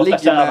blir jag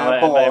ligger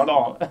med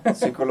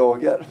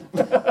barnpsykologer.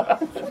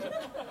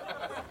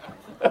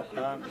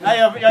 Nej,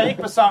 jag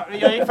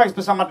gick faktiskt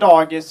på samma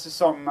dagis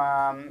som...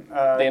 det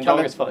är en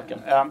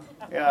dagisfröken.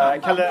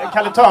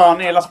 Kalle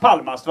Törn i Las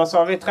Palmas. Det var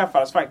så vi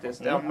träffades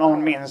faktiskt. Om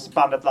någon minns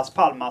bandet Las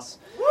Palmas.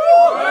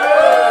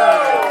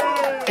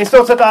 I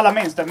stort sett alla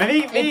minns det. Men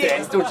vi... Inte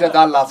i stort sett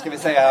alla, ska vi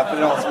säga,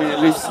 för de som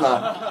vill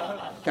lyssna.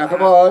 Kanske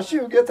bara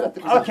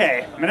 20-30%.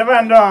 Okej, men det var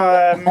ändå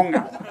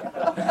många.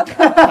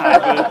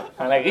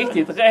 Han är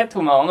riktigt rätt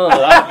humör nu.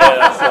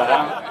 Alltså.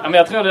 Men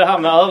jag tror det här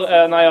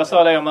med när jag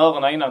sa det om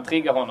öronen innan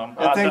triggar honom.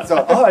 Jag tänkte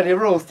så, är det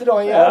roast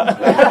idag igen?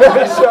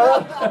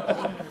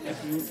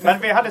 Men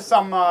vi hade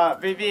samma,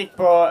 vi gick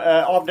på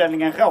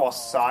avdelningen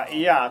Rosa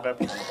i Hjärup.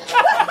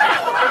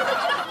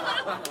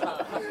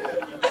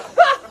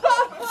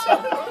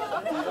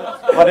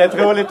 Var det ett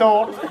roligt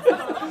ord?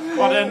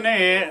 Var det en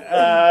ny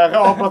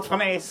Robert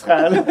från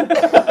Israel?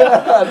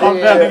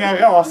 Avdelningen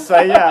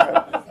Rosa i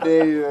Hjärup. Det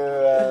är ju...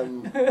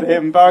 Det är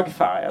en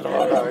bögfärg, eller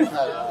vad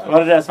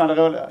var det som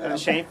hade roligt? En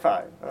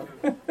tjejfärg.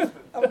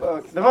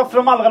 Det var för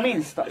de allra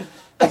minsta.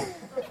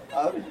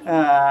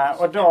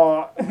 Och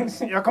då...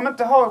 Jag kommer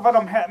inte ihåg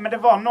vad men det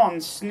var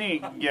någon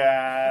snygg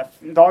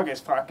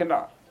dagisfröken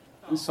där.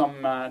 Som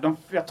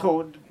jag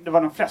tror det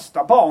var de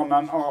flesta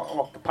barnen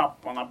och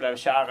papporna blev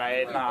kära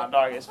i den här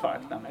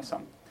dagisfröknen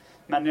liksom.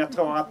 Men jag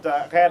tror att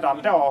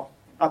redan då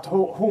att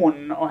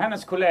hon och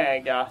hennes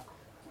kollega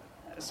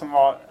som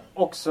var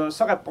också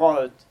så rätt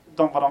bra ut,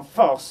 de var de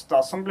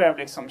första som blev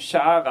liksom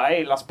kära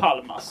i Las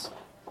Palmas.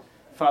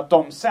 För att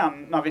de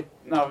sen,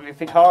 när vi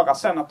fick höra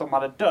sen att de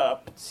hade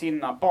döpt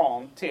sina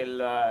barn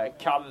till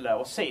Kalle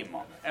och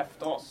Simon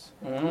efter oss.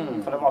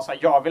 För det var så här,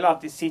 jag vill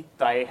alltid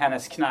sitta i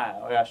hennes knä.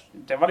 Och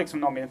det var liksom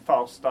nog min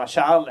första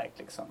kärlek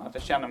liksom. Att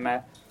jag kände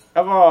mig,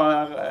 jag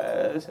var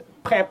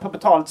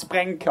prepubertalt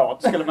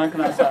sprängkåt skulle man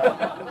kunna säga.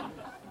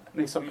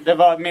 Liksom, det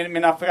var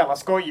mina föräldrar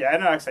skojade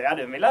när jag sa, ja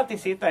du vill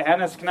alltid sitta i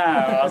hennes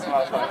knä och alltså,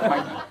 man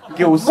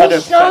gosade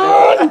upp sig.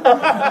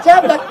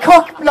 Jävla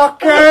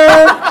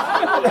kockblocker!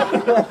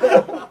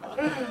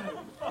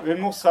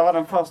 Min morsa var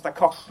den första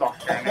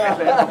kockblockaren.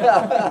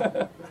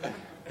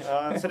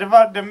 Så det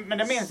var, men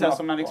det minns jag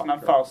som en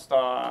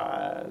första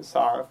så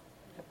här,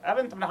 jag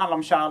vet inte om det handlar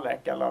om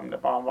kärlek eller om det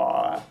bara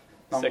var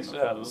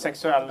någon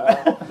sexuell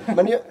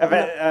men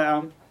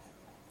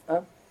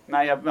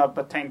nej,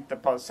 jag tänkte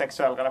på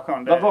sexuell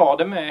relation. Vad var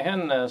det med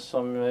henne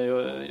som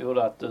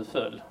gjorde att du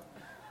föll?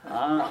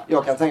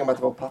 Jag kan tänka mig att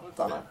det var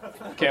pattarna.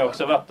 Det kan ju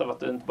också varit att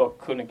du inte bara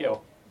kunde gå.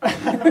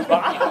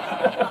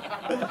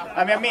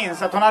 Men jag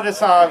minns att hon hade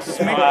så här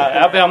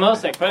jag ber om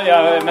ursäkt för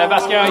det. Men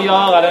vad ska jag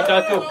göra? Den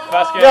dök upp.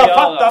 Vad ska jag göra?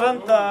 Fattar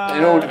inte. Det är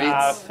en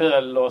ordvits.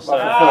 Föll och så.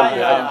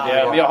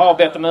 Jag har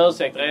bett om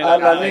ursäkt redan.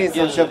 Alla ni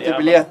som köpte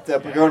biljetter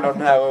på grund av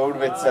den här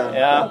ordvitsen.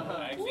 Ja.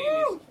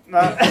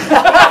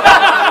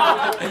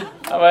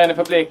 Det var en i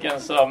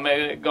publiken som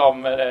gav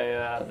mig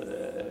det.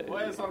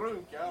 Vad är det som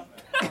runkar?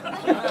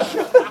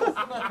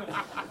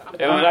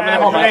 Jag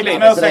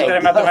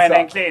ursäktade med att det var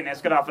en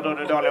klinisk och därför då är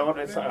det dåliga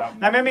ordvitsar.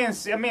 Nej, men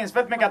jag minns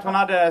väldigt mycket att hon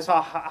hade så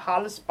här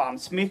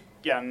halsband,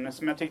 smycken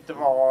som jag tyckte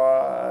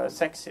var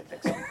sexigt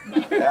liksom.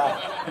 Ja.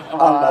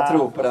 Alla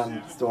tror på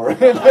den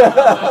storyn.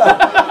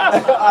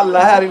 Alla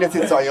här inne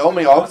sitter så, ja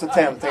men jag har också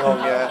tänt en gång.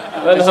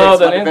 Men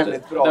hörde ni inte?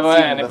 Det var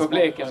en i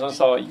publiken som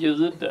sa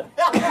jude.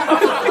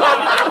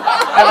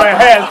 Det var ju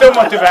helt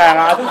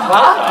omotiverat.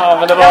 Ja,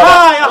 men det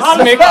var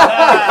snyggt.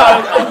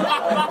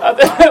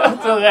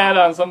 Att du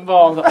redan som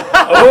barn så,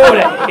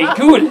 det är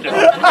guld.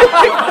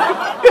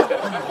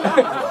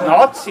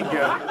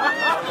 Naziguld.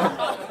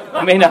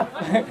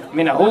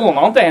 Mina horn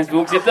har inte ens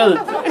vuxit ut.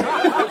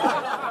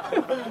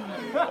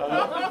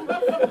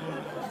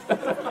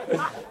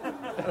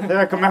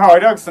 Jag kommer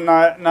ihåg det också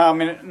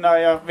när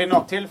jag vid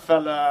något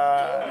tillfälle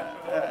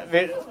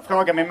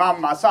frågade min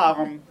mamma så här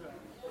om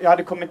jag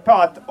hade kommit på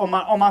att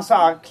om man så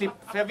här klipp...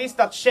 För jag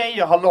visste att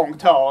tjejer har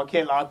långt hår och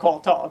killar har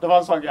kort hår. Det var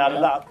en sak jag hade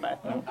lärt mig.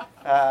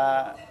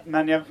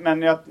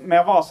 Men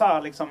jag var så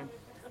här liksom...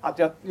 Att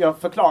jag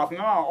förklarar för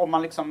mig om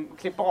man liksom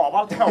klipper av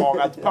allt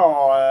håret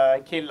på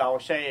killar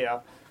och tjejer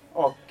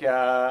och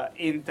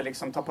inte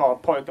liksom tar på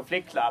pojk- och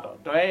flickkläder,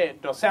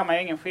 då ser man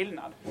ju ingen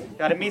skillnad.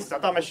 Jag hade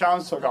missat det här med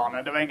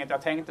könsorganen, det var inget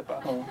jag tänkte på.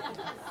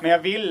 Men jag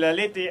ville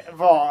lite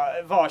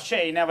vara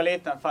tjej när jag var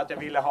liten för att jag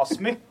ville ha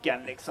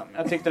smycken liksom.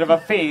 Jag tyckte det var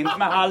fint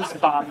med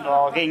halsband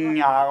och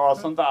ringar och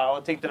sånt där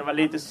och tyckte det var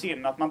lite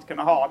synd att man inte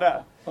kunde ha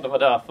det. Och det var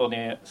därför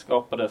ni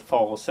skapade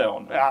far och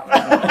son. Ja.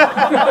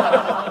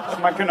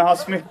 Så man kunde ha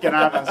smycken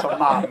även som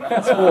man.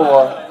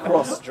 2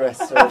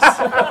 crossdressers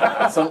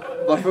som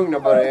var tvungna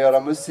att börja göra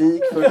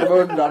musik för att komma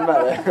undan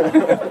med det.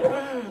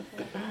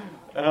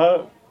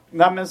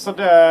 Nej men så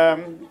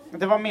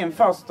det var min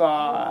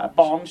första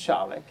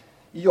barnkärlek.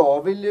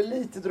 Jag vill ju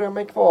lite drömma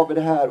mig kvar vid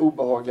det här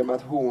obehagliga med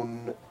att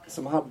hon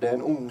som hade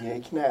en unge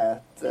i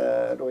knät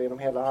då genom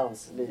hela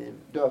hans liv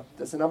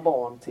döpte sina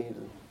barn till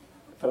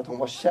för att hon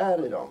var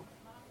kär i dem.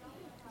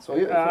 Så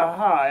ju.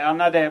 Jaha, ja,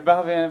 nej, det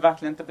behöver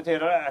verkligen inte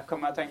betyda det,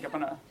 kommer jag tänka på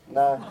nu.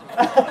 Nej.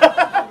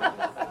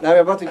 Nej,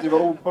 jag bara tyckte det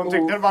var hon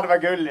tyckte bara det var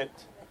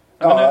gulligt.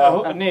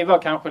 Ja, men, ni var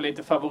kanske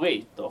lite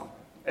favoriter.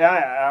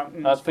 Ja.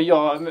 Alltså, för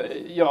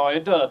jag är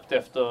döpt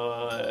efter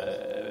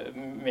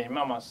min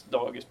mammas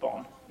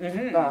dagisbarn.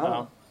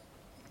 Ja.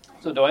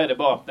 Så då är det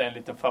bara att det är en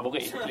liten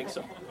favorit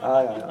liksom.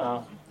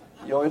 Ja.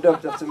 Jag är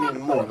döpt efter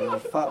min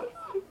morfar.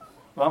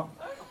 Va?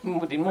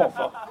 Din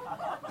morfar?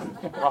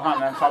 Var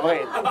han en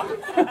favorit?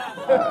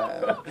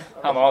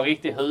 Han var en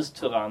riktig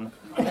hustyrann.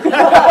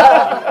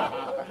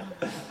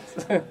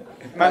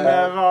 Men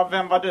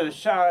vem var du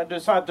kär? Du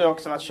sa att du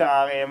också var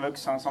kär i en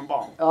vuxen som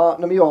barn. Ja,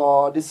 men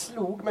det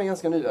slog mig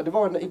ganska nyligen. Det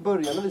var i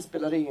början när vi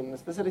spelade in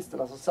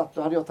specialisterna så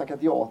hade jag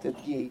tackat ja till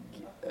ett gig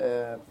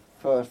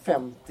för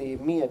 50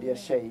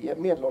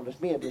 medelålders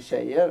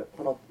medietjejer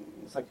på något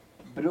slags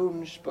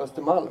brunch på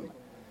Östermalm.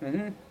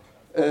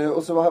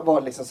 Och så var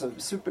det liksom så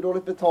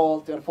superdåligt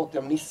betalt. Jag hade fått det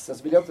av Nisse.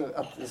 Så ville jag inte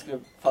att det skulle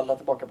falla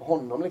tillbaka på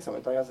honom liksom.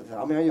 Utan jag sa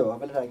ja men jag gör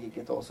väl det här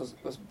giget då. Så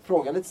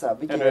frågade jag lite så här.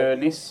 Är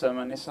du Nisse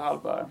med Nisse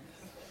Hallberg?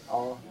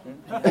 Ja.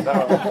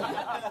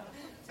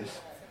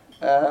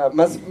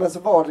 Men så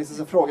var det liksom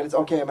så frågade lite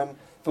okej, men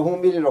för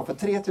hon ville då för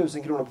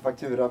 3000 kronor på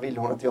faktura ville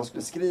hon att jag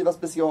skulle skriva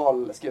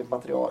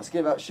material,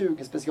 skriva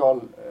 20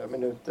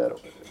 specialminuter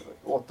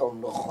åt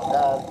dem då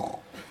där.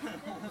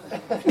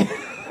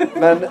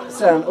 Men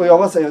sen, och jag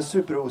var så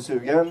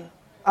superosugen.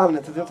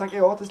 Anledningen till att jag tackade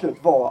ja till slut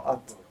var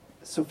att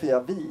Sofia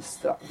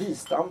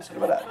Wistam skulle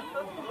vara där.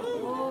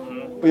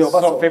 Och jag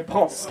bara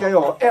så, ska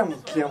jag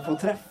äntligen få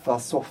träffa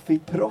Sofie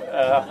Propp?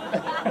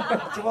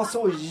 Det var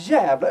så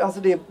jävla, alltså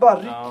det bara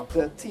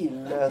ryckte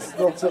till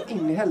något så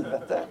in i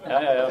helvete.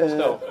 Ja, jag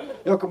förstår.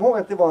 Jag kommer ihåg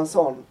att det var en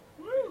sån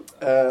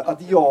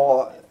att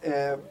jag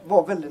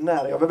var väldigt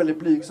nära, jag var väldigt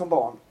blyg som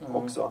barn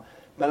också.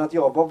 Men att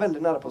jag var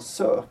väldigt nära på att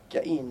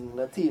söka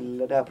in till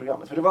det här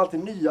programmet. För det var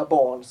alltid nya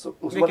barn. Och så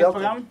vilket var det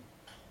alltid program?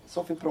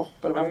 Sofie Propp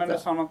eller vad men det du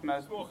sa något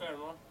med...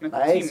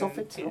 Nej,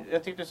 Sofie Propp.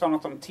 Jag tyckte du sa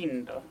något om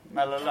Tinder.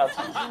 Eller lät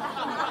som...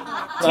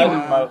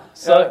 Timmer.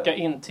 Söka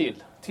in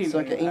till.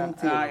 Söka in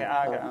till.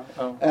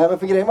 Ja. Men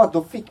för grejen var att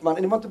då fick man...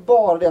 Det var inte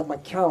bara det att man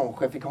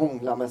kanske fick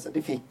hångla med sig.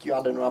 Det fick ju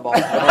aldrig några barn.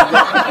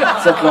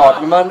 Såklart.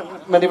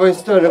 Men det var ju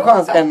större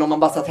chans än om man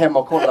bara satt hemma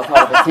och kollade på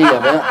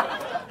TV.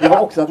 Det var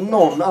också att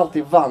någon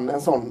alltid vann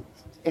en sån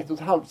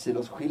 1,5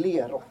 kilos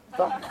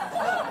gelérotta.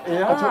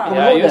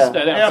 Ja, just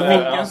det. Jag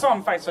fick en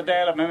sån faktiskt att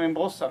dela med min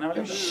brorsa.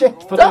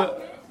 Ursäkta?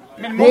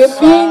 Det är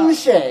min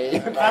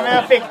tjej! Nej, men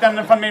jag fick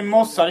den från min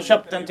morsa. Jag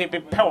köpte den typ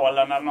i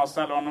Polen eller något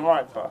ställe hon har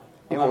varit på.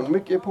 Är hon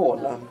mycket i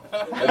Polen?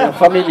 Är det en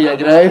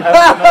familjegrej?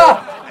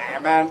 Nej,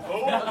 men...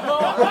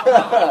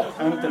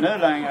 Inte nu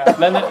längre.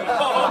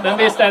 Men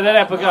visst är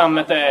det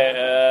programmet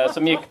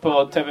som gick på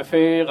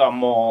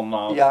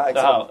TV4-morgnar. Ja, exakt.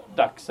 Det här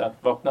dags att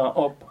vakna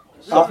upp.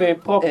 Sofie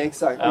Propp.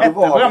 Exakt. Ja. Hette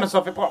programmet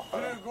Sofie Propp?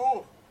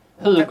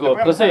 Hugo,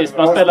 precis.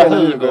 Man spelar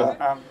Hugo.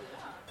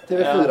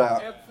 TV4,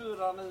 ja.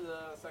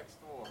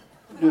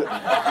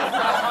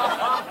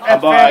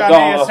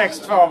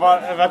 14962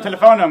 var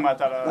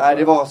telefonnumret eller? Nej,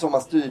 det var som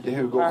man styrde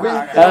Hugo. Skit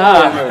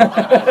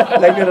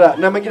lägg ner det där.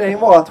 Nej, men grejen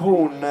var att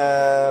hon...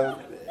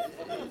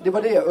 det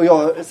var det.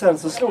 Och sen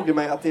så slog det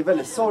mig att det är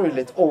väldigt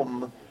sorgligt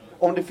om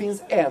det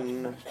finns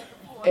en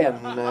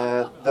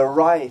the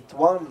right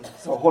one,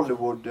 så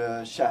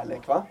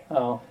Hollywood-kärlek, va?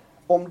 Ja.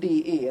 Om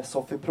det är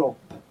Sofie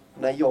Propp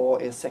när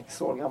jag är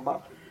 6 år gammal.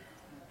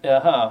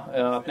 Jaha,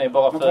 att ni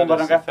bara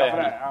föddes i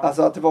fel.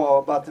 Alltså att det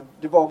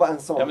var bara en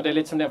sån. Ja, men det är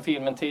lite som den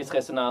filmen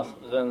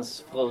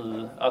Tidsresenärens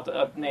fru.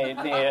 Att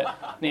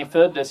ni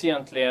föddes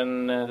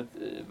egentligen,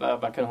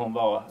 vad kan hon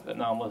vara,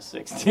 närmare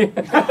 60?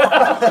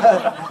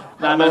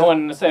 Nej, men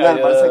hon ser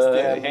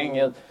ju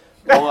hänger ut.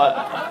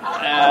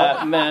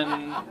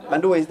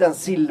 Men då i den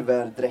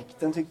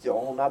silverdräkten tyckte jag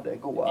hon hade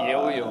goa.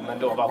 Jo, men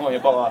då var hon ju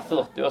bara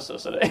 40 också,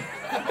 så det.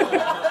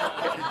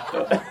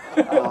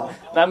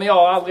 Nej, men jag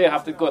har aldrig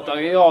haft ett gott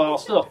öga. Jag har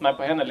stört mig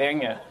på henne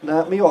länge.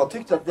 Nej, men jag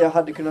tyckte att det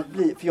hade kunnat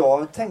bli... För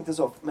jag tänkte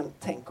så, men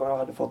tänk om jag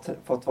hade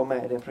fått vara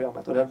med i det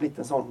programmet. Och det hade blivit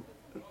en sån...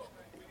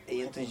 Det är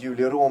ju inte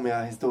Julie och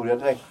Romeo-historia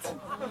direkt.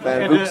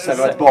 Med en vuxen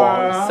och ett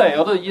barn.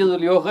 Säger du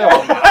Julie och Romeo?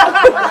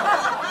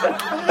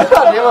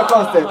 Ja, det var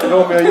konstigt.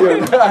 Romeo och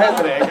Julie. Jag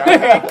heter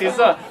det. Riktigt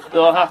så. Du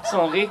har haft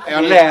sån riktig...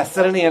 Jag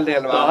läser en hel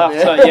del, va? Du har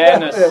haft så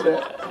genus...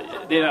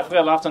 Dina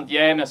föräldrar har haft sånt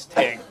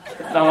genustänk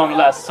när de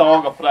läst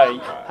sagor på dig.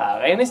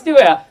 Här är en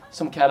historia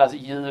som kallas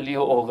Julie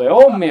och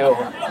Romeo.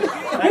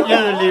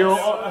 Julio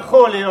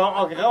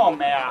och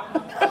Romeo.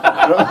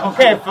 Och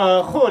chef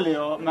för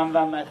Julio, men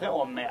vem är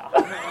Romeo?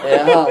 Det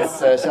är hans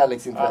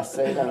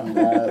kärleksintresse i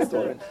den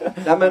storyn.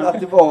 Nej, men att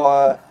det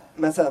var...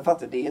 Men sen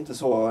fattar det är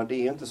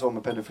inte så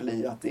med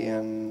pedofili att det är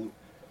en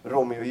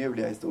Romeo och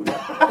Julia-historia.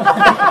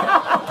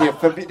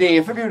 Det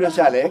är förbjuden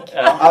kärlek.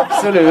 Ja.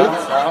 Absolut.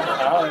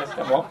 Ja, det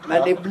stämmer.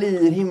 Men det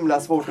blir himla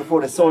svårt att få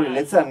det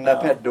sorgligt sen när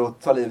pedo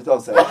tar livet av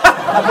sig.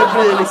 Att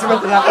det blir liksom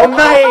inte det här,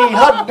 nej,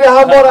 hade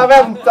han bara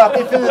väntat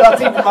i 4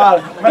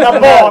 timmar. Men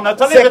när barnet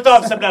tar livet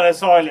av sig blir det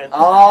sorgligt.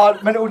 Ja,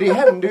 men det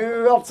händer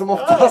ju allt som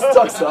oftast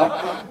också.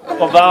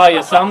 Och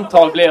varje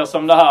samtal blir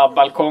som det här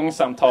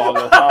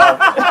balkongsamtalet.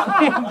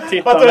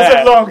 Titta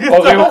ner.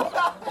 Och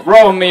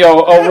Romeo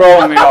och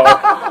Romeo.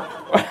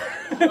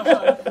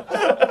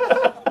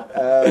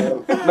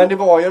 Men det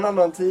var ju en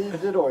annan tid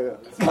då ju.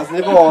 Alltså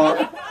det var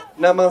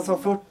när man som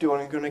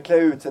 40-åring kunde klä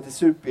ut sig till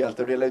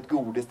superhjälte och dela ut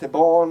godis till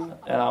barn.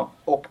 Ja.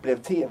 Och blev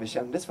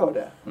tv-kändis för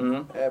det.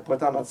 På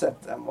ett annat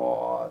sätt än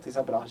vad till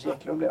exempel Lars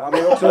Eklund blev. Han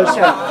är också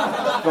känd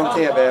från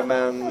tv,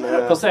 men...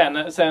 För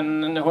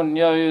sen hon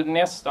gör ju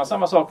nästan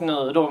samma sak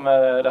nu då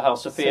med det här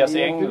Sofias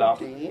änglar.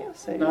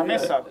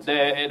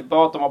 Det är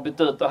bara att de har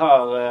bytt ut det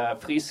här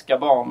friska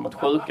barn mot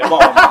sjuka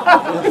barn.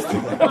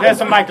 Det är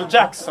som Michael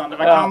Jackson, det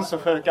var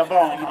cancersjuka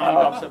barn.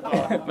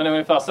 Men det är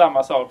ungefär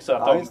samma sak, så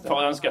att de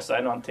får önska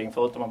sig någonting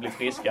förutom att bli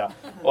friska.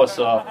 Och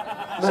så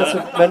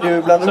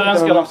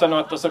önskar de sig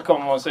något och så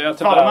kommer hon säga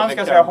tyvärr. Ja, man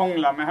ska säga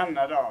hångla med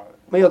henne då.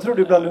 Men jag tror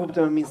du blandar ihop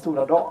det med Min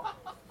stora dag.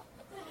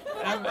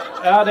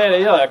 Ja, det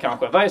gör jag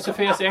kanske. Vad är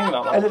Sofias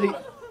änglar då?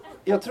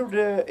 Jag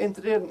trodde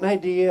inte det. Nej,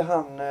 det är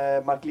han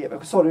Mark Lever.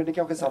 Sorry, det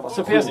kanske är samma.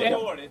 Sofias änglar.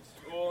 Och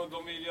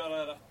de vill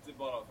göra rätt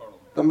bara för dem.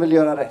 De vill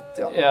göra rätt,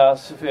 ja. Ja,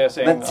 Sofias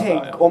änglar. Men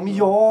tänk om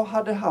jag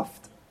hade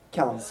haft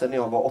cancer när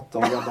jag var 8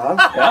 år gammal.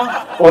 Ja.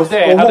 Och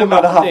hon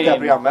hade haft det här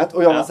programmet.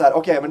 Och jag var så här,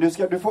 okej, men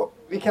du får,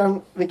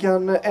 vi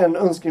kan en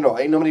önskning då,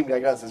 inom rimliga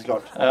gränser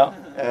såklart. Ja.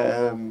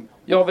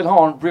 Jag vill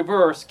ha en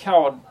reverse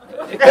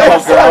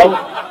cowgirl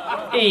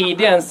i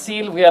den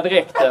silvriga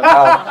dräkten.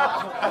 Ja.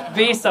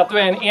 Visa att du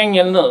är en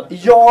ängel nu.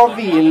 Jag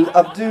vill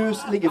att du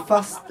ligger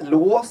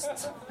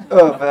fastlåst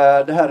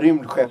över det här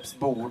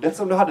rymdskeppsbordet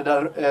som du hade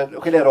där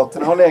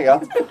gelérotterna har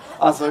legat.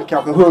 Alltså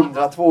kanske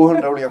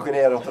 100-200 olika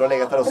gelérotter har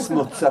legat där och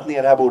smutsat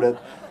ner det här bordet.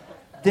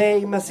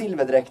 Dig med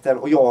silverdräkten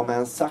och jag med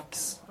en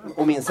sax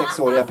och min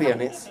 6-åriga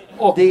penis.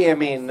 Det är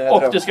min dröm.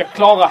 Och du ska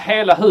klara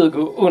hela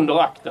Hugo under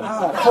akten.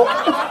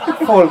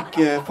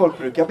 Folk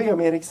brukar be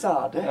om Erik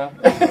Sade. Ja.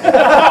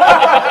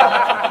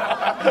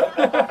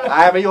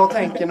 Nej, men jag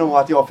tänker nog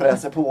att jag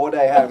fräser på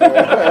dig här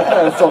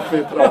med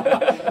Sofie Pro.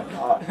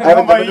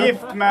 Hon var ju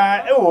gift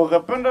med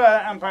Orup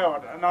under en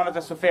period. När hon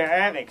hette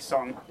Sofia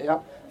Eriksson.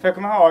 Ja. För jag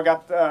kommer ihåg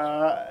att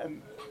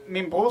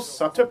min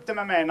brorsa tuppte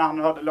med mig när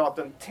han hörde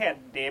låten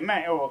Teddy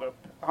med Orup.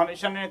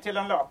 Känner ni till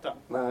den låten?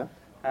 Nej.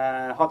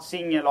 Har ett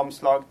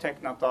singelomslag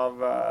tecknat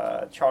av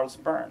Charles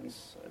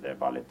Burns. Det är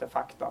bara lite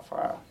fakta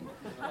för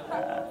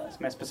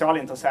som är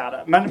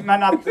specialintresserade.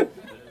 Men att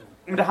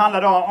det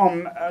handlar då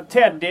om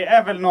Teddy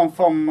är väl någon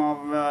form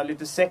av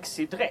lite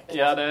sexig dräkt.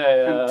 Ja, det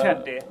är... En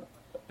Teddy.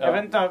 Ja. Jag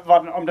vet inte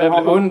om det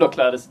är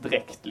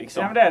underklädesdräkt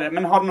liksom. Ja, men det är det.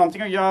 Men har det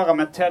någonting att göra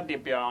med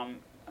Teddybjörn?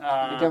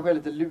 Det kanske är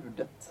lite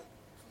ludet.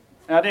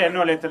 Ja, det är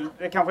nog lite,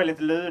 det kanske är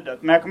lite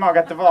ludet. Men jag kommer ihåg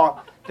att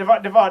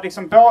det var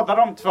liksom, båda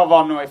de två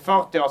var nog i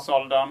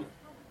 40-årsåldern.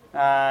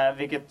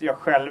 Vilket jag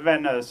själv är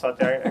nu, så att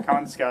jag kanske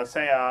inte ska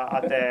säga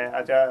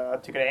att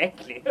jag tycker det är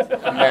äckligt.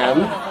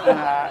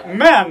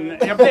 Men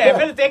jag blev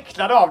väldigt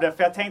äcklad av det,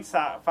 för jag tänkte så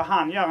här, för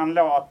han gör en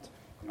låt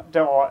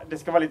då det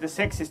ska vara lite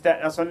sexigt,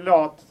 alltså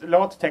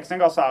låttexten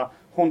går så här: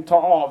 hon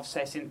tar av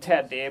sig sin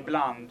Teddy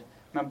ibland,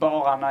 men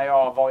bara när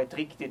jag har varit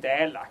riktigt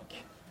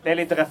elak. Det är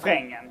lite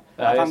refrängen.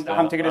 Ja,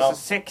 han tycker det är så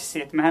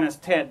sexigt med hennes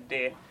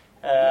Teddy.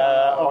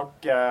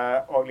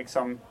 Och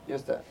liksom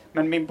just det.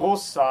 Men min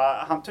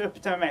brorsa, han tog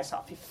upp det med mig så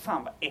här: fy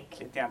fan vad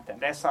äckligt egentligen.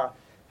 Det är så här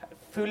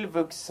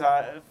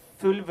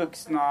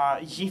fullvuxna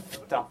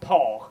gifta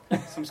par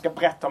som ska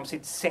berätta om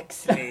sitt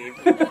sexliv.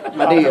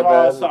 Men det är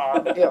väl,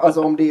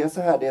 alltså om det är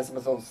så här, det är som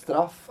en sån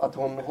straff att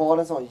hon har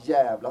en sån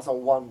jävla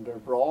sån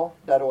wonderbra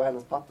där då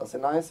hennes patta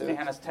ser nice ut. Det är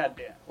hennes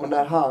Teddy. Och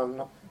när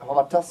han har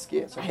varit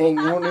taskig så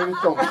hänger hon ut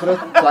de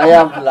trötta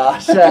jävla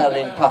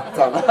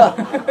kärringpattarna.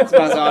 Så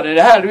man sa, det är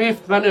det här du är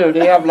gift med nu, det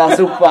jävla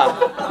sopa.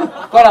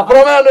 Kolla på de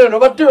här nu, de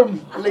var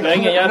dum. Det är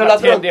ingen jävla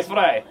Teddy för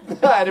dig.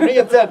 Nej, det blir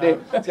ingen Teddy.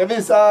 Ska jag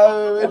visa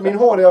min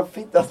håriga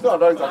fitta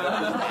snart också?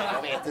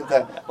 Jag vet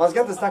inte. Man ska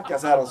inte snacka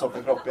så här om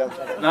sockerkropp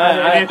egentligen.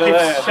 Nej, det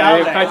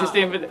är faktiskt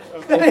det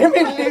är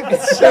min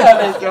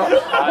livskärlek.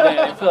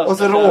 Ja. Och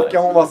så råkar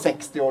hon vara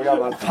 60 år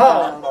gammal.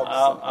 Fan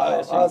också.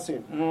 Ja,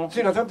 synd.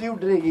 Synd att jag inte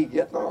gjorde det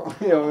gigget.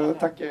 Jag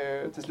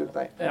tackar till slut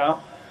nej.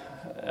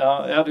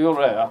 Ja, du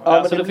gjorde det, ja.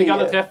 Alltså, du fick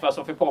aldrig träffa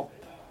Sofie Pop.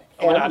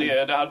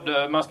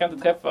 Man ska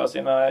inte träffa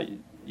sina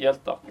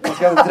hjältar. Man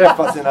ska inte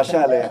träffa sina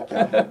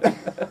kärlekar.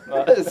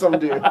 Som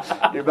du.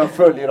 Du bara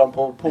följer dem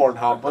på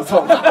Pornhub och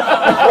sånt.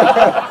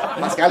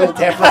 Man ska aldrig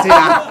träffa sina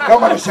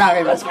kommande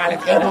kärlekar. Man ska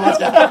aldrig träffa. Man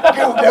ska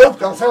googla upp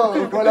dem så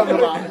och kolla om de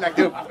har lagt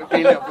upp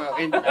bilder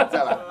på internet.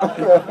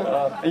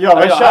 Jag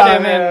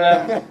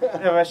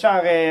var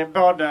kär i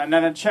både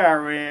Nene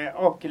Cherry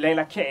och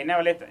Leila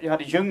Kane. Jag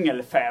hade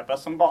djungelfeber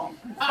som barn.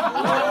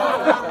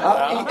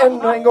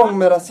 Ännu en gång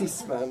med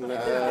rasismen.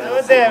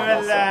 Det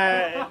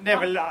är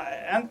väl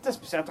inte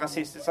speciellt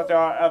rasistiskt att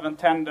jag även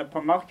tände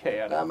på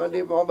mörkhyade. Nej,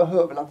 men man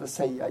behöver väl inte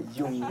säga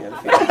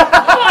djungelfeber.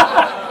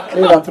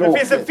 Det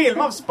finns en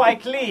film av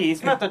Spike Lee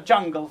som heter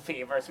Jungle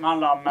Fever som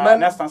handlar om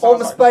nästan samma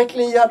sak. Om Spike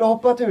Lee hade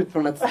hoppat ut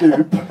från ett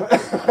stup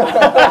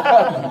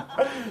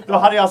då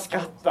hade jag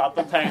skrattat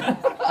och tänkt,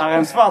 här är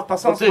en svart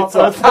person som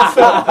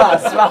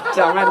har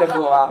svarta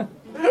människor, va?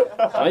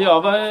 Ja,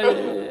 jag var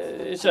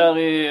kär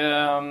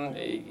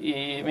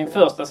i min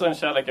första sån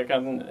kärlek jag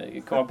kan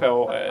komma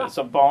på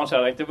som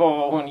barnkärlek. Det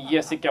var hon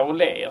Jessica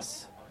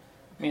Olers.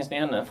 Minns ni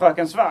henne?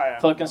 Fröken Sverige.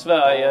 Fröken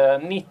Sverige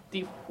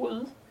 97,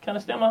 kan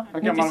det stämma?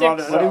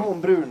 96. Var det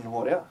hon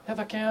brunhåriga? Ja,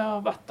 vad kan jag ha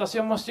varit? Alltså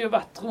jag måste ju ha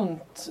varit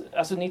runt,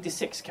 alltså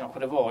 96 kanske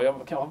det var. Jag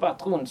kan ha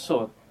varit runt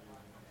så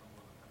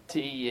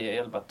 10,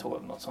 11,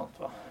 12 något sånt,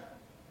 va?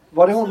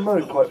 Var det hon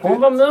mörkhårig?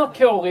 Hon var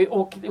mörkhårig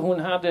och hon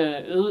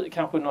hade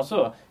kanske något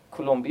så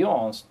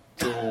colombianskt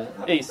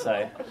i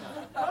sig.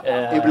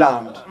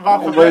 Ibland.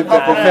 Hon var ute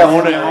på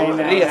 500. Hon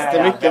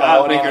reste mycket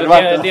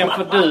där. Den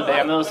får du be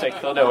en ursäkt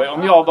för då.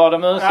 Om jag bad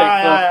om ursäkt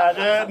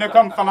för... Nu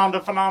kom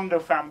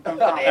Fernando-skämten.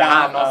 Ja,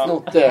 han har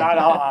snott det. Ja,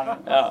 det har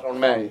han. Från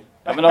mig.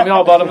 Ja, men om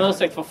jag bad om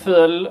ursäkt för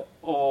full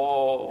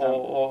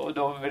och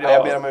då vill jag...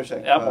 Jag ber om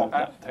ursäkt. Ja, bra.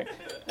 Tack.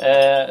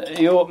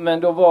 Jo, men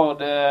då var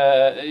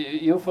det...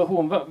 Jo, för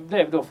hon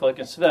blev då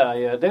Fröken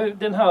Sverige.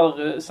 Den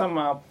här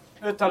samma...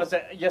 Uttalar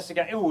sig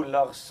Jessica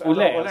Olers.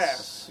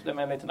 Det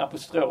med en liten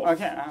apostrof.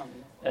 Okay.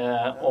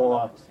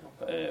 Och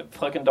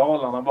Fröken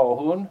Dalarna var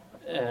hon.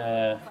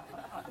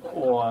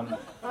 Och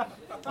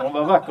hon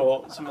var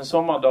vacker som en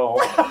sommardag.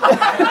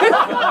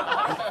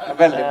 En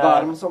väldigt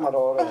varm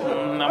sommardag.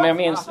 Men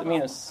jag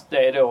minns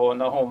det då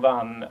när hon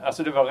vann.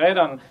 Alltså det var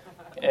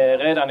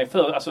redan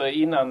alltså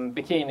innan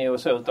bikini och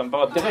så, utan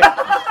bara direkt.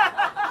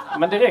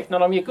 Men direkt när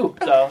de gick upp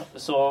där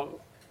så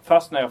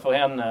fastnade jag för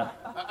henne.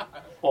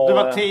 Och, du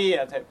var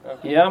 10 typ?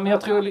 Ja, men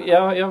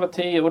jag var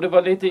 10 och det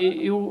var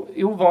lite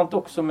ovant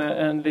också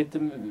med en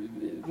lite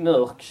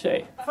mörk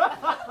tjej.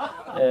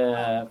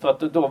 För att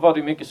då var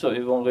det mycket så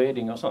Yvonne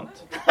Ryding och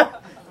sånt.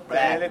 Det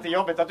är lite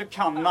jobbigt att du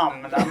kan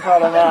namnen på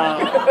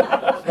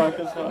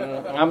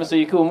ja, men så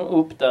gick hon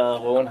upp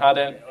där och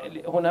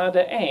hon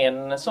hade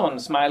en sån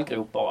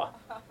smilegrop bara.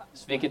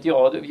 Vilket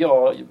jag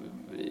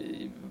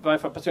i varje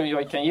fall personligen,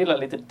 jag kan gilla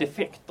lite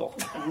defekter.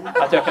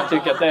 Att jag kan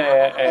tycka att det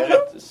är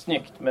rätt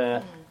snyggt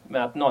med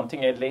att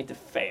någonting är lite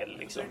fel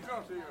liksom.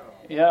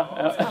 Ja.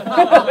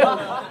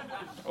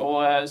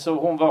 Och så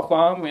hon var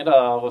charmig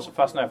där och så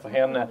fastnade jag för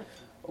henne.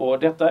 Och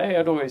detta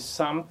är då i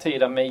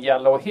samtida med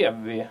Yellow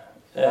Heavy.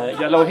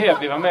 Yellow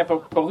Heavy var med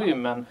på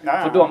Rymmen.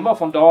 För de var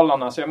från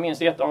Dalarna, så jag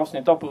minns ett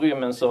avsnitt av på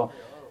Rymmen så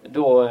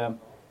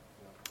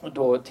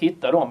då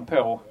tittade de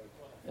på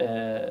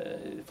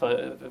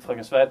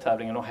Fröken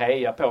Sverige-tävlingen och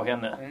heja på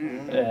henne.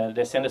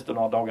 Det sändes då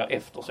några dagar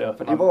efter. Så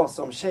för det var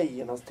som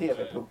tjejernas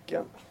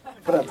TV-pucken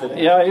på den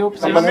tiden. Ja, jo,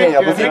 precis. Man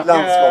hejar på sitt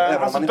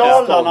landskap. Alltså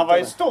Dalarna var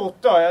ju stort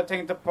då. Jag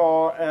tänkte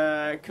på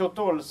Kurt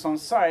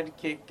Olssons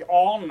sidekick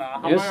Arne.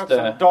 Han var ju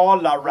också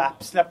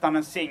Dala-rap. Släppte han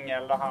en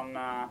singel där han...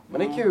 Men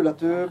det är kul att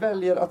du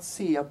väljer att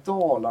se att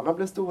Dalarna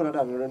blev stora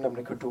där när du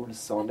nämnde Kurt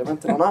Olsson. Det var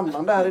inte någon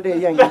annan där i det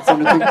gänget som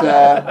du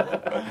tyckte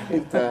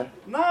inte...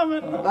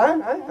 Nej.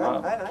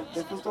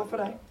 Det får stå för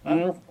dig.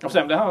 Och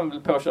sen blev han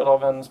väl påkörd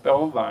av en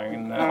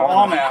spårvagn.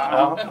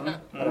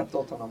 Rätt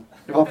åt honom.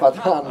 Det var för att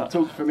han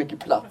tog för mycket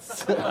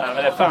plats. Nej,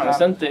 men det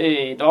fanns inte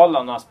i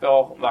Dalarna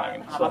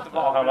spårvagn. Så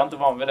han var inte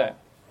van vid det.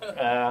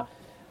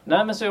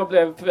 Nej, men så jag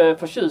blev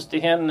förtjust i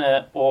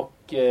henne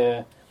och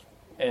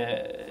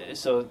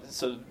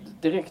så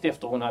direkt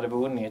efter hon hade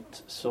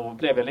vunnit så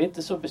blev jag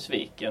lite så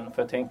besviken.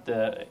 För jag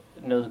tänkte,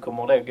 nu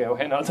kommer det gå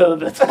henne åt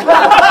huvudet.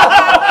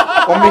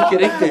 Och mycket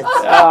riktigt.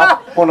 Ja.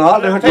 Hon har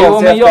aldrig hört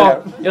av sig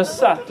jag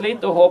satt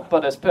lite och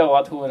hoppades på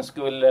att hon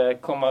skulle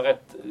komma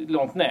rätt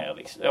långt ner.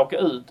 Liksom, åka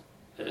ut.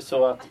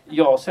 Så att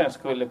jag sen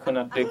skulle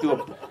kunna dyka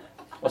upp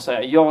och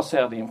säga jag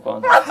ser din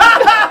chans.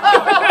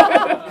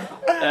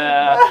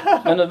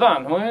 Men nu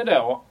vann hon ju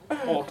då.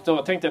 Och då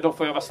tänkte jag, då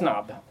får jag vara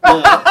snabb.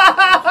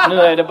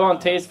 Nu är det bara en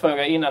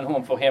tidsfråga innan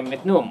hon får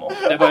hemligt nummer.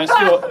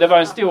 Det var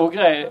en stor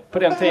grej på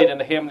den tiden,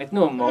 det hemligt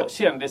nummer.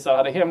 Kändisar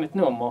hade hemligt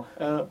nummer.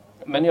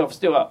 Men jag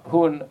förstod att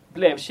hon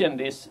blev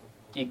kändis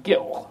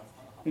igår.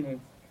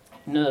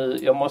 Nu,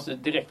 jag måste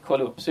direkt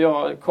kolla upp. Så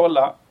jag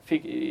kollade,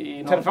 fick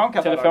i någon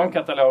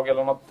telefonkatalog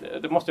eller något.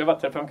 Det måste ju vara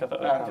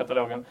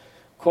telefonkatalogen.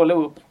 Kolla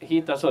upp,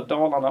 hitta så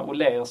Dalarna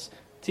Åhlérs.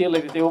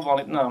 Tillräckligt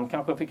ovanligt namn.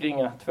 Kanske fick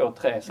ringa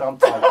 2-3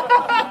 samtal.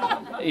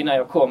 Innan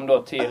jag kom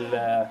då till...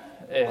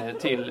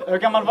 Hur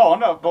gammal var hon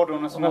då? Både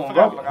hon som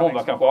föräldrar? Hon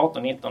var kanske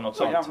 18-19 och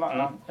sånt.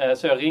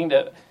 Så jag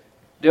ringde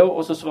då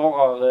och så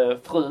svarar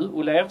fru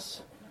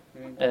Åhlérs.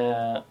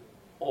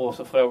 Och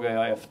så frågar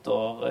jag efter...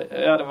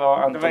 Ja, det var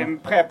Anton. Det var en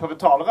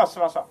prepubertal röst,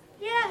 va?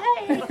 Ja,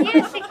 hej,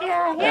 Jessica,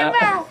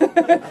 hemma.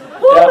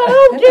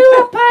 Du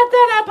har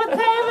pattarna på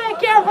TV,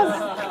 kan jag få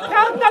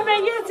prata med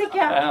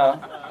Jessica?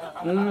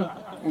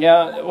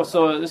 Ja, och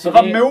så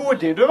vad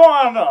modig du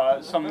var ändå.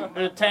 Som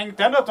du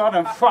tänkte ändå att du hade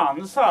en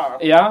chans här.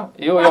 Ja,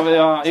 jo,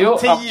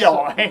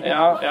 10-åring.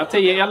 Ja,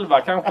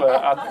 10-11 kanske.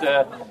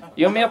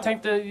 Men jag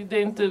tänkte, det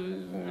är inte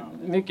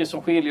mycket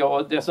som skiljer.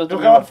 Och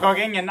dessutom, du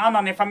rådfrågade ingen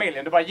annan i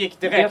familjen. Du bara gick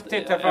direkt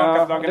till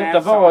telefonkatalogen.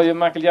 Detta var ju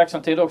Michael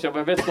Jackson-tid också. Jag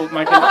var väldigt stort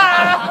Michael.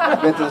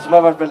 Vet du som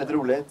har varit väldigt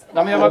roligt?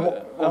 Nej, men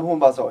hon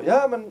bara sa,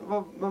 ja men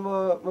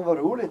vad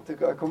roligt.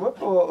 Kom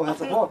upp och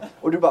hälsa på.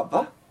 Och du bara,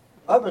 va?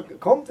 Ja, men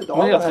kom till dagen.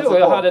 Men jag tror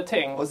jag hade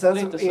tänkt. Och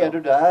sen så är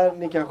du där.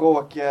 Ni kanske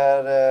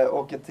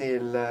åker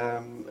till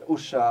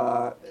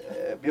Orsa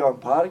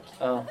Björnpark.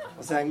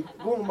 Och sen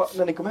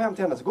när ni kommer hem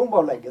till henne så går hon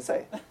bara och lägger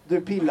sig.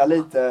 Du pillar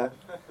lite.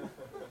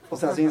 Och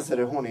sen så inser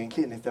du hon är i en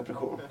klinisk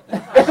depression.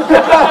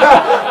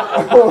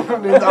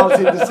 Hon är inte alls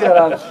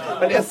intresserad.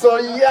 Men det är så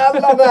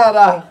jävla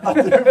nära att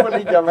du får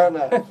ligga med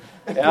henne.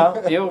 Ja,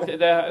 jo,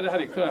 det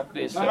hade kunnat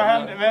bli så. Men vad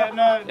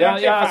hände?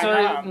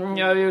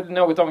 Jag gjorde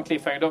något av en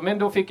cliffhanger då. Men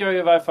då fick jag ju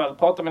i varje fall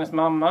prata med hennes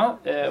mamma.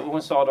 Och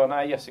hon sa då,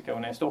 nej Jessica,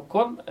 hon är i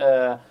Stockholm.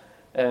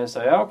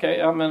 Så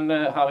okej, men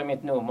här är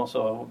mitt nummer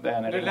så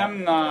ber du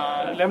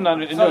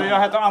lämnar så jag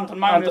heter Anton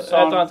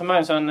Magnusson. Anton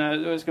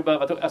Magnusson skulle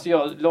behöva alltså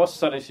jag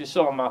låtsades ju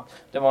som att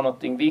det var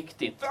någonting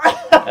viktigt som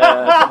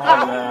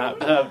hon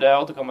behövde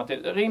återkomma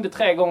till. Ringde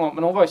 3 gånger,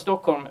 men hon var i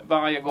Stockholm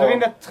varje gång. Du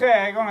ringde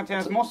 3 gånger till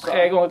hennes morsa?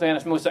 3 gånger till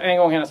hennes morsa, 1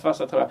 gång hennes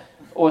farsa tror jag.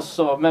 Och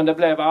så, men det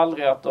blev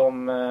aldrig att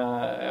de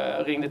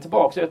ringde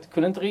tillbaka, så jag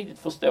kunde inte riktigt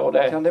förstå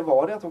det. Kan det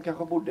vara det att hon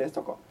kanske bodde i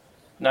Stockholm?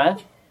 Nej,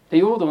 det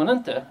gjorde hon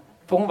inte.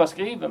 För hon var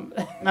skriven.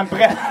 Men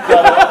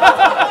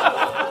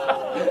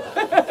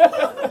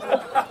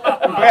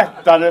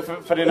berättade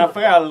för dina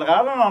föräldrar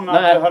eller någon?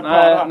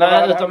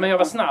 Nej, utan men jag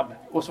var snabb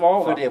och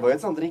svara. För det var ju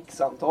ett sånt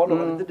rikssamtal och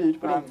var lite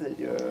dyrt på din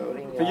tid att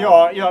ringa.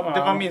 För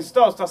det var min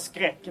största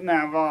skräck när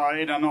jag var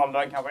i den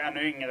åldern, kanske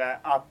ännu yngre,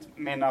 att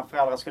mina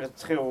föräldrar skulle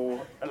tro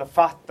eller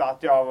fatta att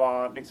jag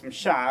var liksom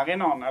kär i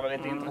någon eller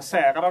lite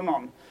intresserad av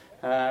någon.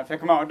 För jag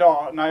kommer ihåg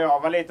då, när jag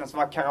var liten så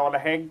var Carola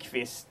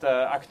Häggkvist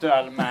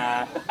aktuell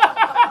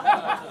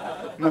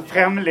med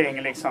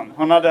Främling liksom.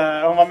 Hon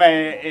var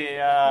med i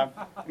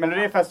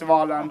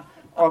Melodifestivalen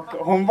och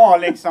hon var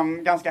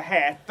liksom ganska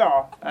het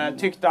då,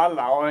 tyckte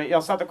alla. Och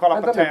jag satt och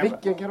kollade på TV.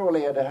 Vilken Carola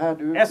är det här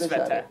du?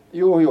 SVT.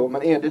 Jo,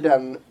 men är det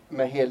den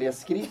med helig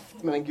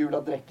skrift med den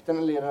gula dräkten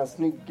eller är det den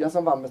snygga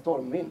som vann med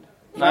stormvind?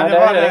 Nej, det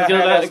var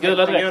den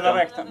gula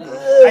dräkten.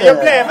 Jag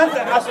blev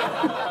inte, alltså...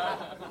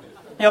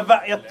 Jag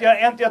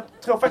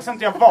tror faktiskt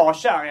inte jag var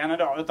kär i henne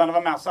då, utan det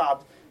var mer så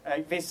att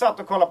vi satt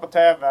och kollade på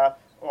TV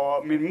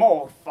och min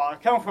morfar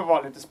kanske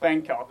var lite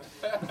sprängkart.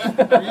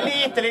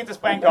 lite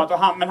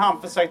sprängkart, men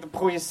han försökte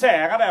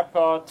projicera det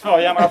på 2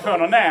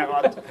 generationer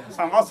neråt.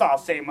 Så han var så här,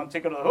 Simon,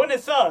 tycker du hon är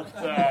söt?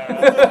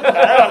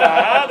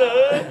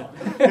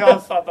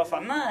 Jag satt och sa,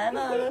 nej.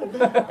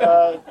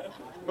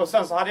 Och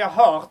sen så hade jag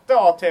hört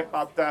då typ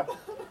att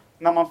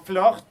när man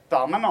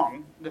flörtar med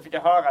någon, det fick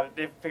jag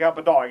höra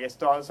på dagis,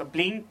 då så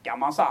blinkar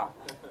man så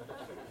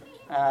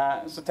här.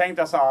 Så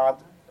tänkte jag så här att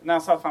när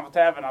jag satt framför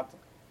TVn att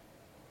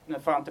nu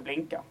får jag inte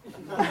blinka.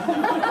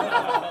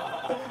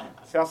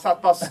 Så jag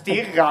satt bara och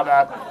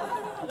stirrade.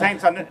 Jag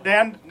tänkte så här, det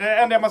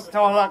enda jag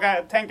måste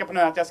tänka på nu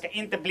är att jag ska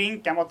inte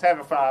blinka mot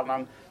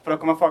TV-skärmen, för då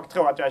kommer folk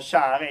tro att jag är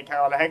kär i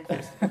Carola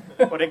Häggkvist.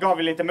 Och det gav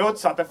ju lite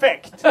motsatt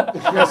effekt.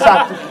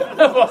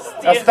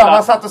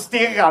 Jag satt och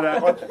stirrade.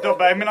 Och då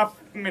började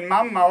min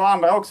mamma och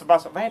andra också bara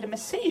så, vad är det med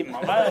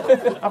Simon?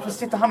 Varför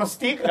sitter han och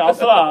stirrar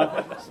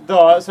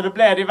så det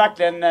blev det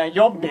verkligen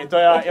jobbigt. Och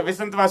jag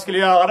visste inte vad jag skulle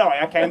göra då.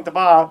 Jag kan inte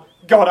bara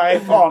gå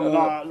därifrån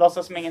och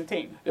låtsas som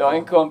ingenting. Jag har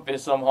en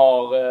kompis som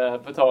har,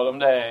 på tal om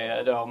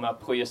det då, med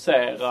att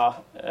projicera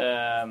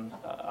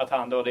att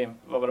han då,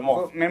 vad var det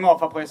morfar? Min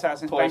morfar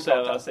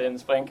projicerar sin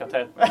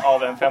sprängkartett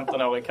av en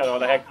 15-årig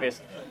Carola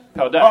Häggkvist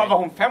på dig. Var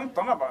hon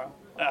 15 då bara?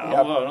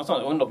 Ja, hon var någon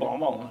sån underbarn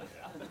var hon.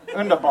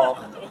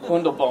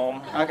 Underbarn.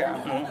 Okej.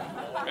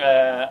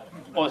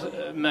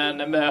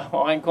 Men jag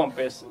har en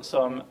kompis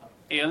som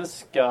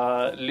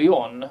älskar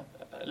Lyon.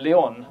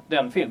 Leon,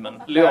 den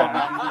filmen. Leon.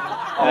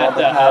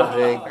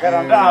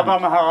 Redan där bara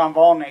med höra en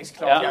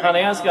varningsklocka. Ja, han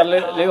älskar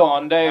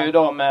Leon. Det är ju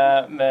då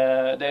med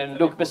det är en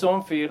Luc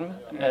Besson-film.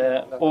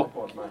 Och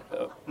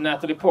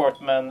Natalie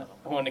Portman,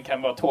 hon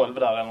kan vara 12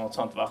 där eller något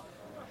sånt, va?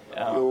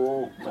 Ja.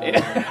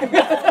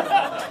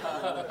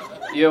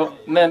 Jo,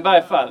 men i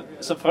varje fall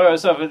så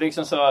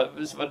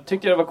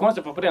tyckte jag det var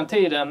konstigt, för på den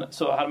tiden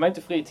så hade man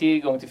inte fri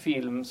tillgång till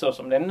film så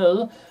som det är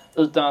nu,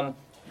 utan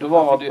då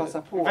var det...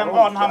 Vem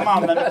var den här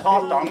mannen du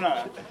pratar om nu?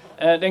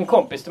 Det är en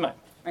kompis till mig.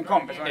 En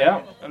kompis? Ja.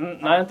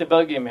 Nej, inte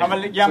Bög-Jimmy. Han var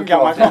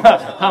jämngammal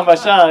kompis. Han var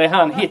kär i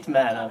han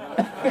hitmannen.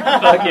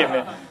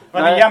 Bög-Jimmy.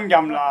 Var det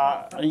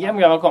jämngamla? En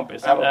jämngammal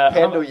kompis.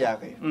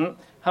 Pedo-Jerry.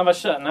 Han var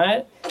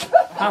kär,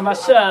 han var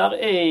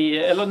kär i,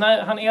 eller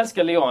nej, han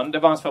älskade Leon, det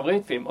var hans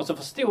favoritfilm. Och så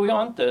förstod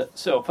jag inte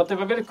så, för att det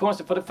var väldigt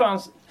konstigt, för det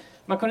fanns,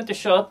 man kunde inte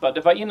köpa,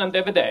 det var innan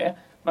DVD,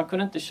 man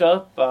kunde inte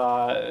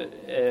köpa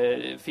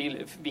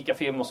vilka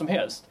filmer som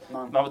helst.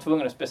 Man var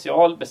tvungen att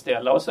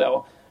specialbeställa och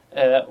så.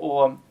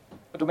 Och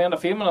de enda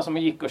filmerna som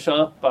gick att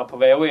köpa på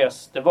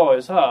VHS, det var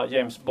ju så här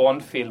James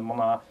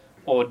Bond-filmerna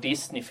och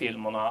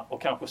Disney-filmerna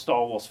och kanske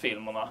Star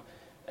Wars-filmerna.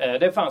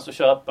 Det fanns att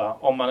köpa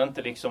om man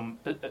inte liksom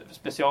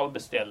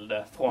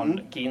specialbeställde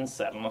från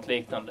Ginza eller något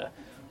liknande.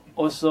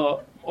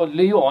 Och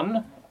Leon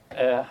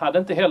hade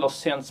inte heller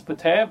sänds på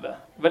TV.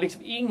 Det var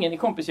liksom ingen i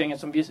kompisgänget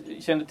som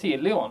kände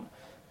till Leon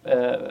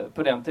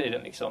på den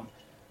tiden liksom.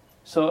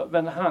 Så,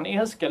 men han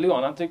älskar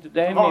Leon. Han tyckte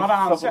det är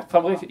min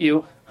favorit.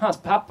 Jo, hans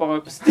pappa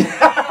har beställt.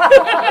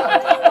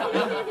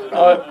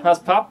 Hans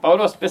pappa har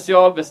då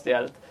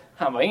specialbeställt.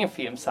 Han var ingen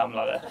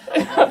filmsamlare.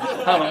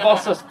 Han var bara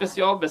så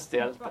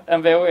specialbeställt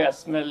en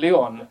VHS med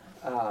Leon.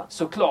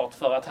 Såklart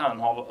för att han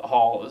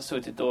har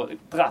suttit och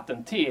dratt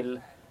den till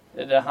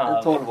det här...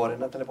 En 12-årig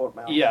Natalie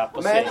Portman. Ja,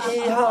 precis. Men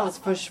i hans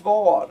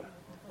försvar,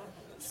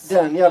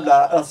 den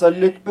jävla... Alltså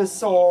Luc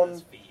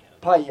Besson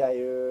pajar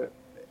ju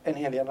en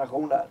hel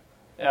generation där.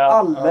 Ja,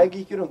 alla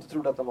gick ju runt och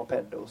trodde att de var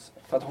pedos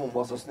för att hon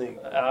var så snygg.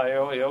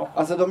 Ja, jo.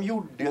 Alltså de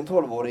gjorde ju en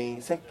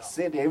 12-åring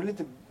sexig. Det är väl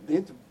inte... Det är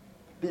inte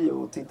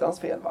biotittarens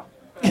fel, va?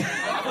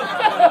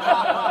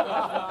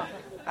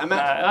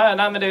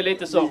 Nej, men det är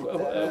lite så.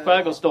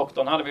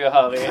 Skärgårdsdoktorn hade vi ju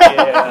här i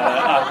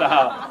allt det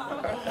här.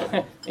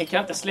 Ni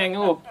kan inte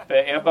slänga upp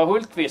Ebba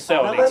Hultqvist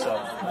så liksom.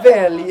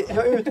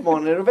 Jag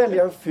utmanar er att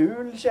välja en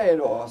ful tjej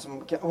då.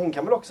 Hon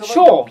kan väl också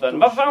vara... Tjorven?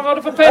 Vad fan var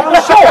det för fel på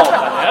Tjorven?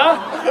 Ja?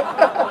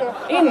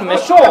 In med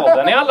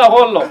Tjorven i alla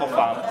roller för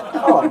fan.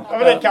 Ja, men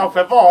det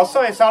kanske var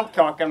så i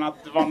Saltkakan att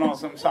det var någon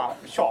som sa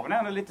Tjorven är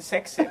ändå lite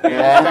sexig.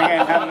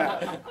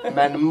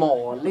 Men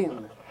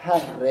Malin...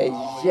 Herre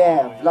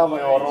jävla vad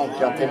jag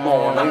ronkat till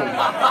Malin.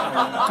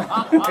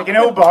 Vilken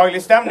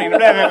obehaglig stämning det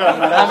blev i rummet.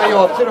 Nej, men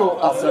jag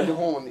tror alltså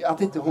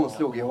att inte hon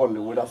slog i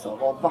Hollywood alltså.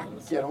 Vad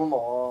vacker hon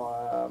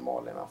var,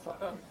 Malin alltså.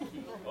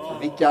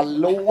 Vilka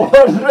lår.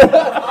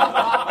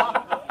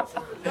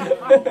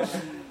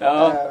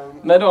 Ja,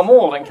 med de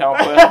orden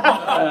kanske.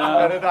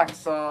 Är det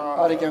dags att...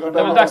 Ja, det kanske det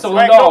är väl dags att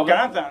runda av.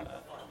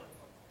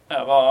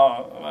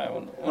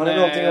 Hon är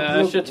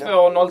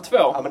 22.02.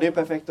 Ja, men det är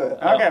perfekt då.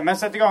 Okej, men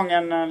sätt igång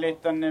en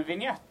liten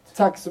vignett.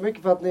 Tack så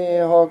mycket för att ni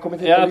har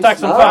kommit hit och lyssnat. Tack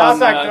som fan.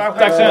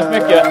 Tack så hemskt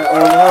mycket. Och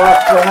ni har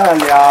varit så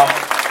härliga.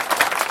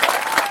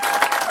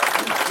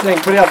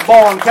 Tänk på det att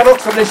barn kan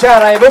också bli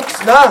kära i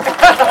vuxna.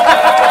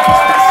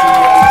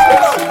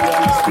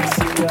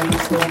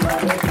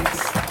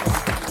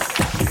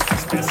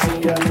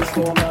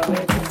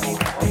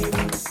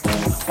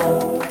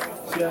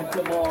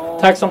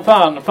 Tack som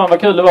fan. Fan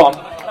vad kul det var.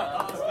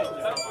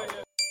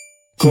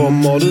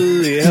 Kommer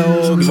du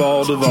ihåg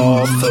var du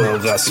var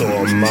förra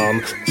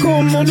sommaren?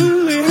 Kommer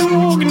du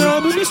ihåg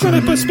när du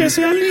lyssnade på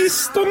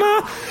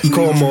specialisterna?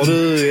 Kommer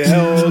du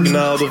ihåg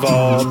när du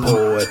var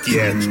på ett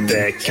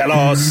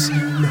jättekalas?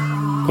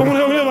 Kommer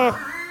du ihåg det, va?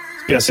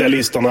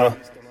 Specialisterna,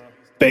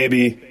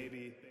 baby.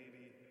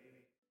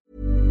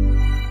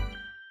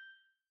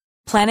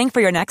 Planning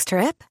for your next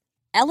trip?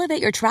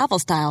 Elevate your travel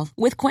style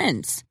with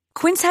Quince.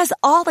 Quince has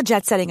all the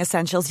jet-setting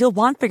essentials you'll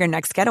want for your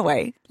next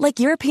getaway, like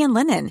European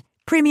linen,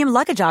 premium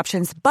luggage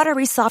options,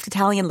 buttery soft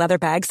Italian leather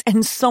bags,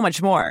 and so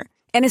much more.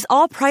 And is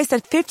all priced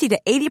at 50 to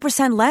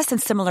 80% less than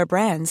similar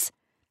brands.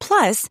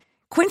 Plus,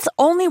 Quince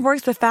only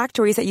works with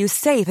factories that use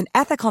safe and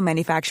ethical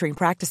manufacturing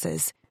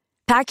practices.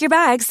 Pack your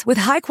bags with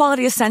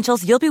high-quality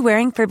essentials you'll be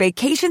wearing for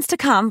vacations to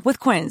come with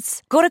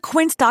Quince. Go to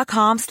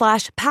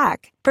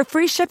quince.com/pack for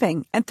free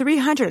shipping and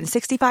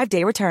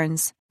 365-day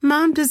returns.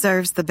 Mom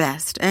deserves the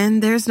best,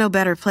 and there's no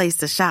better place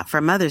to shop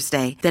for Mother's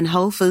Day than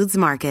Whole Foods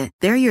Market.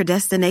 They're your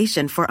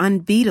destination for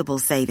unbeatable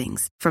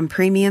savings, from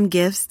premium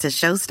gifts to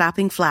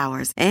show-stopping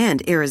flowers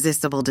and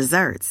irresistible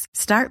desserts.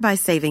 Start by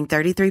saving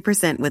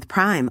 33% with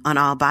Prime on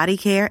all body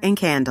care and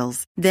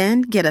candles.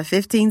 Then get a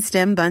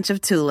 15-stem bunch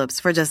of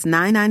tulips for just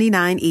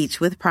 $9.99 each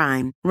with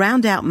Prime.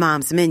 Round out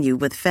Mom's menu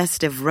with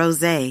festive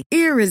rosé,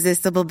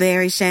 irresistible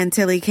berry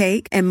chantilly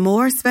cake, and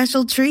more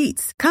special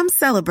treats. Come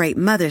celebrate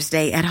Mother's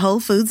Day at Whole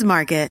Foods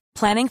Market.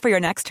 Planning for your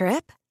next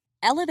trip?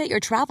 Elevate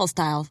your travel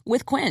style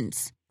with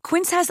Quince.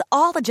 Quince has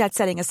all the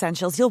jet-setting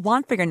essentials you'll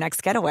want for your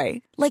next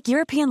getaway, like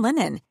European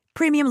linen,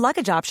 premium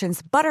luggage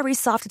options, buttery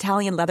soft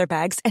Italian leather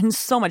bags, and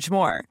so much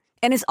more.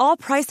 And is all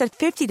priced at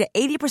 50 to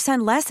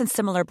 80% less than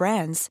similar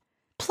brands.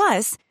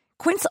 Plus,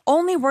 Quince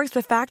only works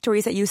with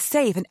factories that use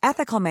safe and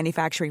ethical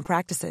manufacturing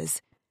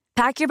practices.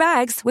 Pack your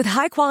bags with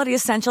high-quality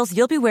essentials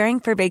you'll be wearing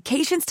for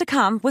vacations to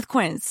come with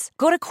Quince.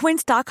 Go to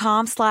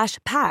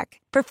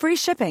quince.com/pack for free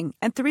shipping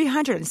and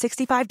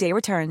 365-day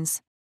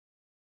returns.